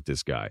maybe with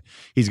this guy.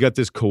 He's got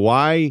this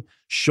Kawhi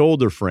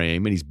shoulder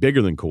frame and he's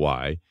bigger than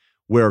Kawhi.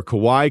 Where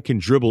Kawhi can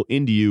dribble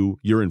into you,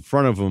 you're in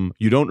front of him,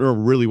 you don't know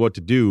really what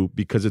to do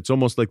because it's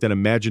almost like that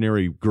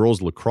imaginary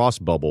girls lacrosse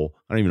bubble.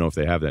 I don't even know if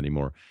they have that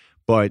anymore.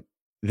 But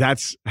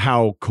that's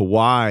how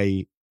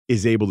Kawhi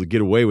is able to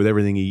get away with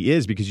everything he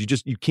is because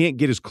you can't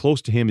get as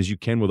close to him as you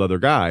can with other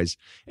guys.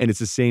 And it's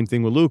the same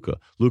thing with Luka.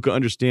 Luka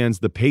understands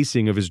the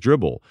pacing of his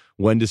dribble,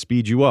 when to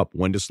speed you up,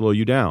 when to slow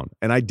you down.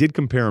 And I did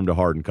compare him to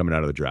Harden coming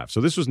out of the draft.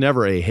 So this was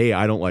never a, hey,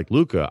 I don't like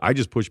Luka. I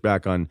just pushed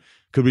back on,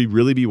 could we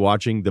really be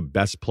watching the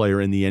best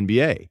player in the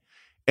NBA?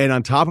 And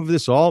on top of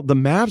this all, the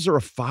Mavs are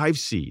a 5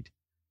 seed,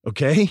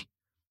 okay?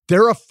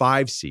 They're a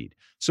 5 seed.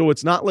 So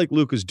it's not like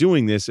Luka's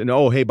doing this and,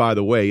 oh, hey, by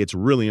the way, it's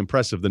really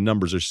impressive. The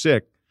numbers are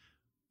sick,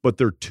 but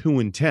they're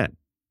 2-10.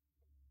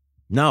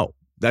 No,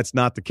 that's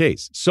not the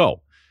case.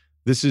 So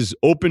this is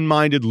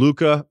open-minded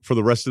Luka for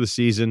the rest of the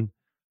season.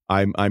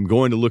 I'm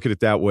going to look at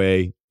it that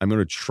way. I'm going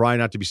to try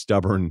not to be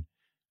stubborn.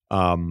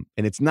 And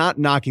it's not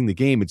knocking the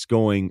game. It's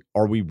going,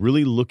 are we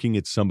really looking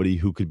at somebody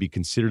who could be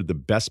considered the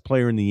best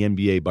player in the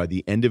NBA by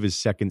the end of his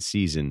second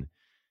season?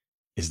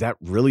 Is that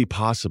really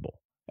possible?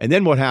 And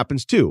then what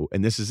happens too,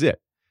 and this is it.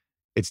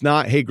 It's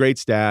not, hey, great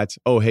stats.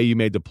 Oh, hey, you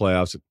made the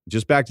playoffs.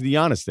 Just back to the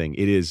Giannis thing.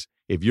 It is,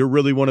 if you're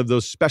really one of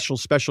those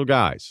special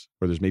guys,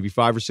 where there's maybe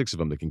 5 or 6 of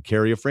them that can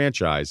carry a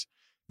franchise,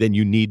 then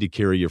you need to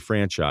carry your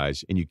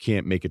franchise, and you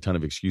can't make a ton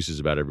of excuses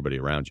about everybody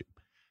around you.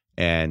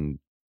 And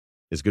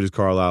as good as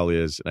Carlisle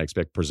is, and I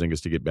expect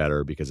Porzingis to get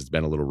better because it's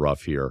been a little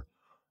rough here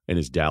in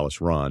his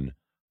Dallas run,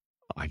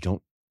 I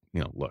don't,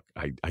 look,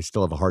 I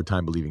still have a hard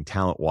time believing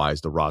talent-wise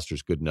the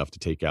roster's good enough to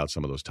take out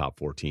some of those top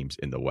 4 teams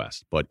in the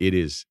West. But it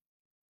is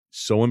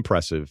so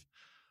impressive.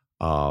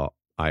 I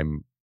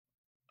don't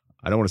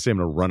want to say I'm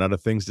going to run out of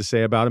things to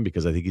say about him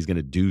because I think he's going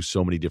to do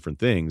so many different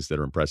things that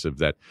are impressive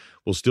that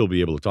we'll still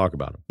be able to talk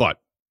about him. But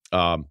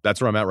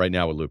that's where I'm at right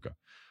now with Luka.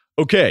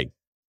 Okay.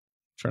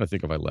 Trying to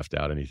think if I left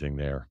out anything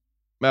there.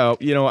 Well,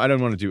 I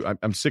don't want to do,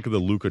 I'm sick of the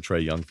Luka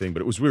Trae Young thing,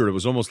 but it was weird. It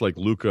was almost like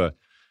Luka,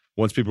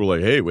 once people were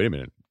like, hey, wait a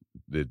minute,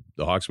 did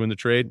the Hawks win the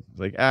trade?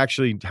 Like,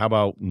 actually, how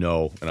about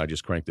no? And I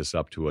just cranked this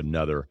up to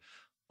another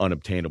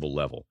unobtainable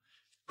level.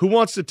 Who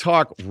wants to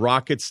talk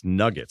Rockets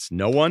Nuggets?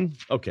 No one?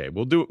 Okay,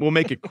 we'll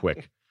make it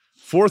quick.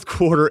 Fourth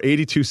quarter,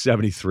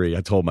 82-73.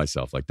 I told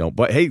myself, don't.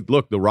 But hey,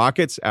 look, the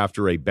Rockets,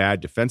 after a bad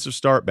defensive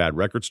start, bad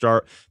record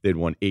start, they'd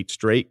won 8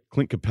 straight.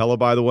 Clint Capella,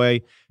 by the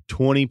way,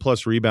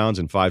 20-plus rebounds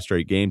in 5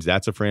 straight games.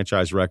 That's a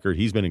franchise record.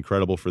 He's been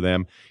incredible for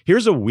them.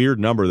 Here's a weird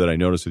number that I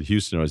noticed with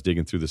Houston. I was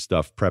digging through the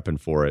stuff, prepping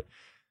for it.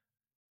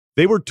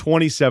 They were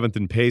 27th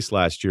in pace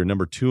last year,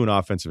 number 2 in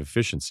offensive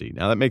efficiency.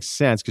 Now, that makes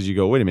sense because you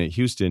go, wait a minute,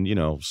 Houston,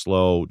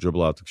 slow,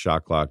 dribble out the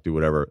shot clock, do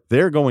whatever.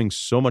 They're going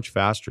so much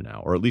faster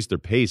now, or at least their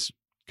pace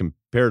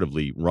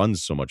comparatively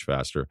runs so much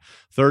faster.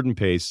 3rd in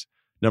pace,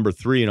 number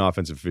 3 in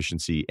offensive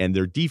efficiency, and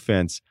their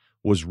defense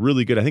was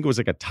really good. I think it was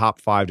like a top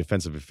 5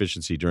 defensive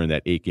efficiency during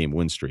that 8-game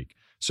win streak.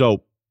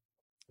 So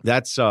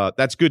that's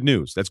good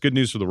news. That's good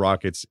news for the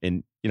Rockets.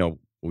 And,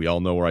 we all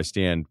know where I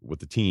stand with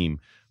the team,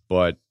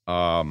 but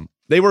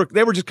they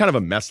were just kind of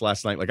a mess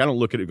last night. Like, I don't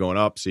look at it going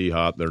up, see,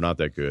 they're not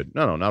that good.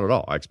 No, not at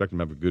all. I expect them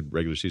to have a good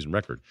regular season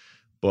record.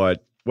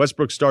 But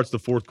Westbrook starts the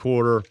fourth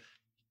quarter.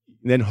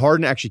 And then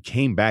Harden actually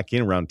came back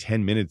in around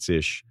 10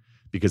 minutes-ish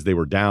because they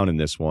were down in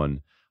this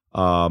one.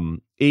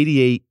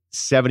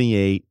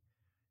 88-78.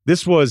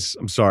 This was,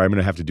 I'm sorry, I'm going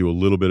to have to do a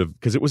little bit of,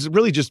 because it was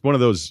really just one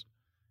of those,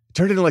 it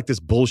turned into like this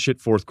bullshit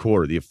fourth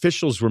quarter. The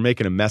officials were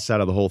making a mess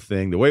out of the whole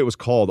thing. The way it was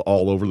called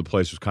all over the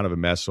place was kind of a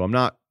mess. So I'm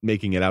not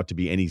making it out to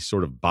be any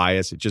sort of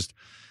bias. It just,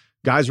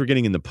 guys were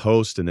getting in the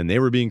post and then they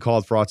were being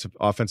called for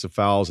offensive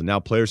fouls. And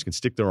now players can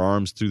stick their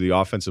arms through the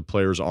offensive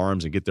player's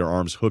arms and get their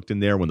arms hooked in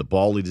there when the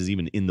ball is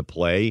even in the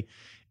play.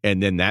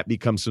 And then that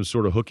becomes some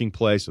sort of hooking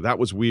play. So that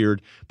was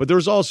weird. But there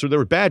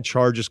were bad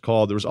charges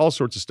called. There was all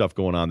sorts of stuff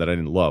going on that I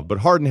didn't love. But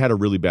Harden had a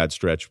really bad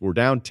stretch. We're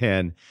down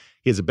 10.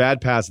 He has a bad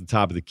pass at the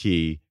top of the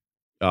key.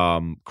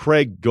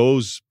 Craig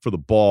goes for the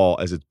ball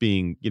as it's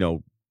being,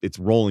 it's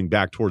rolling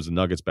back towards the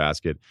Nuggets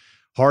basket.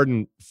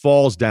 Harden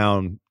falls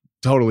down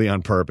totally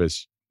on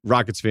purpose.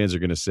 Rockets fans are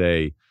going to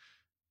say,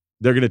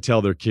 they're going to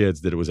tell their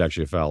kids that it was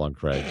actually a foul on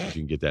Craig, if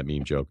you can get that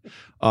meme joke.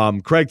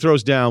 Craig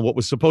throws down what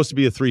was supposed to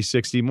be a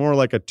 360, more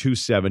like a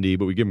 270,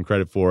 but we give him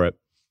credit for it.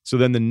 So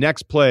then the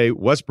next play,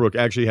 Westbrook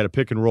actually had a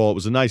pick and roll. It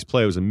was a nice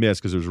play. It was a miss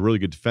because it was a really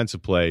good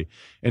defensive play.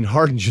 And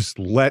Harden just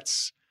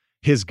lets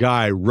his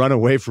guy run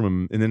away from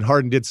him. And then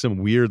Harden did some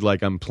weird,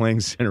 I'm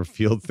playing center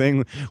field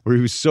thing where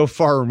he was so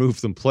far removed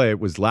from play, it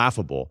was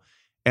laughable.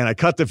 And I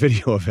cut the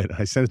video of it.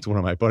 I sent it to one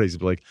of my buddies. He'd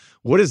be like,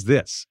 what is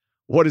this?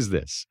 What is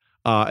this?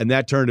 And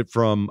that turned it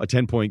from a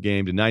 10-point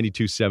game to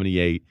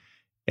 92-78.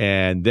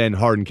 And then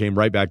Harden came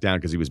right back down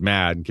because he was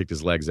mad and kicked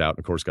his legs out and,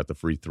 of course, got the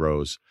free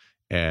throws.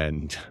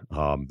 And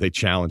they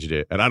challenged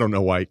it. And I don't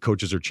know why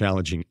coaches are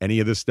challenging any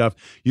of this stuff.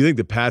 You think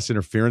the pass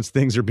interference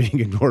things are being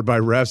ignored by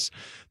refs?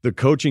 The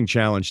coaching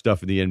challenge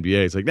stuff in the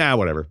NBA, it's like, nah,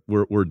 whatever.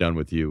 We're done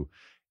with you.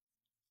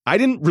 I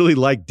didn't really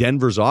like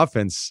Denver's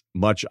offense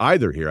much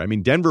either here. I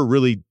mean, Denver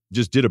really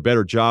just did a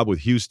better job with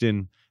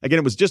Houston. Again,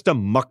 it was just a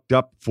mucked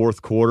up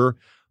fourth quarter.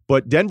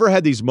 But Denver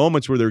had these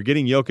moments where they're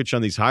getting Jokic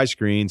on these high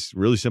screens,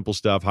 really simple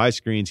stuff, high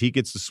screens. He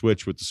gets the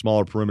switch with the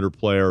smaller perimeter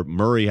player.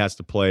 Murray has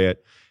to play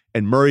it.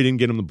 And Murray didn't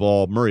get him the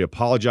ball. Murray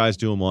apologized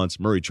to him once.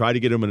 Murray tried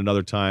to get him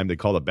another time. They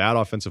called a bad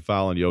offensive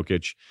foul on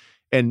Jokic.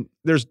 And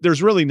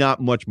there's really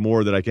not much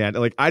more that I can,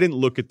 like, I didn't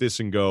look at this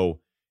and go,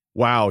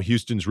 wow,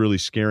 Houston's really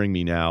scaring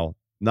me now.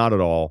 Not at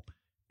all.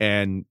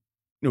 And,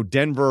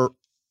 Denver,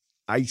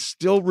 I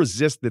still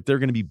resist that they're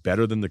going to be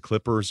better than the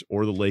Clippers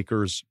or the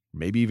Lakers,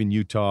 maybe even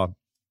Utah.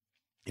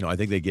 I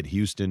think they get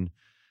Houston.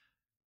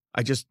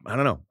 I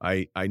don't know.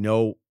 I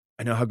know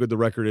how good the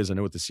record is. I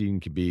know what the seeding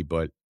can be,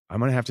 but I'm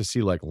going to have to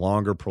see like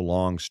longer,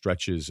 prolonged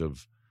stretches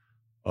of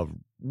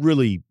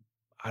really,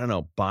 I don't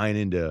know, buying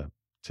into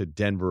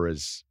Denver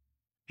as,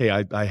 hey,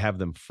 I have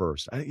them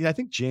first. I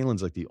think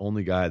Jalen's like the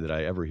only guy that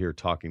I ever hear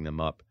talking them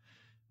up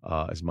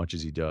as much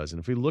as he does. And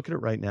if we look at it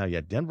right now,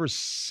 Denver's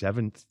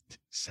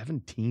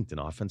 17th in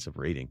offensive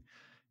rating.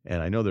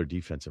 And I know their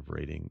defensive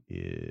rating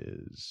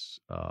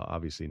is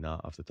obviously not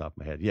off the top of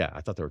my head. Yeah,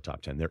 I thought they were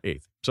top 10. They're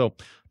 8th. So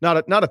not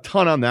a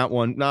ton on that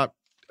one. Not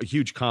a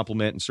huge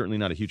compliment and certainly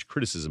not a huge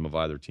criticism of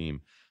either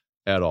team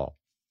at all.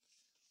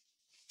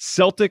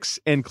 Celtics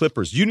and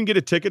Clippers. You didn't get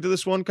a ticket to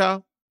this one,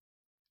 Kyle?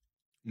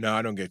 No,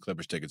 I don't get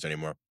Clippers tickets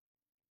anymore.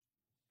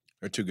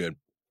 They're too good.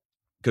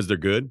 Because they're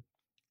good?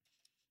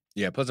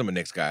 Yeah, plus I'm a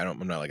Knicks guy.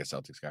 I'm not like a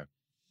Celtics guy.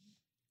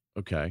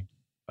 Okay.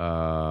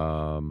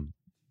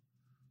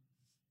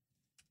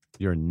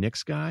 You're a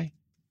Knicks guy?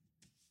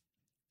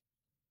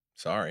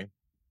 Sorry.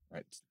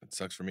 Right. It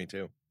sucks for me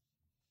too.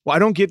 Well, I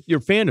don't get your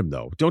fandom,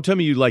 though. Don't tell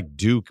me you like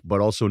Duke, but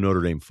also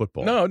Notre Dame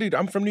football. No, dude,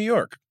 I'm from New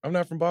York. I'm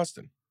not from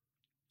Boston.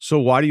 So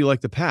why do you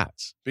like the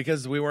Pats?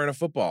 Because we were in a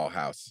football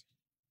house.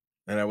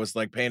 And I was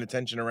like paying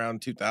attention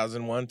around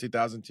 2001,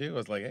 2002. I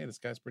was like, hey, this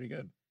guy's pretty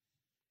good.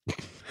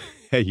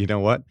 Hey, you know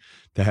what?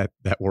 That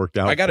worked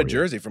out. I got for a you.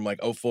 jersey from like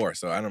 04,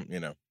 so I don't,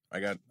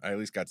 I at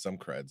least got some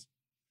creds.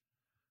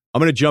 I'm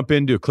going to jump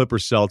into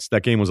Clippers Celts.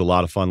 That game was a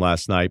lot of fun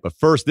last night. But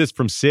first, this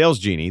from Sales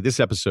Genie. This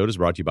episode is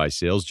brought to you by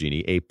Sales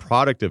Genie, a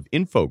product of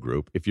Info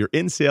Group. If you're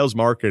in sales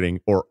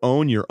marketing or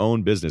own your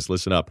own business,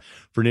 listen up.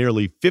 For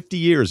nearly 50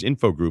 years,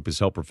 Info Group has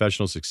helped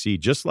professionals succeed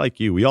just like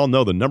you. We all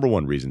know the number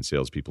one reason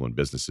salespeople and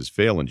businesses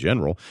fail in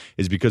general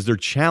is because they're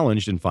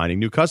challenged in finding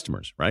new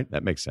customers, right?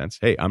 That makes sense.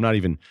 Hey, I don't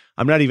even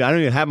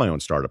have my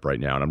own startup right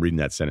now. And I'm reading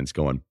that sentence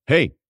going,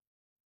 hey,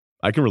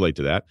 I can relate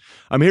to that.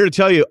 I'm here to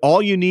tell you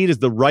all you need is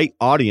the right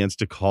audience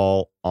to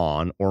call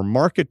on or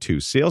market to.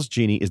 Sales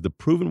Genie is the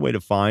proven way to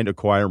find,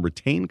 acquire, and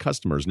retain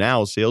customers.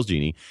 Now, Sales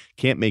Genie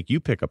can't make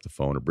you pick up the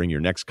phone or bring your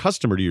next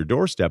customer to your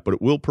doorstep, but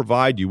it will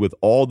provide you with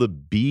all the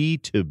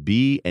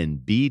B2B and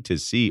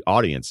B2C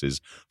audiences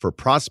for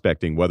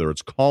prospecting, whether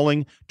it's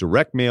calling,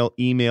 direct mail,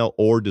 email,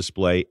 or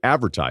display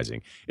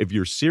advertising. If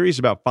you're serious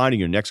about finding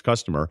your next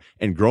customer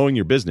and growing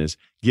your business,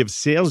 give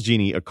Sales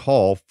Genie a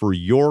call for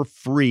your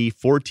free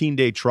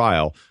 14-day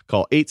trial.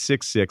 Call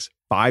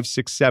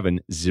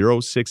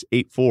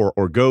 866-567-0684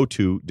 or go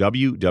to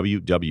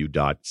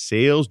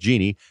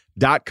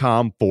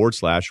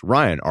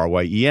www.salesgenie.com/Ryen,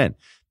 Ryen.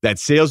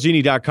 That's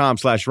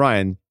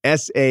salesgenie.com/Ryen,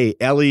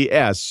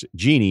 SALES,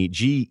 Genie,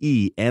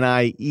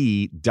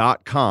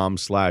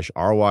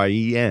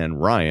 GENIE.com/RYEN,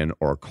 Ryen,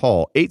 or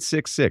call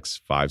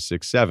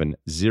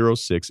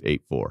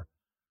 866-567-0684.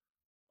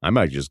 I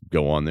might just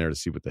go on there to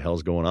see what the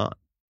hell's going on.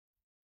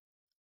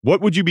 What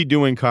would you be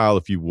doing, Kyle,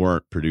 if you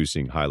weren't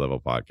producing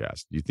high-level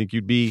podcasts? Do you think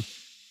you'd be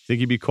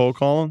cold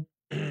calling?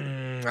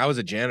 I was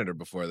a janitor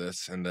before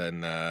this, and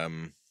then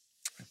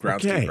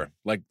groundskeeper,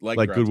 like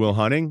Goodwill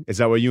Hunting. Is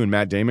that why you and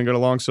Matt Damon got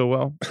along so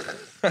well?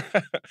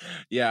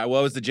 Yeah, well,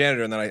 I was the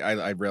janitor, and then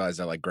I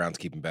realized I like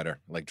groundskeeping better.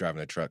 I like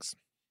driving the trucks.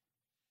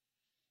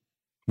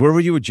 Where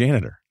were you a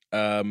janitor?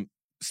 Spack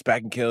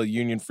and Kill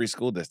Union Free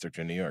School District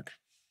in New York.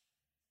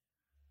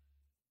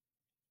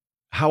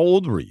 How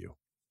old were you?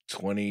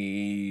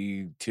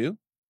 22.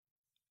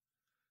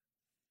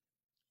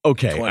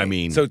 Okay, 20. I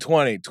mean, so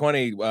 20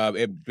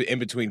 in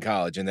between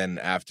college, and then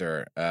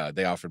after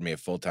they offered me a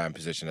full-time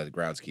position as a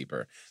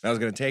groundskeeper, and I was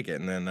going to take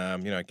it, and then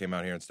I came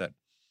out here instead.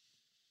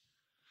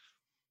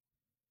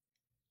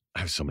 I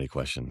have so many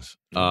questions.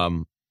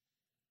 You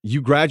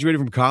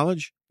graduated from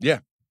college? Yeah.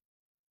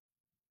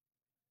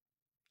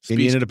 And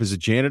you ended up as a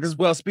janitor?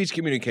 Well, speech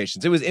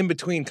communications. It was in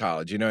between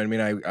college. You know what I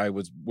mean? I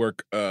was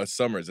work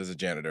summers as a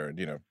janitor,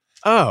 and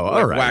Oh,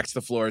 all right. Wax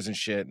the floors and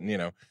shit,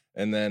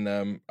 and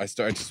then I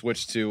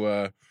switched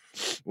to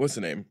what's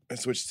the name? I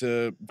switched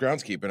to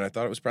groundskeeping. I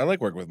thought I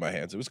like working with my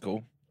hands. It was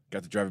cool.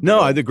 Got to drive.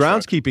 The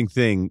groundskeeping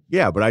thing,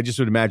 yeah, but I just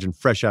would imagine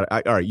fresh out.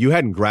 All right, you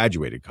hadn't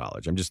graduated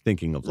college. I'm just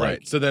thinking of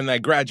right. So then I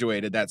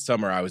graduated that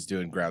summer. I was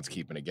doing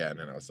groundskeeping again,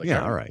 and I was like,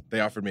 yeah, all right.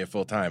 They offered me a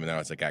full time, and then I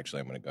was like,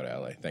 actually, I'm going to go to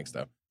LA. Thanks,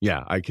 though.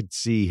 Yeah, I could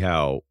see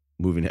how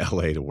moving to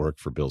LA to work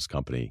for Bill's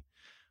company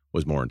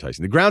was more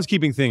enticing. The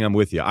groundskeeping thing, I'm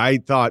with you. I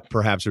thought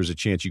perhaps there was a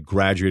chance you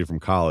graduated from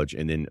college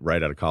and then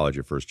right out of college,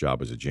 your first job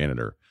was a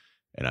janitor.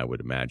 And I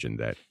would imagine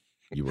that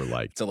you were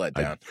like, it's a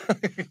letdown.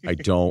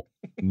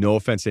 No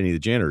offense to any of the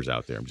janitors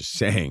out there. I'm just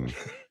saying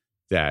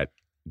that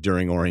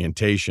during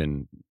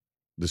orientation,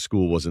 the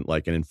school wasn't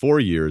like, and in 4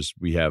 years,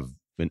 we have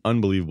an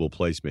unbelievable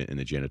placement in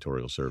the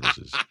janitorial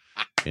services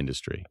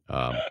industry.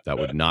 That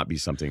would not be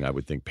something I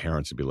would think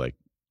parents would be like,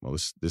 well,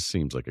 this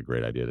seems like a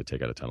great idea to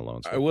take out a ton of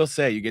loans. I will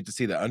say you get to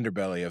see the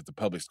underbelly of the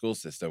public school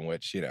system,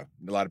 which, a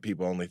lot of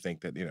people only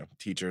think that,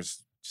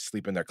 teachers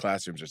sleep in their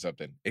classrooms or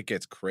something. It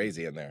gets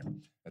crazy in there.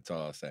 That's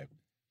all I'll say.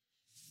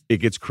 It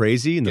gets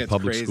crazy in the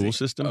public school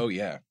system? Oh,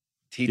 yeah.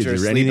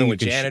 Teachers sleeping with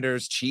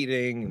janitors,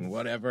 cheating and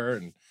whatever,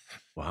 and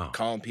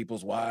calling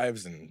people's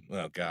wives, and,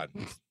 oh, God,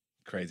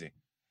 crazy.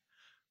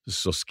 This is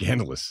so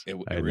scandalous. It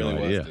really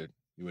was, dude.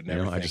 You would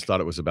never think. I just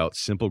thought it was about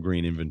simple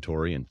green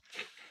inventory and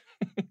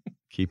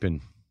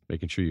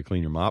making sure you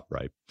clean your mop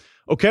right.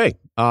 Okay,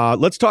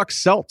 let's talk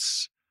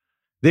Celts.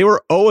 They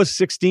were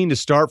 0-16 to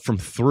start from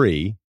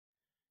 3.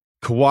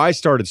 Kawhi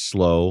started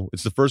slow.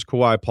 It's the first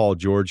Kawhi-Paul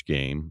George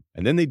game.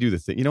 And then they do the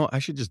thing. I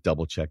should just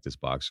double-check this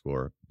box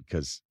score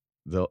because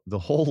the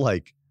whole,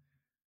 the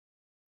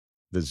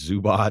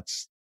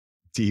Zubats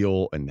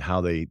deal and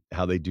how they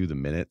do the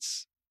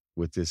minutes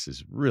with this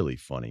is really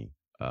funny.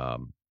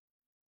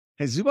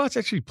 Hey, Zubats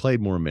actually played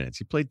more minutes.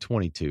 He played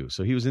 22,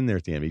 so he was in there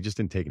at the end. He just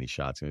didn't take any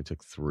shots. He only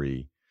took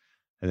 3.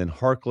 And then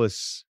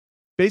Harkless,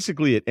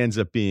 basically it ends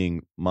up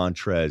being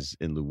Montrez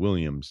and Lou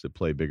Williams that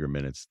play bigger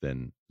minutes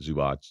than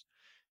Zubats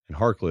and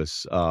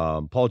Harkless.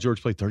 Paul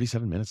George played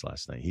 37 minutes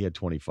last night. He had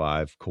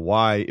 25.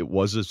 Kawhi, it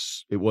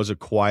was a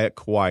quiet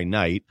Kawhi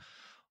night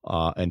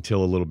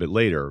until a little bit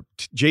later.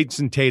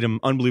 Jason Tatum,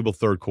 unbelievable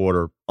third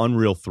quarter,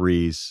 unreal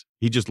threes.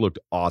 He just looked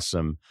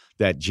awesome.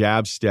 That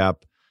jab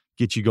step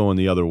gets you going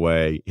the other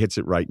way, hits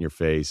it right in your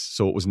face.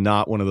 So it was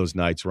not one of those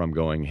nights where I'm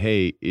going,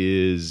 hey,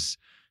 is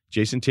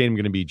Jason Tatum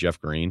going to be Jeff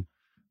Green?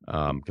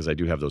 Because I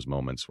do have those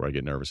moments where I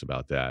get nervous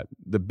about that.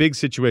 The big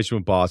situation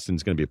with Boston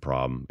is going to be a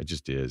problem. It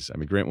just is. I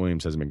mean, Grant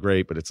Williams hasn't been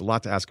great, but it's a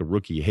lot to ask a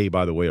rookie. Hey,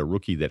 by the way, a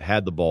rookie that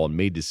had the ball and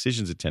made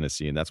decisions at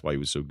Tennessee, and that's why he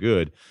was so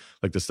good.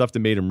 Like the stuff that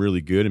made him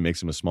really good and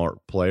makes him a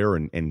smart player,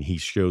 and he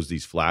shows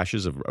these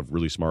flashes of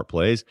really smart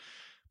plays.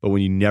 But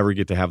when you never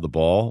get to have the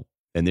ball,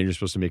 and then you're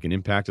supposed to make an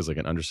impact as like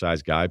an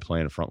undersized guy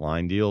playing a front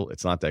line deal,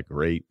 it's not that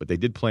great. But they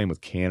did play him with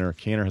Cantor.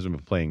 Cantor hasn't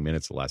been playing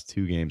minutes the last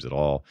 2 games at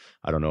all.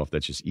 I don't know if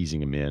that's just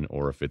easing him in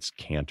or if it's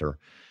Cantor.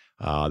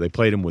 They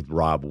played him with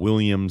Rob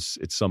Williams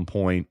at some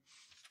point.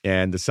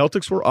 And the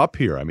Celtics were up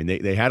here. I mean,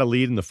 they had a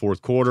lead in the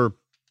fourth quarter.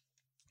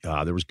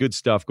 There was good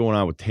stuff going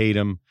on with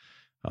Tatum.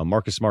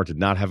 Marcus Smart did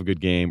not have a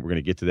good game. We're going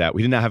to get to that.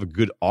 We did not have a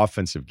good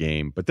offensive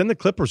game. But then the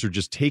Clippers are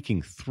just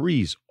taking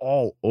threes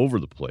all over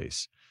the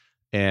place.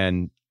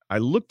 And I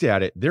looked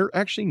at it. They're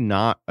actually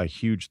not a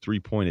huge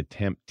three-point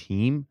attempt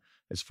team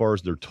as far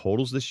as their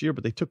totals this year,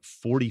 but they took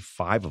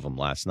 45 of them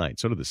last night.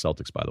 So did the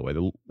Celtics, by the way.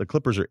 The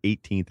Clippers are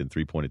 18th in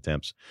three-point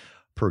attempts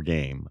per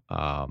game,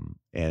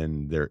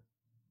 and they're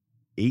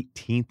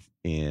 18th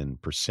in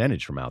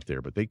percentage from out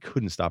there, but they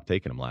couldn't stop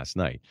taking them last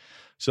night.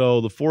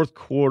 So the fourth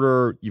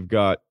quarter, you've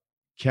got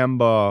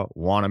Kemba,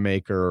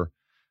 Wanamaker,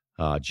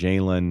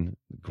 Jalen,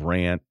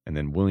 Grant, and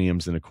then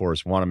Williams. And, of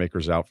course,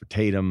 Wanamaker's out for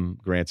Tatum.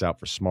 Grant's out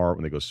for Smart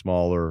when they go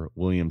smaller.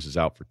 Williams is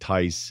out for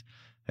Tice.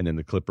 And then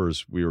the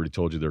Clippers, we already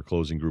told you their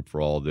closing group for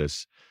all of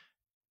this.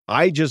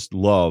 I just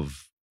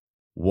love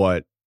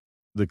what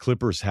the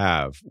Clippers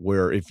have,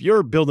 where if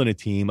you're building a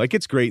team, like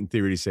it's great in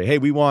theory to say, hey,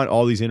 we want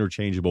all these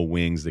interchangeable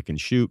wings that can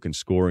shoot, can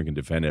score, and can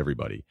defend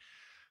everybody.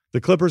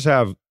 The Clippers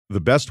have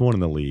the best one in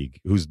the league,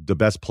 who's the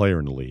best player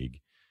in the league.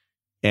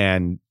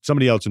 And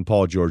somebody else in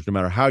Paul George, no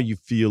matter how you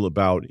feel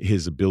about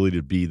his ability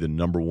to be the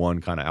number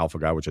one kind of alpha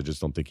guy, which I just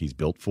don't think he's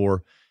built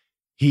for,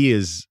 he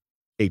is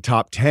a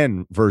top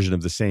 10 version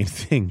of the same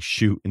thing,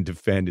 shoot and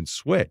defend and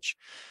switch.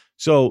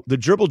 So the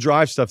dribble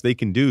drive stuff they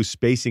can do,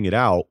 spacing it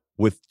out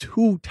with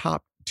two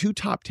top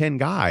 10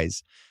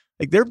 guys,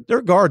 like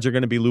their guards are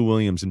going to be Lou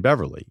Williams and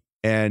Beverly.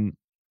 And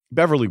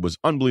Beverly was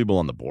unbelievable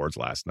on the boards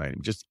last night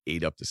and just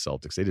ate up the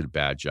Celtics. They did a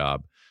bad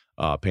job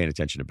paying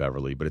attention to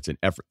Beverly, but it's an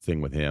effort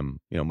thing with him.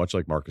 Much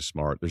like Marcus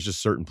Smart, there's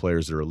just certain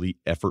players that are elite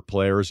effort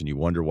players, and you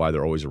wonder why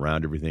they're always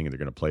around everything and they're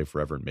going to play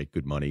forever and make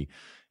good money.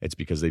 It's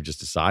because they've just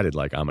decided,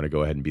 like, I'm going to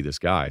go ahead and be this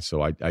guy.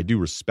 So I do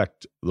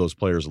respect those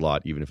players a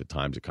lot, even if at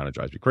times it kind of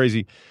drives me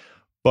crazy.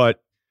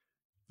 But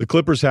the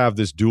Clippers have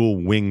this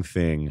dual wing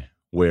thing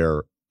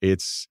where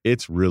it's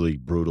really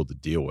brutal to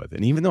deal with.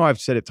 And even though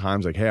I've said at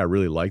times like, hey, I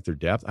really like their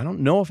depth, I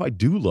don't know if I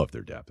do love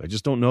their depth. I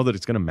just don't know that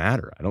it's going to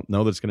matter. I don't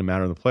know that it's going to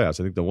matter in the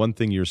playoffs. I think the one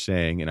thing you're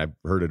saying, and I've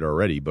heard it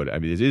already, but I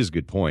mean, it is a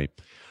good point.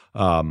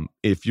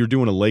 If you're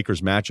doing a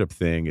Lakers matchup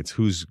thing, it's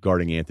who's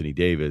guarding Anthony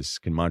Davis.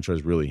 Can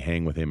Montrez really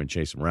hang with him and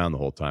chase him around the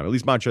whole time? At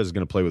least Montrez is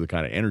going to play with the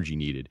kind of energy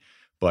needed.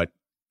 But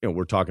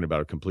we're talking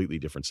about a completely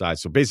different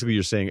size. So basically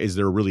you're saying, is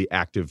there a really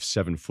active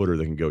 7-footer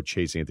that can go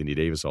chase Anthony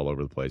Davis all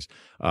over the place?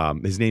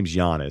 His name's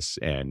Giannis,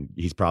 and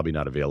he's probably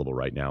not available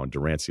right now. And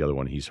Durant's the other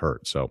one, he's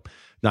hurt. So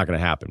not going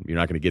to happen. You're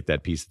not going to get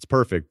that piece that's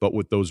perfect. But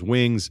with those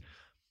wings,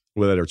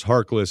 whether it's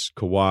Harkless,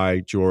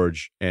 Kawhi,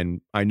 George,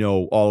 and I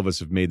know all of us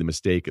have made the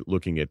mistake at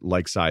looking at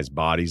like-sized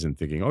bodies and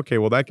thinking, okay,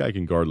 well, that guy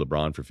can guard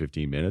LeBron for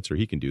 15 minutes, or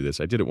he can do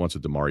this. I did it once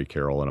with Damari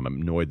Carroll, and I'm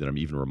annoyed that I'm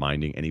even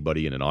reminding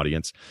anybody in an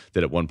audience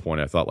that at one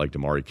point I thought like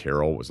Damari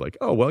Carroll was like,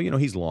 oh, well,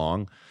 he's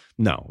long.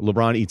 No,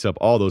 LeBron eats up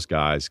all those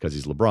guys because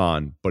he's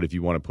LeBron, but if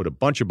you want to put a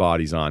bunch of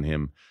bodies on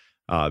him,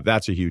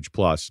 that's a huge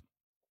plus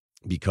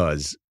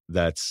because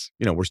that's,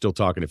 we're still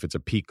talking if it's a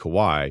peak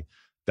Kawhi,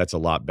 that's a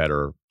lot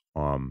better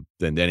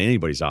than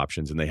anybody's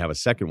options. And they have a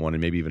second one,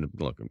 and maybe even,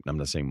 look, I'm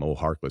not saying Mo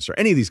Harkless or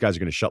any of these guys are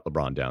going to shut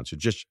LeBron down. So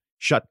just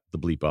shut the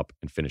bleep up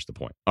and finish the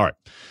point. All right.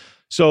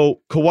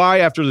 So Kawhi,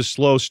 after the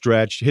slow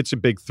stretch, hits a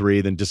big three,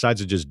 then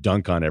decides to just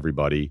dunk on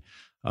everybody.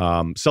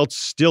 Celtics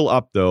still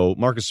up, though.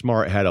 Marcus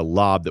Smart had a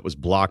lob that was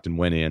blocked and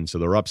went in, so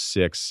they're up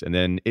 6. And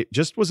then it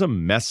just was a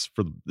mess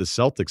for the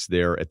Celtics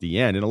there at the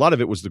end. And a lot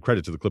of it was the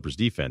credit to the Clippers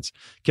defense.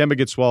 Kemba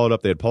gets swallowed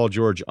up. They had Paul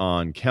George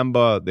on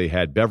Kemba. They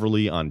had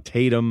Beverly on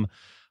Tatum.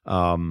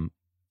 Paul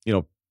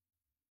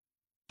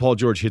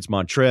George hits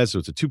Montrez, so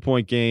it's a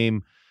 2-point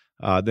game.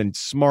 Then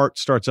Smart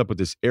starts up with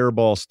this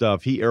airball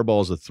stuff. He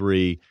airballs a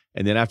 3.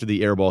 And then after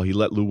the airball, he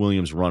let Lou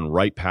Williams run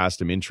right past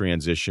him in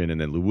transition.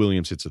 And then Lou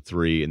Williams hits a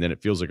 3. And then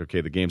it feels like,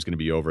 okay, the game's going to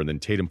be over. And then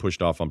Tatum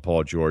pushed off on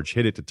Paul George,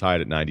 hit it to tie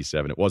it at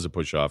 97. It was a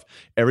push off.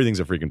 Everything's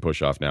a freaking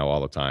push off now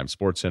all the time.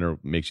 SportsCenter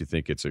makes you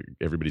think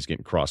everybody's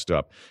getting crossed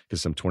up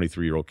because some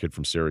 23-year-old kid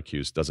from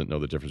Syracuse doesn't know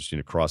the difference between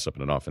a cross up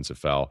and an offensive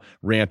foul.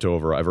 Rant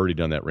over. I've already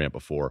done that rant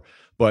before.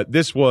 But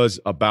this was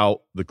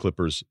about the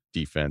Clippers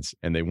defense,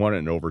 and they won it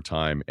in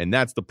overtime. And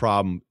that's the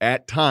problem.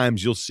 At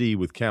times, you'll see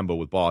with Kemba,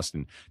 with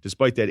Boston,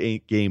 despite that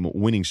 8-game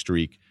winning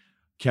streak,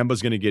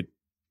 Kemba's going to get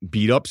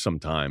beat up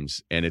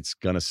sometimes, and it's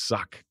going to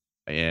suck.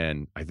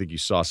 And I think you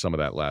saw some of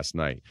that last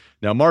night.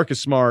 Now, Marcus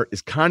Smart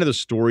is kind of the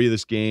story of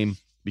this game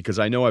because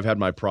I know I've had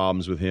my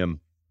problems with him.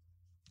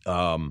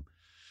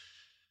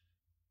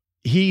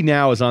 He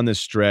now is on this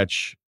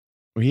stretch.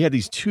 He had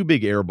these 2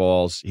 big air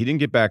balls. He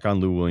didn't get back on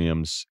Lou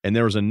Williams. And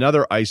there was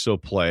another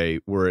ISO play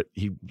where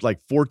he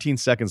 14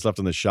 seconds left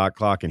on the shot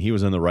clock, and he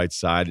was on the right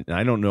side. And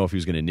I don't know if he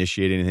was going to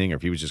initiate anything or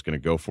if he was just going to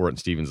go for it. And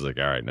Stevens like,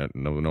 all right,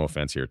 no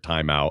offense here,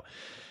 timeout.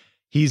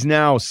 He's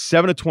now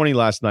 7 of 20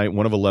 last night,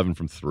 1 of 11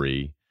 from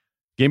 3.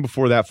 Game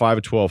before that, 5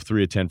 of 12,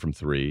 3 of 10 from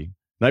 3.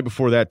 Night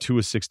before that, 2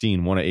 of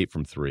 16, 1 of 8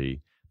 from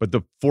 3. But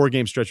the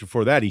 4-game stretch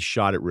before that, he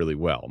shot it really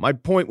well. My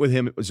point with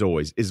him was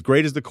always, as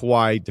great as the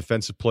Kawhi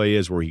defensive play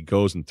is where he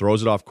goes and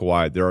throws it off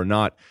Kawhi, there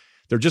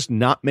are just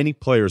not many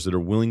players that are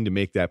willing to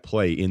make that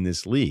play in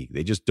this league.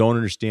 They just don't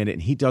understand it,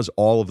 and he does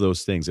all of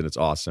those things, and it's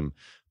awesome.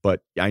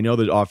 But I know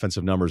the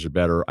offensive numbers are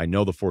better. I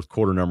know the fourth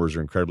quarter numbers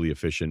are incredibly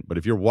efficient. But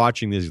if you're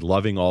watching this,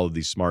 loving all of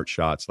these smart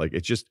shots,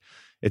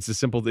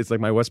 it's like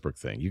my Westbrook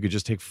thing. You could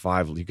just take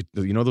 5.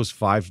 Those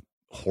 5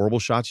 horrible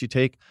shots you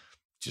take,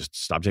 just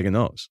stop taking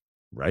those,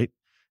 right?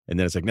 And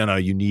then it's like, no,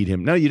 you need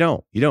him. No, you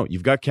don't.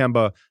 You've got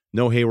Kemba.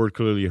 No Hayward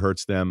clearly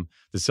hurts them.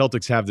 The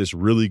Celtics have this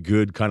really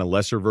good kind of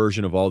lesser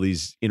version of all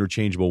these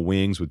interchangeable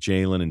wings with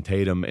Jalen and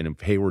Tatum, and if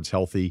Hayward's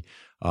healthy,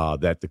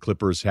 that the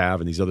Clippers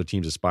have and these other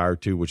teams aspire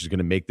to, which is going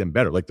to make them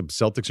better. Like the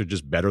Celtics are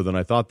just better than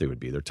I thought they would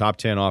be. They're top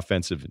 10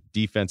 offensive and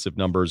defensive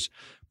numbers,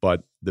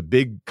 but the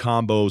big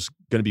combo's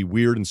going to be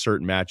weird in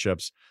certain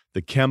matchups.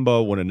 The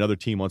Kemba, when another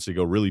team wants to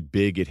go really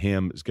big at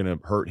him, is going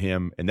to hurt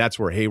him, and that's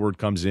where Hayward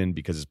comes in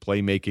because his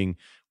playmaking,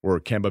 or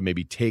Kemba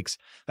maybe takes.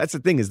 That's the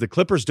thing, is the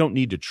Clippers don't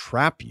need to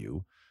trap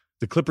you.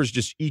 The Clippers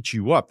just eat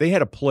you up. They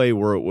had a play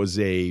where it was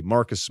a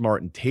Marcus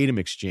Smart and Tatum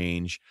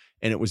exchange,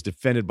 and it was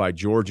defended by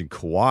George and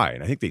Kawhi.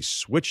 And I think they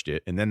switched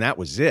it, and then that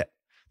was it.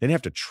 They didn't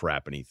have to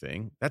trap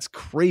anything. That's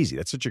crazy.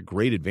 That's such a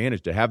great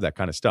advantage to have that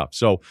kind of stuff.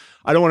 So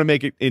I don't want to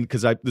make it in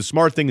because the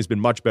Smart thing has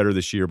been much better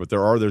this year, but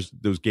there are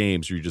those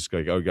games where you're just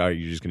like, oh, God,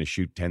 you're just going to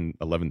shoot 10,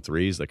 11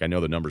 threes. Like, I know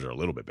the numbers are a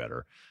little bit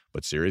better,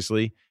 but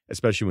seriously,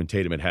 especially when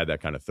Tatum had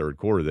that kind of third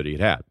quarter that he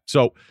had.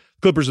 So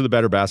Clippers are the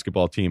better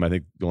basketball team. I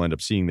think you'll end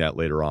up seeing that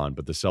later on,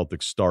 but the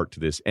Celtics start to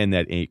this and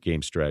that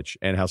 8-game stretch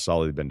and how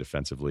solid they've been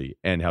defensively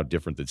and how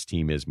different this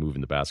team is moving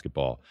the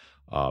basketball.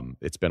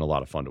 It's been a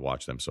lot of fun to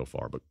watch them so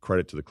far, but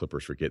credit to the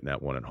Clippers for getting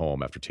that one at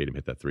home after Tatum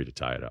hit that 3 to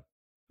tie it up.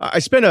 I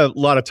spent a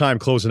lot of time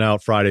closing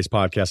out Friday's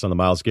podcast on the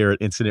Myles Garrett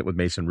incident with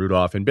Mason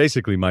Rudolph, and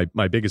basically my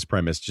biggest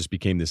premise just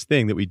became this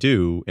thing that we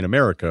do in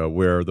America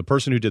where the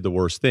person who did the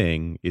worst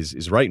thing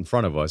is right in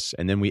front of us,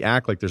 and then we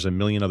act like there's a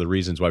million other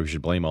reasons why we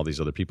should blame all these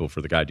other people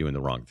for the guy doing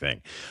the wrong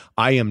thing.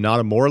 I am not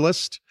a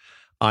moralist.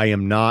 I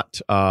am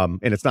not, and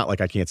it's not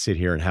like I can't sit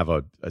here and have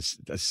a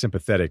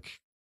sympathetic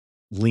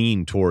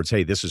lean towards,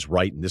 hey, this is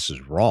right and this is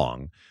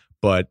wrong,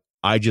 but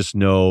I just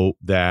know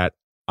that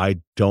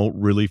I don't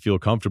really feel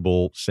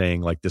comfortable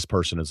saying like this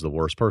person is the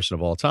worst person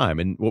of all time.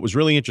 And what was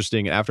really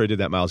interesting after I did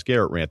that Myles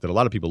Garrett rant that a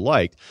lot of people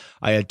liked,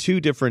 I had 2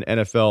 different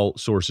NFL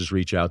sources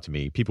reach out to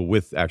me, people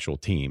with actual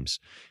teams,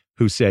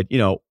 who said,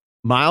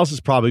 Myles is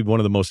probably one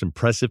of the most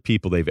impressive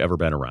people they've ever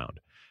been around.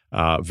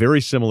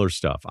 Very similar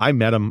stuff. I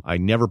met him. I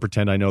never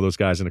pretend I know those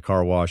guys in a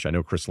car wash. I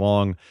know Chris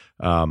Long,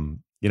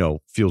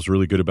 feels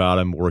really good about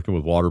him working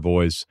with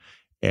Waterboys.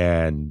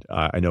 And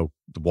I know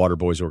the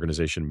Waterboys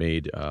organization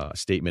made a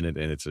statement, and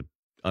it's an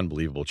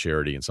unbelievable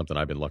charity and something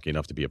I've been lucky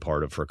enough to be a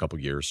part of for a couple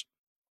of years.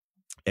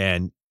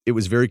 And it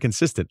was very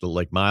consistent.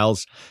 Like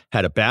Myles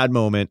had a bad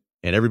moment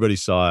and everybody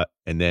saw it.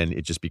 And then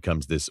it just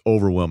becomes this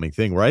overwhelming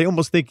thing where I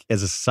almost think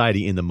as a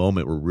society in the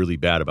moment, we're really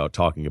bad about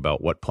talking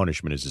about what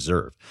punishment is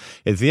deserved.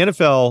 If the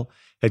NFL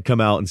had come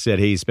out and said,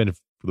 hey, he spent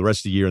for the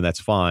rest of the year, and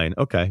that's fine.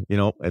 Okay,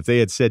 if they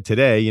had said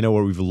today,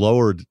 where we've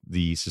lowered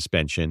the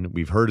suspension,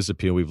 we've heard his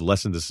appeal, we've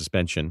lessened the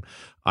suspension,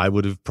 I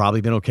would have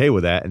probably been okay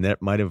with that, and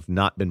that might have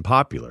not been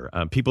popular.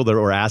 People that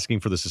were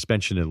asking for the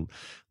suspension to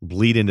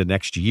bleed into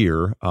next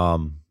year,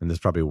 and that's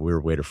probably a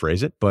weird way to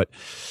phrase it, but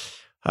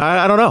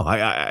I don't know.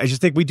 I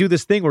just think we do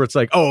this thing where it's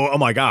like, oh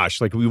my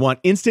gosh, like we want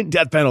instant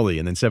death penalty,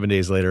 and then 7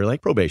 days later,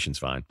 like probation's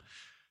fine.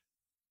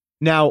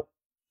 Now,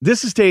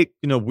 this is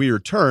taking a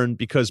weird turn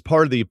because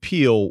part of the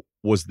appeal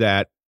was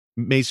that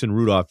Mason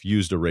Rudolph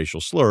used a racial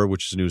slur,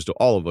 which is news to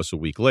all of us a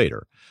week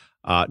later.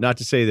 Not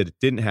to say that it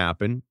didn't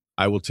happen.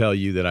 I will tell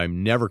you that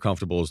I'm never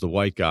comfortable as the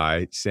white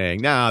guy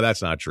saying, nah,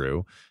 that's not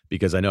true,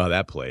 because I know how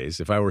that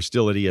plays. If I were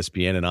still at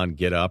ESPN and on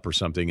Get Up or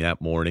something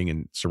that morning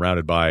and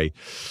surrounded by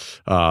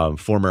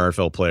former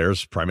NFL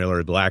players,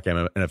 primarily black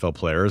NFL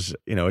players,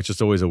 it's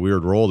just always a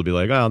weird role to be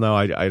like, oh no,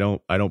 I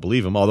don't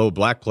believe him. Although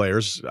black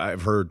players,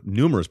 I've heard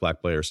numerous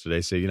black players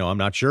today say, I'm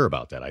not sure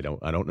about that. I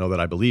don't know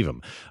that I believe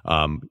him.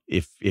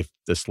 If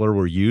the slur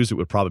were used, it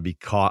would probably be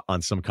caught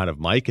on some kind of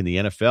mic. In the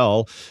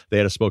NFL, they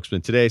had a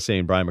spokesman today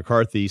saying Brian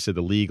McCarthy said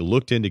the league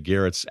looked into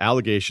Garrett's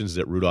allegations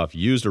that Rudolph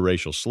used a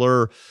racial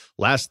slur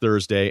last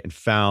Thursday and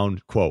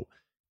found, quote,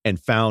 and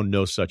found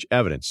no such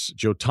evidence.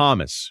 Joe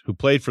Thomas, who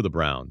played for the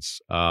Browns,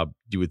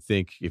 you would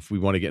think if we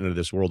want to get into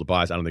this world of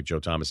bias, I don't think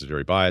Joe Thomas is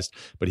very biased,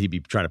 but he'd be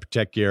trying to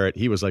protect Garrett.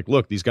 He was like,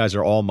 look, these guys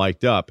are all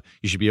mic'd up.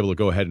 You should be able to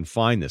go ahead and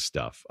find this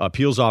stuff.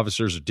 Appeals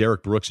officers are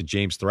Derek Brooks and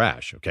James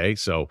Thrash, okay?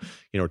 So,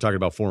 we're talking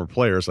about former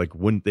players. Like,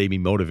 wouldn't they be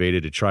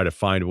motivated to try to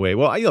find a way?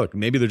 Well, look,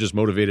 maybe they're just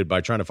motivated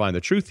by trying to find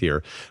the truth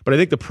here. But I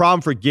think the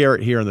problem for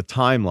Garrett here in the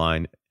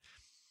timeline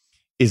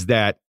is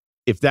that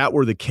if that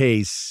were the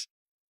case,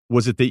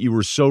 was it that you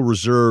were so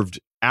reserved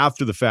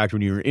after the fact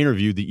when you were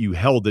interviewed that you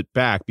held it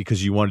back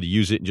because you wanted to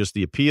use it in just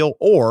the appeal?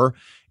 Or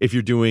if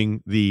you're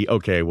doing the,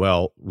 okay,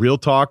 well, real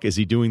talk, is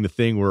he doing the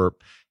thing where,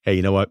 hey,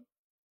 you know what?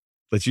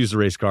 Let's use the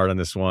race card on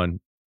this one.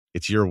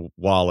 It's your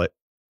wallet.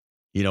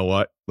 You know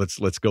what?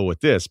 Let's go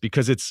with this,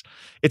 because it's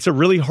a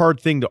really hard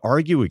thing to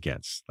argue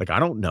against. Like, I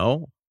don't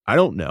know. I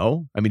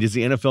mean, does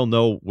the NFL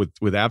know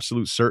with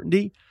absolute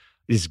certainty?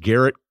 Is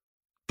Garrett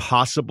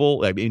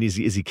possible? I mean, is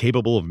he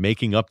capable of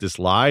making up this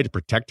lie to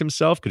protect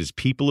himself? Could his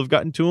people have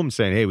gotten to him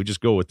saying, hey, we just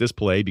go with this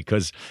play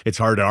because it's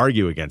hard to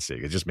argue against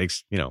it? It just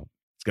makes, it's going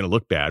to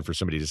look bad for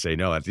somebody to say,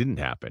 no, that didn't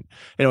happen.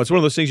 It's one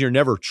of those things you're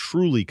never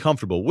truly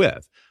comfortable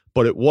with,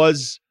 but it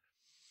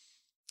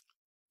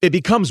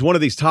becomes one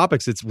of these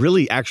topics that's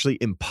really actually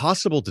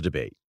impossible to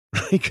debate,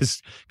 right?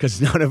 Because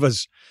none of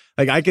us,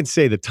 like, I can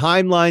say the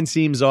timeline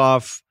seems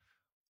off.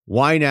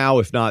 Why now,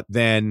 if not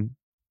then?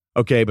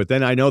 Okay, but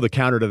then I know the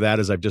counter to that,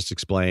 as I've just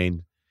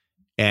explained.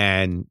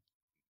 And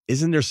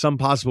isn't there some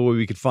possible way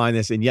we could find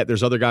this? And yet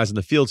there's other guys in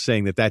the field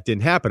saying that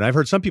didn't happen. I've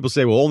heard some people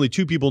say, well, only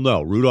two people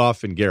know,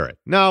 Rudolph and Garrett.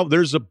 No,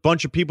 there's a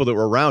bunch of people that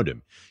were around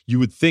him. You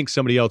would think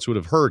somebody else would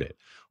have heard it.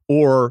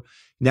 Or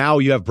now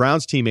you have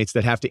Browns teammates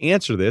that have to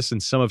answer this.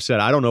 And some have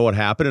said, I don't know what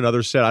happened. And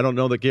others said, I don't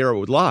know that Garrett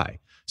would lie.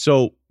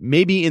 So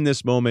maybe in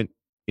this moment,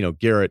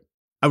 Garrett,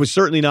 I was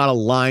certainly not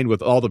aligned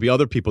with all the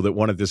other people that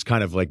wanted this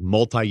kind of like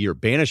multi-year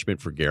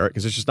banishment for Garrett,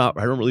 because it's just not,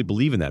 I don't really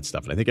believe in that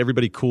stuff. And I think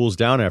everybody cools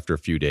down after a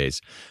few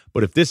days.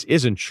 But if this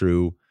isn't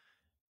true,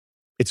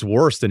 it's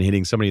worse than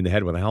hitting somebody in the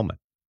head with a helmet.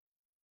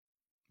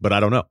 But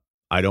I don't know.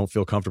 I don't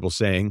feel comfortable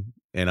saying,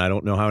 and I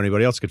don't know how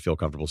anybody else could feel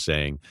comfortable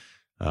saying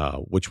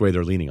which way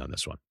they're leaning on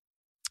this one.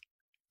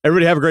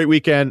 Everybody have a great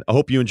weekend. I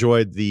hope you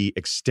enjoyed the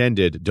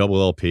extended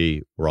double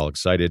LP. We're all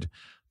excited.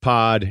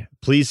 Pod,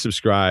 please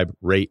subscribe,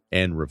 rate,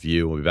 and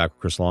review. We'll be back with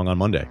Chris Long on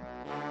Monday.